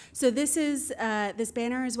issues. So this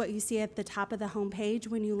banner is what you see at the top of the home page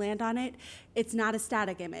when you land on it. It's not a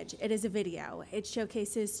static image. It is a video. It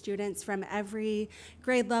showcases students from every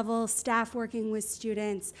grade level, staff working with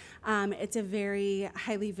students. It's a very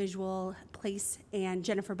highly visual place, and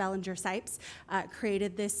Jennifer Bellinger Sipes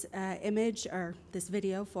created this image or this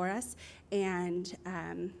video for us, and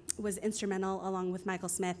was instrumental along with Michael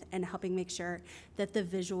Smith in helping make sure that the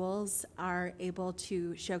visuals are able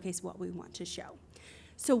to showcase what we want to show.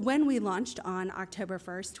 So when we launched on October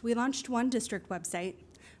 1st, we launched one district website,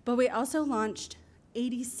 but we also launched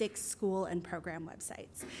 86 school and program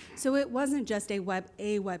websites. So it wasn't just a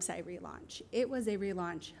website relaunch. It was a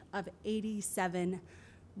relaunch of 87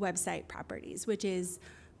 website properties, which is,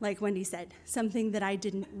 like Wendy said, something that I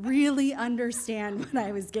didn't really understand what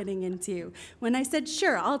I was getting into when I said,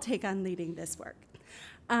 sure, I'll take on leading this work.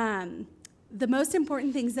 The most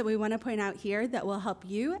important things that we want to point out here that will help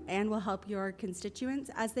you and will help your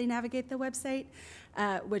constituents as they navigate the website,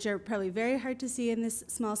 which are probably very hard to see in this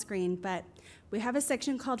small screen, but we have a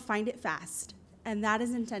section called Find It Fast, and that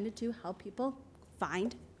is intended to help people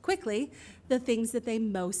find quickly the things that they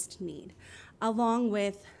most need, along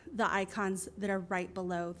with the icons that are right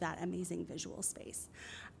below that amazing visual space.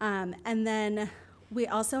 And then we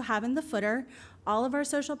also have in the footer all of our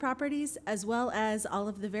social properties, as well as all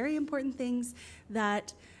of the very important things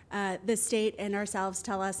that the state and ourselves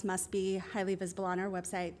tell us must be highly visible on our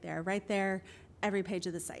website. They're right there, every page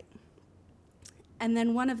of the site. And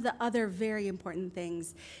then one of the other very important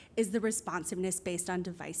things is the responsiveness based on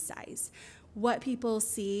device size. What people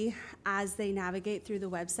see as they navigate through the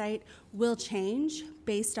website will change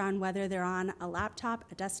based on whether they're on a laptop,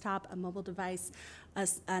 a desktop, a mobile device,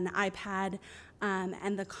 an iPad,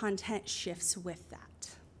 and the content shifts with that.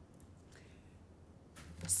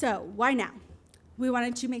 So why now? We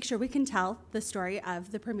wanted to make sure we can tell the story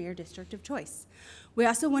of the premier district of choice. We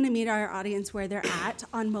also want to meet our audience where they're at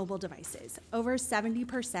on mobile devices. Over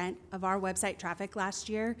 70% of our website traffic last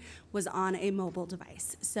year was on a mobile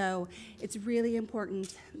device. So it's really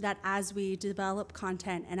important that as we develop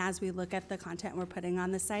content and as we look at the content we're putting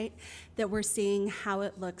on the site, that we're seeing how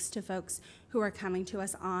it looks to folks who are coming to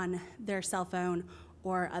us on their cell phone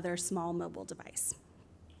or other small mobile device.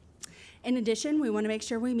 In addition, we want to make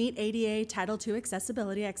sure we meet ADA Title II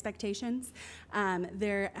accessibility expectations.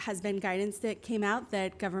 There has been guidance that came out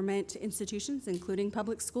that government institutions, including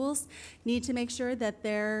public schools, need to make sure that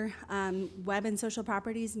their web and social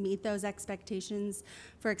properties meet those expectations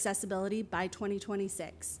for accessibility by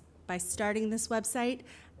 2026. By starting this website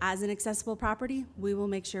as an accessible property, we will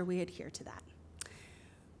make sure we adhere to that.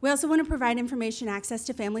 We also want to provide information access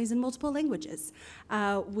to families in multiple languages.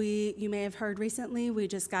 You may have heard recently, we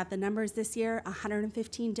just got the numbers this year,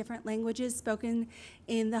 115 different languages spoken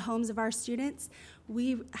in the homes of our students.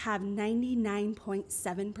 We have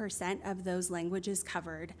 99.7% of those languages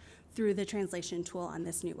covered through the translation tool on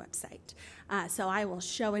this new website. So I will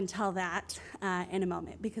show and tell that in a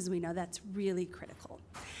moment because we know that's really critical.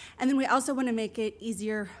 And then we also want to make it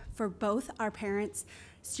easier for both our parents,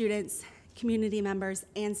 students, community members,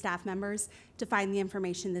 and staff members to find the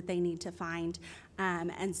information that they need to find.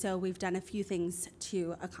 And so we've done a few things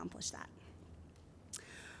to accomplish that.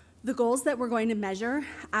 The goals that we're going to measure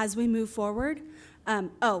as we move forward,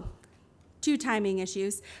 two timing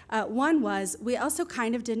issues. One was we also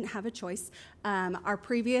kind of didn't have a choice. Our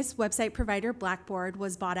previous website provider, Blackboard,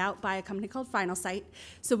 was bought out by a company called Finalsite,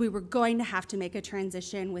 so we were going to have to make a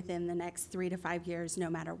transition within the next 3 to 5 years no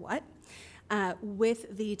matter what.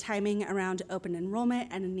 With the timing around open enrollment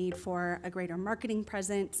and a need for a greater marketing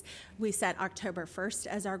presence, we set October 1st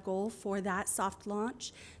as our goal for that soft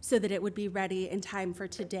launch so that it would be ready in time for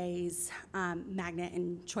today's magnet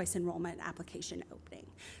and choice enrollment application opening.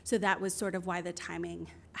 So that was sort of why the timing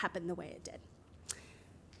happened the way it did.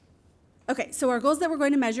 Okay, so our goals that we're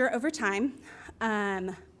going to measure over time,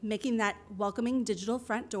 making that welcoming digital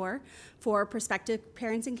front door for prospective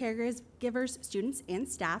parents and caregivers, students, and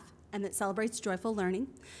staff, and that celebrates joyful learning.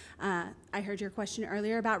 I heard your question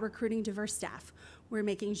earlier about recruiting diverse staff. We're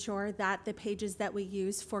making sure that the pages that we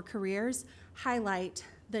use for careers highlight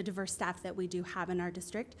the diverse staff that we do have in our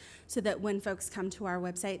district so that when folks come to our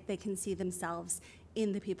website, they can see themselves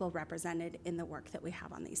in the people represented in the work that we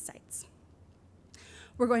have on these sites.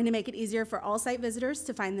 We're going to make it easier for all site visitors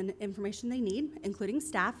to find the information they need, including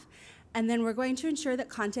staff. And then we're going to ensure that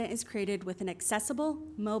content is created with an accessible,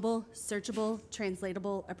 mobile, searchable,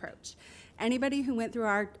 translatable approach. Anybody who went through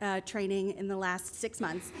our training in the last 6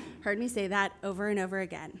 months heard me say that over and over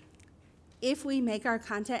again. If we make our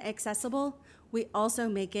content accessible, we also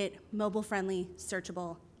make it mobile friendly,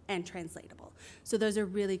 searchable, and translatable. So those are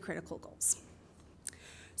really critical goals.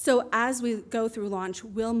 So as we go through launch,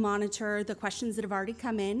 we'll monitor the questions that have already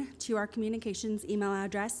come in to our communications email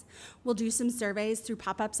address. We'll do some surveys through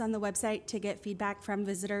pop-ups on the website to get feedback from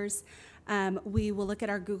visitors. We will look at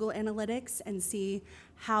our Google Analytics and see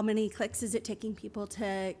how many clicks is it taking people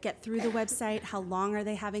to get through the website, how long are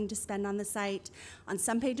they having to spend on the site. On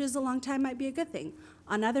some pages, a long time might be a good thing.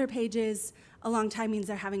 On other pages, a long time means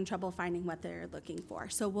they're having trouble finding what they're looking for.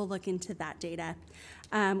 So we'll look into that data.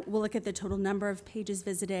 We'll look at the total number of pages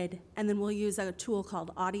visited, and then we'll use a tool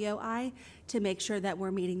called Audio Eye to make sure that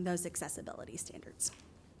we're meeting those accessibility standards.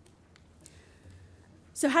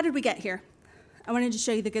 So how did we get here? I wanted to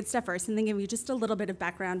show you the good stuff first and then give you just a little bit of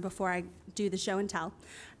background before I do the show and tell.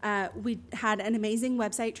 We had an amazing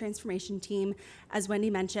website transformation team, as Wendy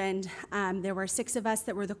mentioned. There were 6 of us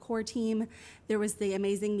that were the core team. There was the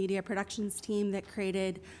amazing media productions team that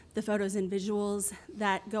created the photos and visuals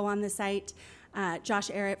that go on the site. Josh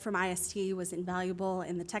Arrett from IST was invaluable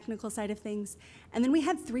in the technical side of things. And then we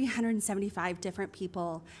had 375 different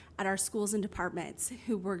people at our schools and departments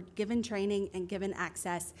who were given training and given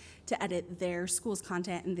access to edit their school's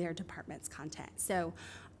content and their department's content. So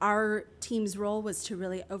our team's role was to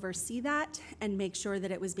really oversee that and make sure that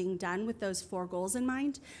it was being done with those 4 goals in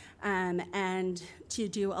mind, and to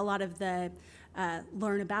do a lot of the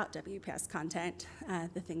learn about WPS content,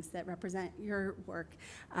 the things that represent your work,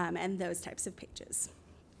 and those types of pages.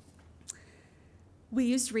 We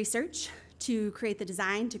used research to create the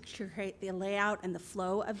design, to create the layout and the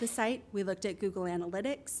flow of the site. We looked at Google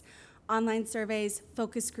Analytics, online surveys,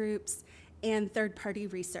 focus groups, and third-party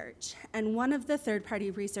research. And one of the third-party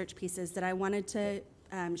research pieces that I wanted to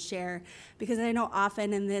share, because I know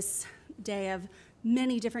often in this day of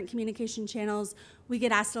many different communication channels, we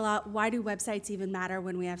get asked a lot, why do websites even matter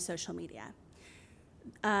when we have social media?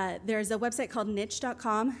 There's a website called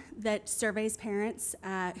niche.com that surveys parents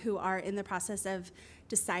who are in the process of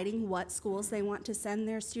deciding what schools they want to send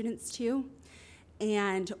their students to.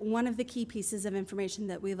 And one of the key pieces of information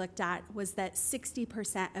that we looked at was that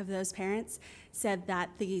 60% of those parents said that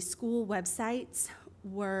the school websites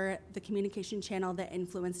were the communication channel that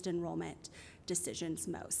influenced enrollment decisions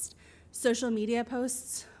most. Social media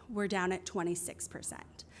posts were down at 26%.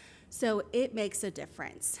 So it makes a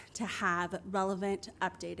difference to have relevant,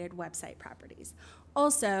 updated website properties.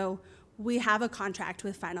 Also, we have a contract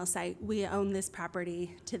with Finalsite. We own this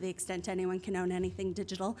property to the extent anyone can own anything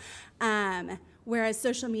digital. Whereas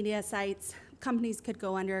social media sites, companies could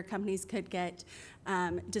go under, companies could get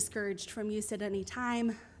discouraged from use at any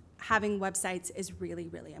time. Having websites is really,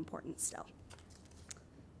 really important still.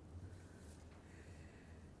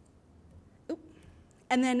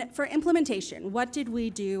 And then for implementation, what did we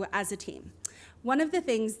do as a team? One of the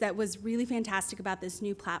things that was really fantastic about this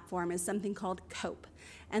new platform is something called COPE,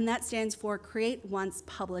 and that stands for Create Once,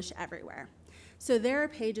 Publish Everywhere. So there are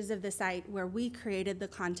pages of the site where we created the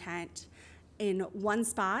content in one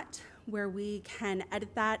spot where we can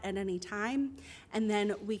edit that at any time, and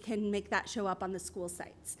then we can make that show up on the school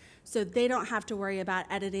sites. So they don't have to worry about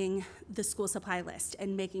editing the school supply list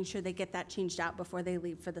and making sure they get that changed out before they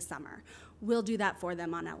leave for the summer. We'll do that for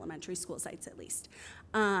them on elementary school sites at least.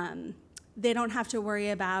 They don't have to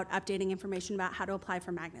worry about updating information about how to apply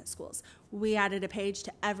for magnet schools. We added a page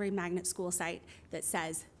to every magnet school site that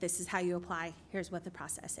says, this is how you apply, here's what the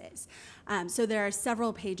process is. So there are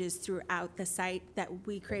several pages throughout the site that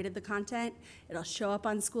we created the content. It'll show up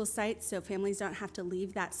on school sites so families don't have to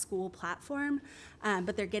leave that school platform,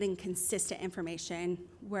 but they're getting consistent information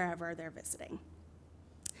wherever they're visiting.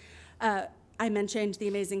 I mentioned the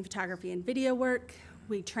amazing photography and video work.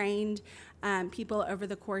 We trained people over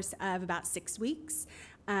the course of about 6 weeks.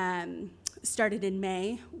 Started in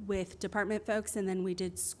May with department folks, and then we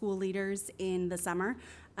did school leaders in the summer,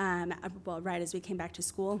 well, right as we came back to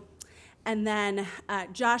school. And then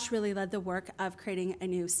Josh really led the work of creating a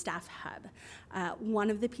new staff hub.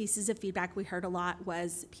 One of the pieces of feedback we heard a lot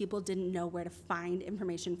was people didn't know where to find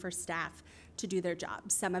information for staff to do their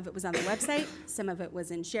job. Some of it was on the website, some of it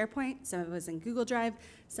was in SharePoint, some of it was in Google Drive,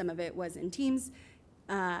 some of it was in Teams.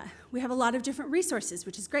 We have a lot of different resources,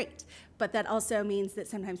 which is great, but that also means that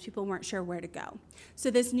sometimes people weren't sure where to go.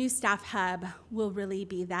 So this new staff hub will really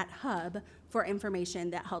be that hub for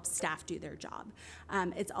information that helps staff do their job.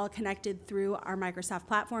 It's all connected through our Microsoft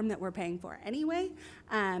platform that we're paying for anyway.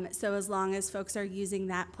 So as long as folks are using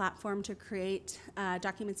that platform to create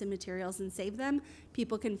documents and materials and save them,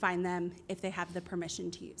 people can find them if they have the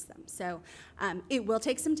permission to use them. So it will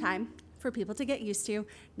take some time for people to get used to.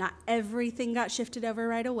 Not everything got shifted over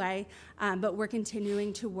right away, but we're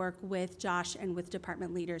continuing to work with Josh and with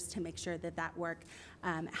department leaders to make sure that that work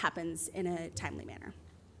happens in a timely manner.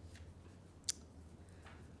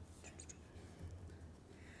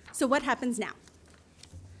 So what happens now?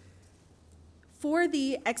 For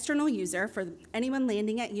the external user, for anyone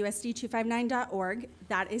landing at usd259.org,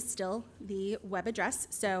 that is still the web address.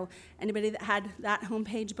 So anybody that had that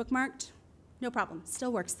homepage bookmarked, no problem,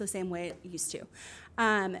 still works the same way it used to.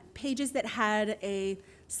 Pages that had a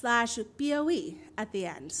 /BOE at the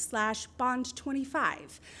end,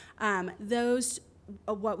 /bond25, those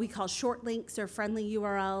what we call short links or friendly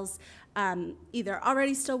URLs either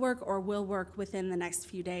already still work or will work within the next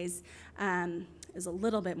few days. Is a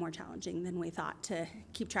little bit more challenging than we thought to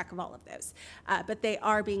keep track of all of those. But they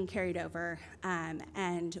are being carried over,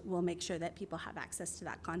 and we'll make sure that people have access to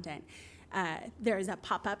that content. There is a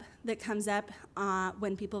pop-up that comes up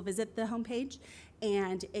when people visit the homepage,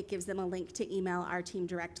 and it gives them a link to email our team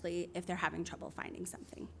directly if they're having trouble finding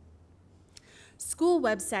something. School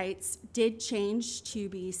websites did change to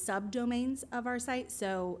be subdomains of our site,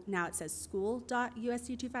 so now it says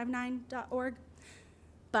school.usd259.org.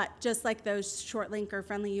 But just like those short link or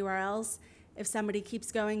friendly URLs, if somebody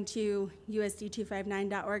keeps going to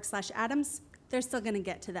usd259.org/Adams, they're still going to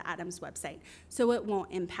get to the Adams website, so it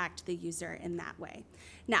won't impact the user in that way.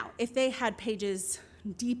 Now, if they had pages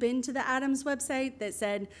deep into the Adams website that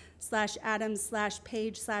said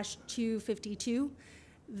 /Adams/page/252,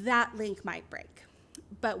 that link might break.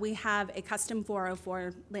 But we have a custom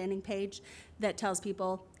 404 landing page that tells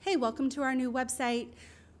people, hey, welcome to our new website.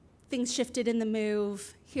 Things shifted in the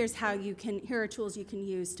move. Here are tools you can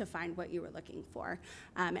use to find what you were looking for.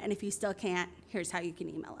 And if you still can't, here's how you can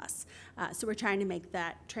email us. So we're trying to make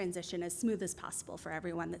that transition as smooth as possible for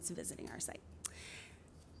everyone that's visiting our site.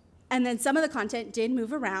 And then some of the content did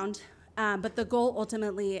move around, but the goal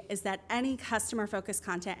ultimately is that any customer-focused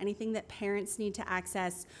content, anything that parents need to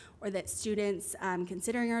access or that students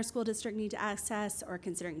considering our school district need to access or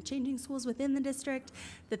considering changing schools within the district,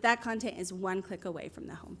 that content is one click away from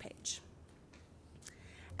the homepage.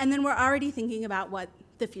 And then we're already thinking about what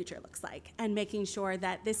the future looks like and making sure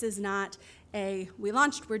that this is not a, we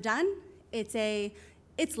launched, we're done.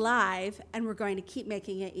 It's live, and we're going to keep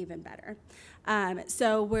making it even better.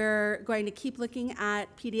 So we're going to keep looking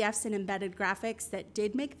at PDFs and embedded graphics that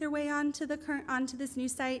did make their way onto this new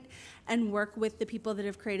site, and work with the people that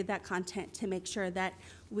have created that content to make sure that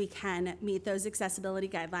we can meet those accessibility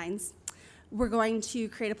guidelines. We're going to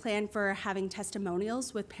create a plan for having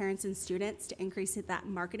testimonials with parents and students to increase that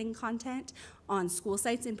marketing content on school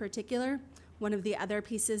sites in particular. One of the other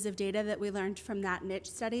pieces of data that we learned from that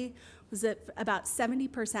niche study was that about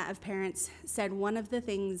 70% of parents said one of the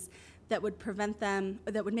things that would prevent them,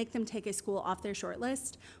 or that would make them take a school off their short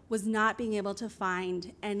list, was not being able to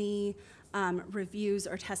find any reviews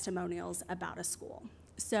or testimonials about a school.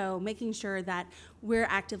 So making sure that we're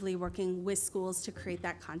actively working with schools to create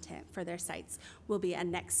that content for their sites will be a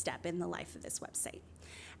next step in the life of this website.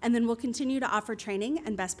 And then we'll continue to offer training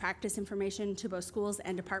and best practice information to both schools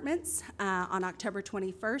and departments. On October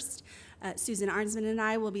 21st, Susan Arnsman and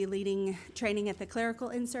I will be leading training at the Clerical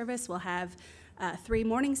In-Service. We'll have 3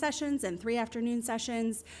 morning sessions and 3 afternoon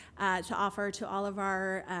sessions to offer to all of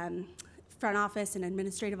our front office and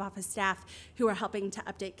administrative office staff who are helping to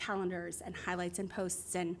update calendars and highlights and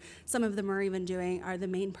posts, and some of them are even are the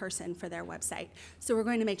main person for their website. So we're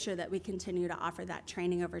going to make sure that we continue to offer that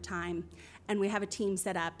training over time. And we have a team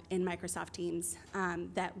set up in Microsoft Teams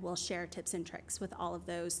that will share tips and tricks with all of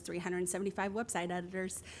those 375 website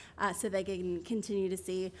editors so they can continue to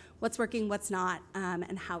see what's working, what's not,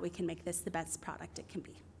 and how we can make this the best product it can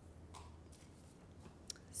be.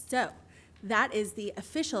 So that is the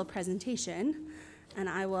official presentation, and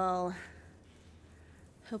I will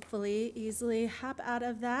hopefully easily hop out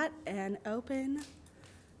of that and open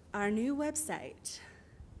our new website.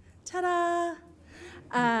 Ta-da!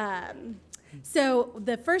 So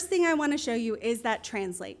the first thing I want to show you is that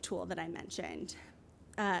Translate tool that I mentioned.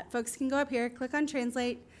 Folks can go up here, click on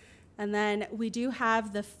Translate, and then we do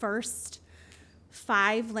have the first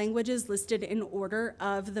 5 languages listed in order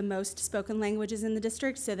of the most spoken languages in the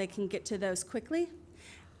district, so they can get to those quickly.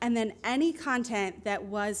 And then any content that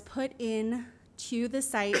was put in to the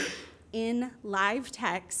site in live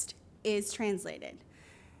text is translated.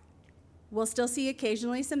 We'll still see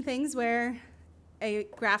occasionally some things where a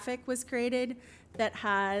graphic was created that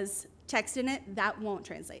has text in it, that won't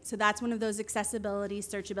translate. So that's one of those accessibility,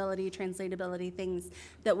 searchability, translatability things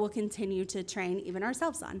that we'll continue to train even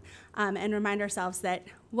ourselves on, and remind ourselves that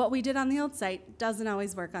what we did on the old site doesn't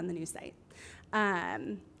always work on the new site.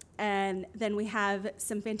 And then we have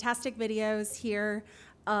some fantastic videos here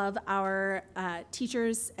of our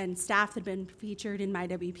teachers and staff that have been featured in My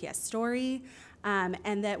WPS Story,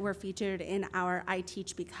 and that were featured in our I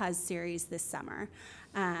Teach Because series this summer.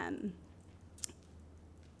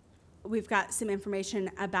 We've got some information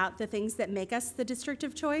about the things that make us the district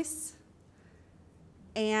of choice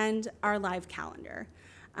and our live calendar.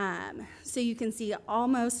 So you can see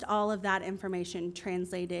almost all of that information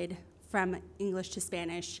translated from English to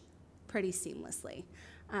Spanish pretty seamlessly.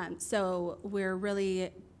 So we're really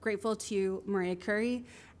grateful to Maria Curry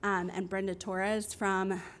and Brenda Torres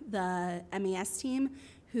from the MES team,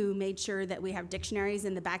 who made sure that we have dictionaries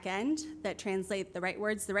in the back end that translate the right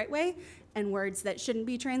words the right way, and words that shouldn't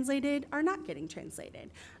be translated are not getting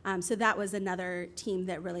translated. So that was another team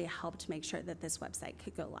that really helped make sure that this website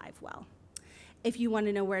could go live well. If you want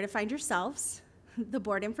to know where to find yourselves, the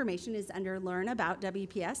board information is under Learn About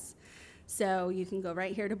WPS. So you can go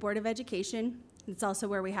right here to Board of Education. It's also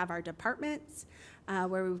where we have our departments,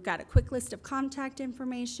 where we've got a quick list of contact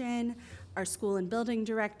information, our school and building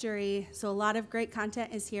directory. So a lot of great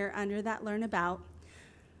content is here under that Learn About.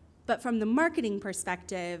 But from the marketing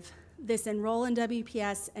perspective, this Enroll in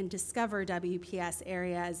WPS and Discover WPS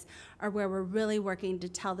areas are where we're really working to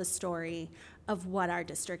tell the story of what our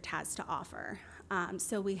district has to offer.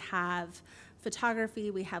 So we have photography,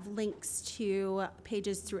 we have links to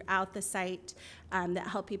pages throughout the site that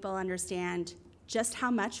help people understand just how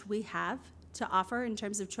much we have to offer in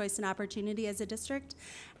terms of choice and opportunity as a district,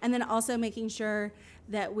 and then also making sure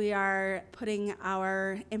that we are putting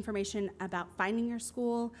our information about finding your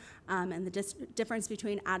school and the difference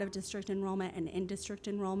between out-of-district enrollment and in-district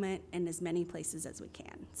enrollment in as many places as we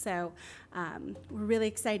can. So we're really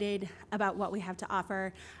excited about what we have to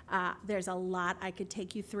offer. There's a lot I could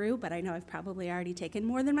take you through, but I know I've probably already taken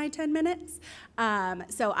more than my 10 minutes.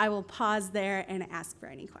 So I will pause there and ask for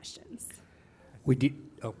any questions. We did.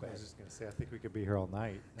 Oh, I was just going to say, I think we could be here all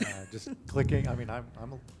night. Just clicking. I mean,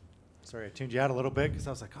 sorry, I tuned you out a little bit because I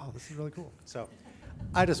was like, oh, this is really cool. So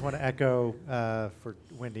I just want to echo for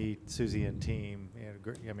Wendy, Susie, and team.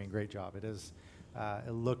 I mean, great job. It is.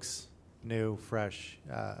 It looks new, fresh,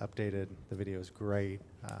 updated. The video is great.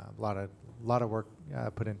 A lot of work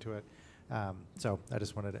put into it. So I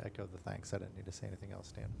just wanted to echo the thanks. I didn't need to say anything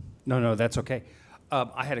else, Dan. No, that's okay.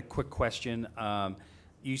 I had a quick question.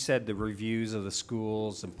 You said the reviews of the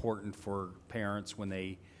schools important for parents when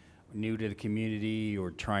they new to the community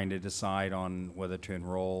or trying to decide on whether to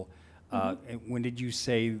enroll. And when did you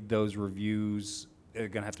say those reviews are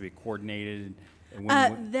going to have to be coordinated?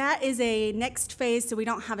 And that is a next phase, so we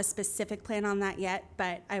don't have a specific plan on that yet,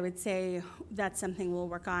 but I would say that's something we'll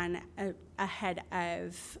work on ahead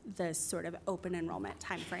of the sort of open enrollment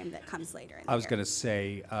timeframe that comes later in the year. I was going to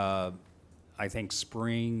say, I think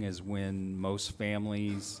spring is when most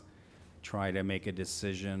families try to make a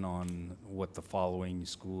decision on what the following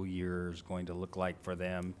school year is going to look like for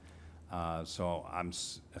them. So I'm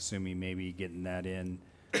assuming maybe getting that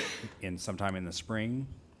in sometime in the spring.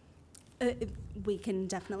 We can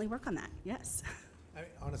definitely work on that, yes. I mean,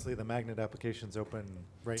 honestly, the magnet application's open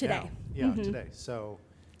right today. now. Yeah, today. So,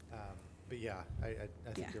 but yeah, I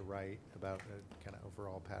think you're right about the kind of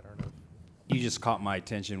overall pattern of. You just caught my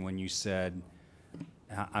attention when you said,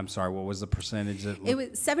 I'm sorry, what was the percentage? It was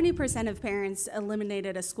 70% of parents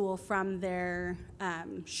eliminated a school from their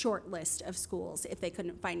short list of schools if they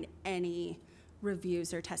couldn't find any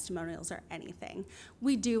reviews or testimonials or anything.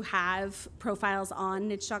 We do have profiles on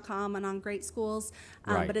niche.com and on Great Schools,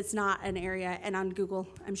 Right. but it's not an area, and on Google,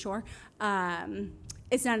 I'm sure.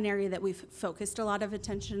 it's not an area that we've focused a lot of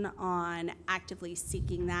attention on actively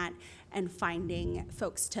seeking that and finding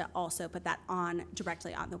folks to also put that on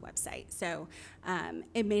directly on the website. So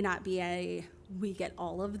it may not be we get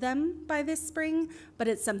all of them by this spring, but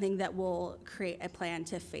it's something that will create a plan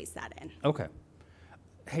to phase that in. Okay.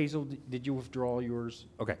 Hazel, did you withdraw yours?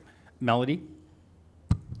 Okay. Melody?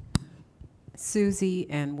 Susie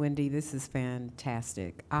and Wendy, this is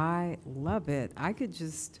fantastic. I love it. I could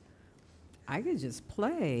just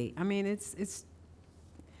play. I mean, it's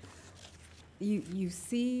you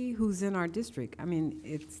see who's in our district. I mean,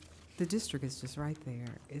 the district is just right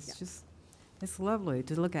there. It's it's lovely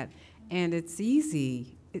to look at, and it's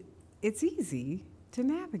easy. It's easy to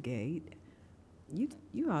navigate.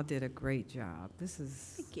 You all did a great job.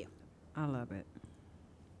 Thank you. I love it.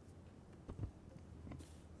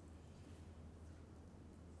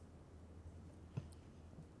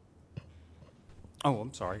 Oh,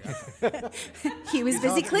 I'm sorry. He was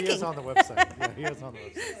busy clicking. He is on the website. Yeah, he is on the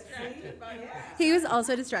website. He was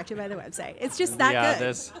also distracted by the website. It's just that good.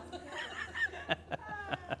 This.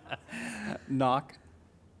 Knock.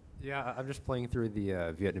 Yeah, I'm just playing through the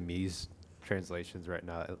Vietnamese translations right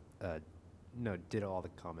now. Did all the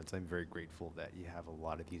comments. I'm very grateful that you have a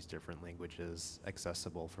lot of these different languages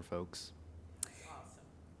accessible for folks.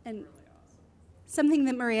 And something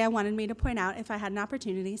that Maria wanted me to point out, if I had an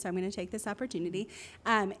opportunity, so I'm going to take this opportunity,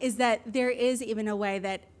 is that there is even a way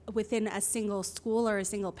that within a single school or a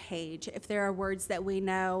single page, if there are words that we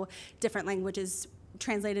know different languages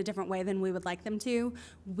translate a different way than we would like them to,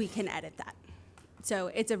 we can edit that. So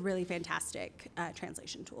it's a really fantastic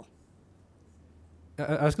translation tool.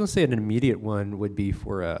 I was going to say an immediate one would be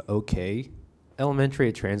for OK. Elementary,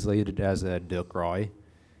 it translated as a Duk Roy.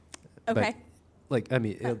 Okay.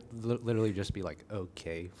 It'll literally just be like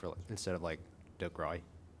OK for instead of like Duk Roy.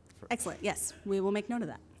 Excellent. Yes, we will make note of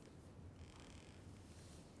that.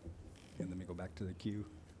 And let me go back to the queue.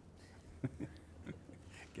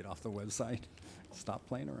 Get off the website. Stop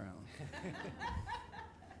playing around.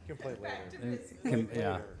 You can play later.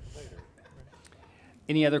 Yeah.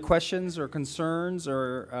 Any other questions or concerns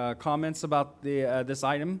or comments about this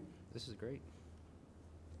item? This is great.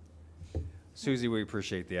 Susie, we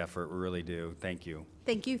appreciate the effort. We really do. Thank you.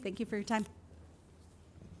 Thank you. Thank you for your time.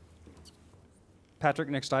 Patrick,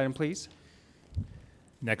 next item, please.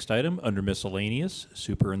 Next item, under miscellaneous,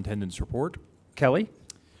 superintendent's report. Kelly?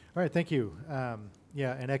 All right, thank you.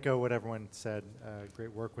 Yeah, and echo what everyone said.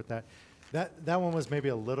 Great work with that. That one was maybe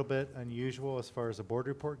a little bit unusual as far as a board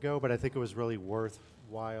report go, but I think it was really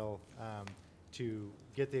worthwhile to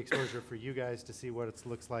get the exposure for you guys to see what it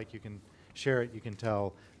looks like. You can share it, you can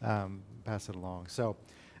tell, pass it along. So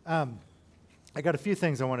I got a few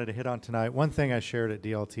things I wanted to hit on tonight. One thing I shared at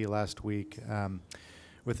DLT last week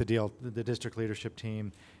with the district leadership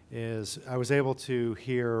team is I was able to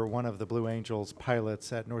hear one of the Blue Angels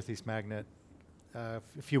pilots at Northeast Magnet a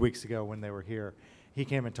few weeks ago when they were here. He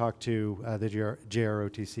came and talked to the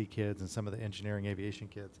JROTC kids and some of the engineering aviation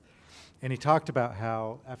kids. And he talked about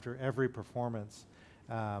how after every performance,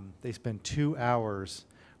 they spend 2 hours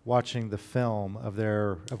watching the film of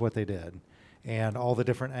what they did and all the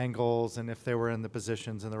different angles and if they were in the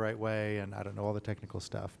positions in the right way and I don't know all the technical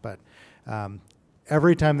stuff. But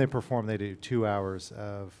every time they perform, they do 2 hours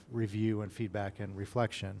of review and feedback and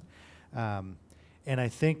reflection. And I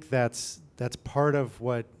think that's part of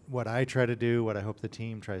what I try to do, what I hope the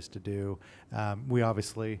team tries to do. We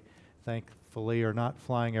obviously, thankfully, are not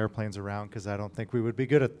flying airplanes around because I don't think we would be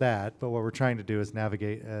good at that. But what we're trying to do is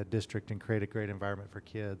navigate a district and create a great environment for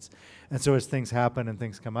kids. And so as things happen and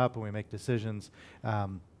things come up and we make decisions,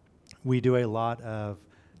 we do a lot of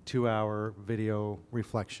 2-hour video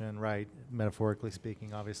reflection, right, metaphorically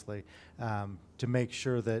speaking, obviously, to make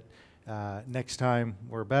sure that next time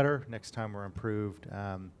we're better, next time we're improved.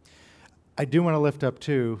 I do want to lift up,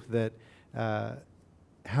 too, that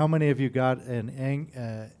how many of you got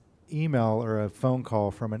an email or a phone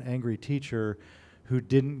call from an angry teacher who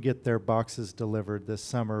didn't get their boxes delivered this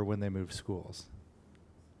summer when they moved schools?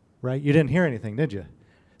 Right? You didn't hear anything, did you?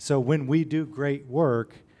 So when we do great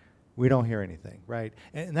work, we don't hear anything, right?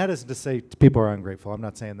 And that isn't to say people are ungrateful. I'm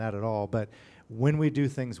not saying that at all. But when we do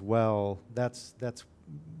things well, that's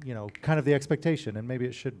kind of the expectation, and maybe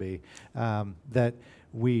it should be, that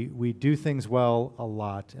we do things well a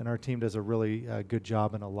lot, and our team does a really good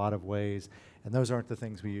job in a lot of ways, and those aren't the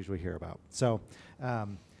things we usually hear about. So,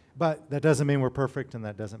 but that doesn't mean we're perfect, and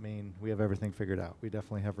that doesn't mean we have everything figured out. We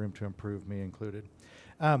definitely have room to improve, me included.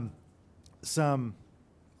 Some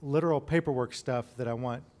literal paperwork stuff that I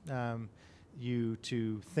want you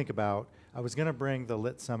to think about. I was going to bring the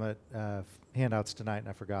Lit Summit handouts tonight, and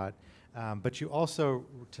I forgot. But you also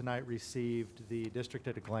tonight received the District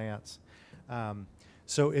at a Glance.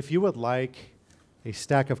 So if you would like a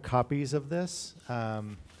stack of copies of this,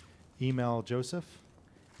 email Joseph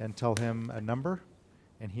and tell him a number,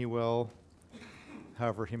 and he will,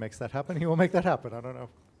 however he makes that happen, he will make that happen. I don't know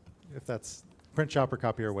if that's print shop or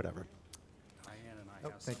copy or whatever. Diane and I Oh,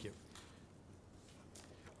 have thank some. you.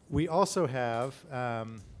 We also have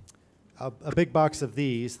a big box of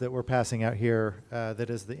these that we're passing out here that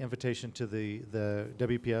is the invitation to the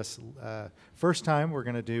WPS. First time we're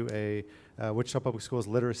going to do a Wichita Public Schools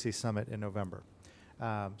Literacy Summit in November.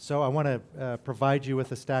 So I want to provide you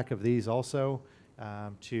with a stack of these also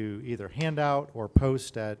to either hand out or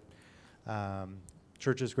post at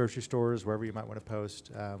churches, grocery stores, wherever you might want to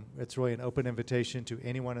post. It's really an open invitation to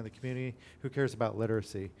anyone in the community who cares about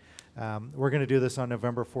literacy. We're going to do this on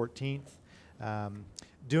November 14th.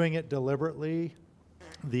 Doing it deliberately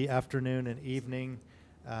the afternoon and evening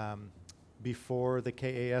before the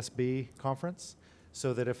KASB conference,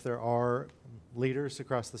 so that if there are leaders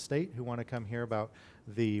across the state who want to come hear about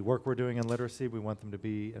the work we're doing in literacy, we want them to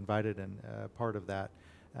be invited and part of that.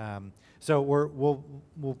 So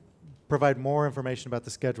we'll provide more information about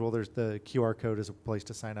the schedule. There's the QR code is a place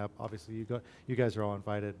to sign up. Obviously, you guys are all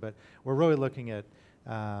invited, but we're really looking at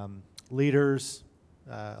leaders,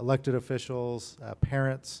 elected officials,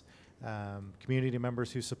 parents, community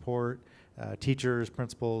members who support, teachers,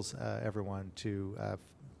 principals, everyone to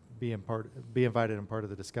be invited and part of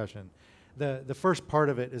the discussion. The first part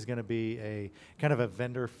of it is going to be a kind of a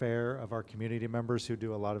vendor fair of our community members who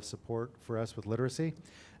do a lot of support for us with literacy.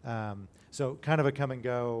 So kind of a come and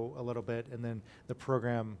go a little bit, and then the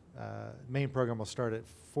program, main program will start at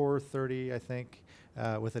 4:30, I think,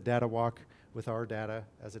 with a data walk with our data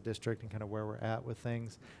as a district and kind of where we're at with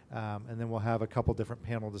things. And then we'll have a couple different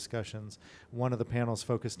panel discussions. One of the panels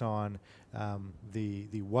focused on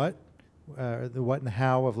the what and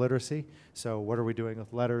how of literacy. So what are we doing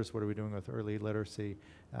with letters? What are we doing with early literacy?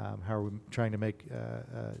 How are we trying to make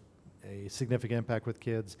a significant impact with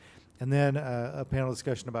kids? And then a panel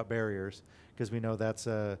discussion about barriers, because we know that's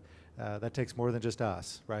that takes more than just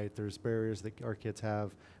us, right? There's barriers that our kids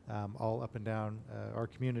have all up and down our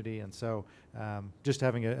community, and so just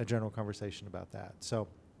having a general conversation about that. So,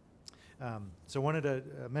 so wanted to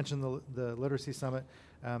mention the Literacy Summit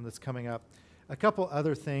that's coming up. A couple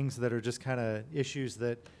other things that are just kind of issues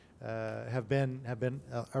that have been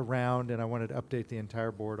around, and I wanted to update the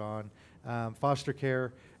entire board on. Foster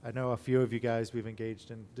care. I know a few of you guys, we've engaged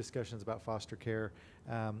in discussions about foster care.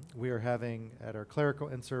 We are having, at our clerical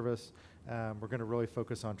in-service, we're going to really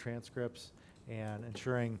focus on transcripts and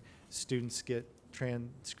ensuring students get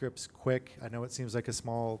transcripts quick. I know it seems like a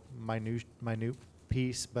small, minute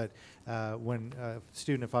piece, but when a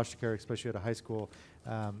student in foster care, especially at a high school,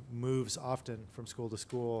 moves often from school to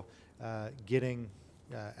school, getting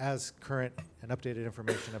as current and updated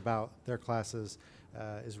information about their classes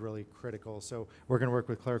is really critical. So we're going to work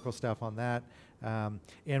with clerical staff on that.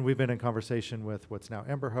 And we've been in conversation with what's now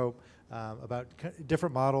Ember Hope about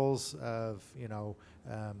different models of,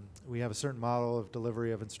 we have a certain model of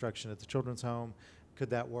delivery of instruction at the children's home. Could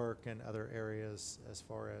that work in other areas as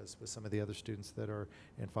far as with some of the other students that are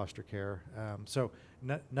in foster care? So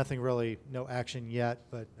nothing really, no action yet,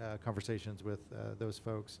 but conversations with those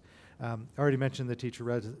folks. I already mentioned the teacher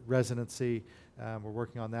residency. We're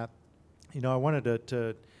working on that. I wanted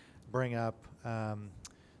to bring up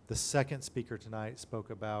the second speaker tonight spoke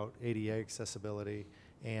about ADA accessibility,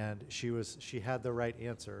 and she had the right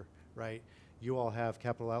answer, right? You all have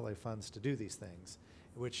capital outlay funds to do these things,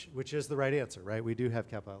 which is the right answer, right? We do have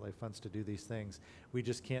capital outlay funds to do these things. We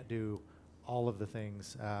just can't do all of the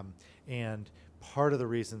things, and part of the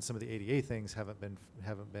reason some of the ADA things haven't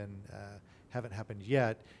happened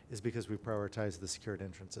yet is because we prioritize the secured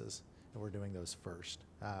entrances, and we're doing those first.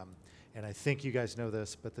 And I think you guys know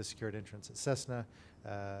this, but the secured entrance at Cessna,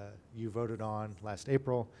 you voted on last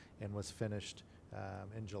April and was finished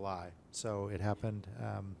in July. So it happened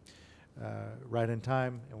right in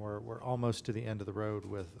time, and we're almost to the end of the road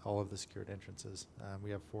with all of the secured entrances.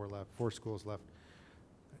 We have 4 schools left.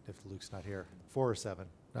 If Luke's not here, 4 or 7.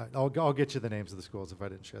 I'll get you the names of the schools if I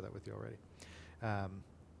didn't share that with you already.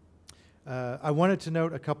 I wanted to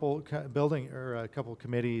note a couple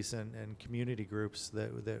committees and community groups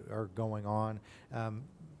that are going on.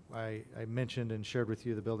 I mentioned and shared with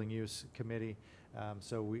you the Building Use Committee.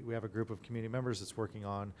 So we have a group of community members that's working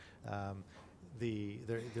on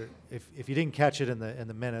if you didn't catch it in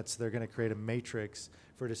the minutes, they're going to create a matrix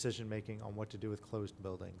for decision making on what to do with closed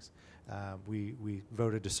buildings. We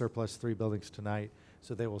voted to surplus 3 buildings tonight,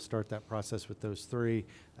 so they will start that process with those 3,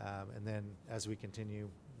 and then as we continue,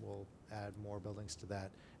 we'll add more buildings to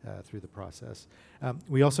that through the process.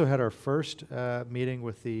 We also had our first meeting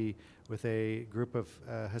with a group of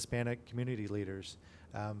Hispanic community leaders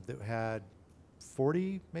that had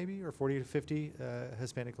 40 maybe, or 40 to 50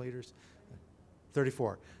 Hispanic leaders,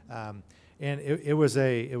 34. And it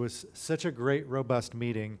was such a great, robust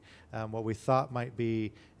meeting. What we thought might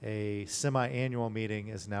be a semi-annual meeting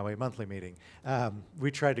is now a monthly meeting. We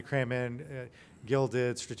tried to cram in, Gil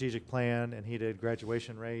did strategic plan, and he did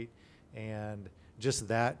graduation rate, and just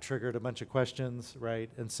that triggered a bunch of questions, right?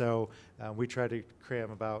 And so we tried to cram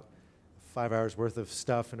about 5 hours worth of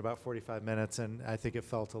stuff in about 45 minutes, and I think it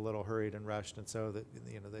felt a little hurried and rushed. And so that,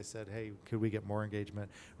 they said, hey, could we get more engagement?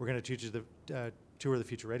 We're going to tour the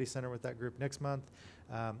Future Ready Center with that group next month,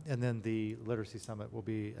 and then the Literacy Summit will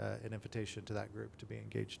be an invitation to that group to be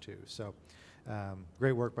engaged too. So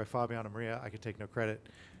great work by Fabian and Maria. I could take no credit.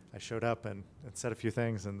 I showed up and said a few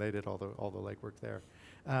things, and they did all the legwork there.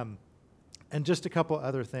 And just a couple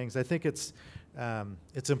other things. I think it's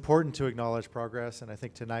important to acknowledge progress, and I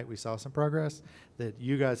think tonight we saw some progress, that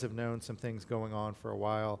you guys have known some things going on for a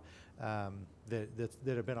while that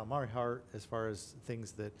have been on my heart as far as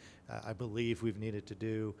things that I believe we've needed to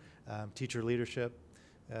do. Teacher leadership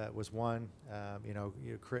was one.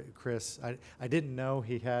 Chris, I didn't know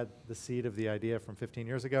he had the seed of the idea from 15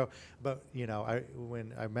 years ago, but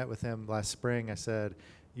when I met with him last spring, I said,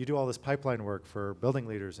 you do all this pipeline work for building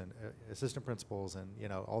leaders and assistant principals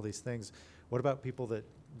and all these things. What about people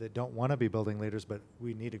that don't want to be building leaders, but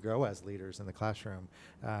we need to grow as leaders in the classroom?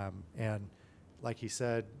 And like he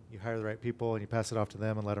said, you hire the right people and you pass it off to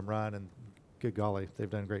them and let them run, and good golly, they've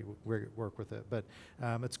done great work with it. But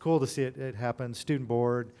it's cool to see it happen. Student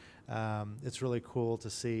board, it's really cool to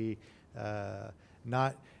see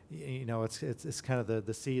it's kind of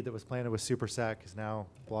the seed that was planted with Super SAC is now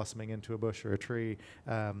blossoming into a bush or a tree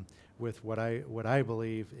with what I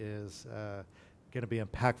believe is going to be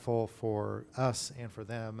impactful for us and for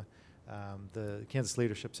them. The Kansas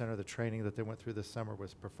Leadership Center, the training that they went through this summer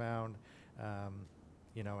was profound. And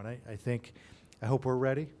I hope we're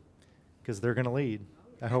ready, because they're going to lead.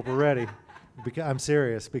 I hope we're ready. I'm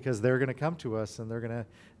serious, because they're going to come to us, and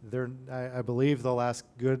I believe they'll ask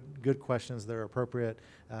good questions that are appropriate,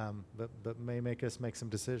 but may make us make some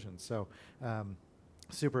decisions. So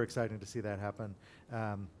super exciting to see that happen.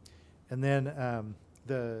 And then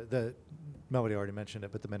Melody already mentioned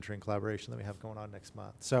it, but the mentoring collaboration that we have going on next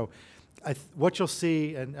month. So what you'll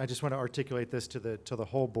see, and I just want to articulate this to the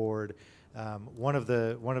whole board, one of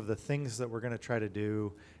the things that we're going to try to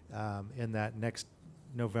do in that next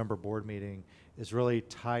November board meeting is really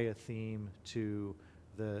tie a theme to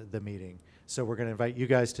the meeting. So we're going to invite you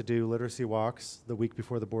guys to do literacy walks the week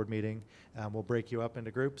before the board meeting. We'll break you up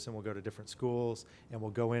into groups, and we'll go to different schools, and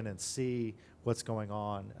we'll go in and see what's going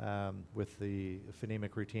on with the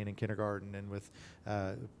phonemic routine in kindergarten and with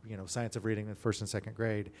science of reading in first and second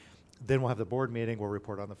grade. Then we'll have the board meeting. We'll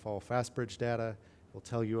report on the fall FastBridge data. We'll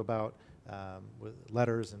tell you about with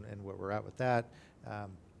letters and where we're at with that.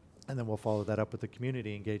 And then we'll follow that up with the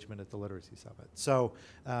community engagement at the Literacy Summit. So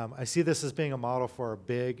I see this as being a model for our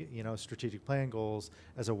big, strategic plan goals,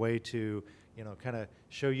 as a way to, kind of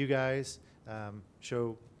show you guys,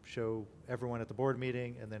 show everyone at the board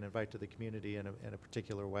meeting, and then invite to the community in a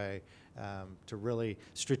particular way to really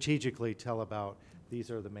strategically tell about these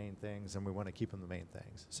are the main things, and we want to keep them the main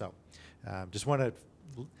things. So just want to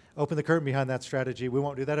open the curtain behind that strategy. We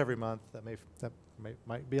won't do that every month. That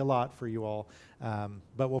might be a lot for you all,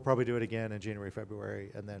 but we'll probably do it again in January,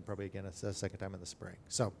 February, and then probably again a second time in the spring.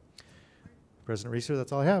 So, President Reeser,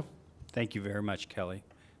 that's all I have. Thank you very much, Kelly.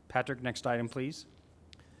 Patrick, next item, please.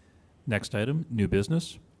 Next item, new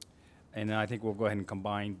business. And then I think we'll go ahead and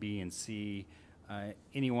combine B and C.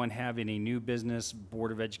 Anyone have any new business,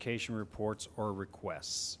 Board of Education reports or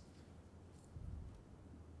requests?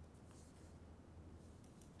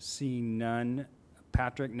 Seeing none.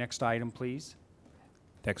 Patrick, next item, please.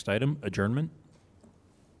 Next item, adjournment.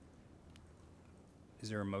 Is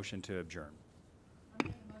there a motion to adjourn? I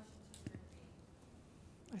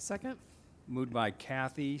second. Moved by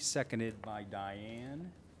Kathy, seconded by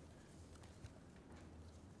Diane.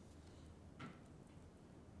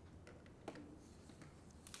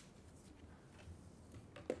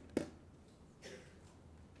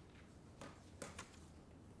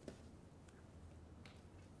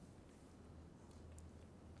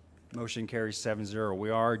 Motion carries 7-0. We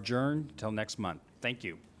are adjourned until next month. Thank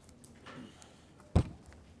you.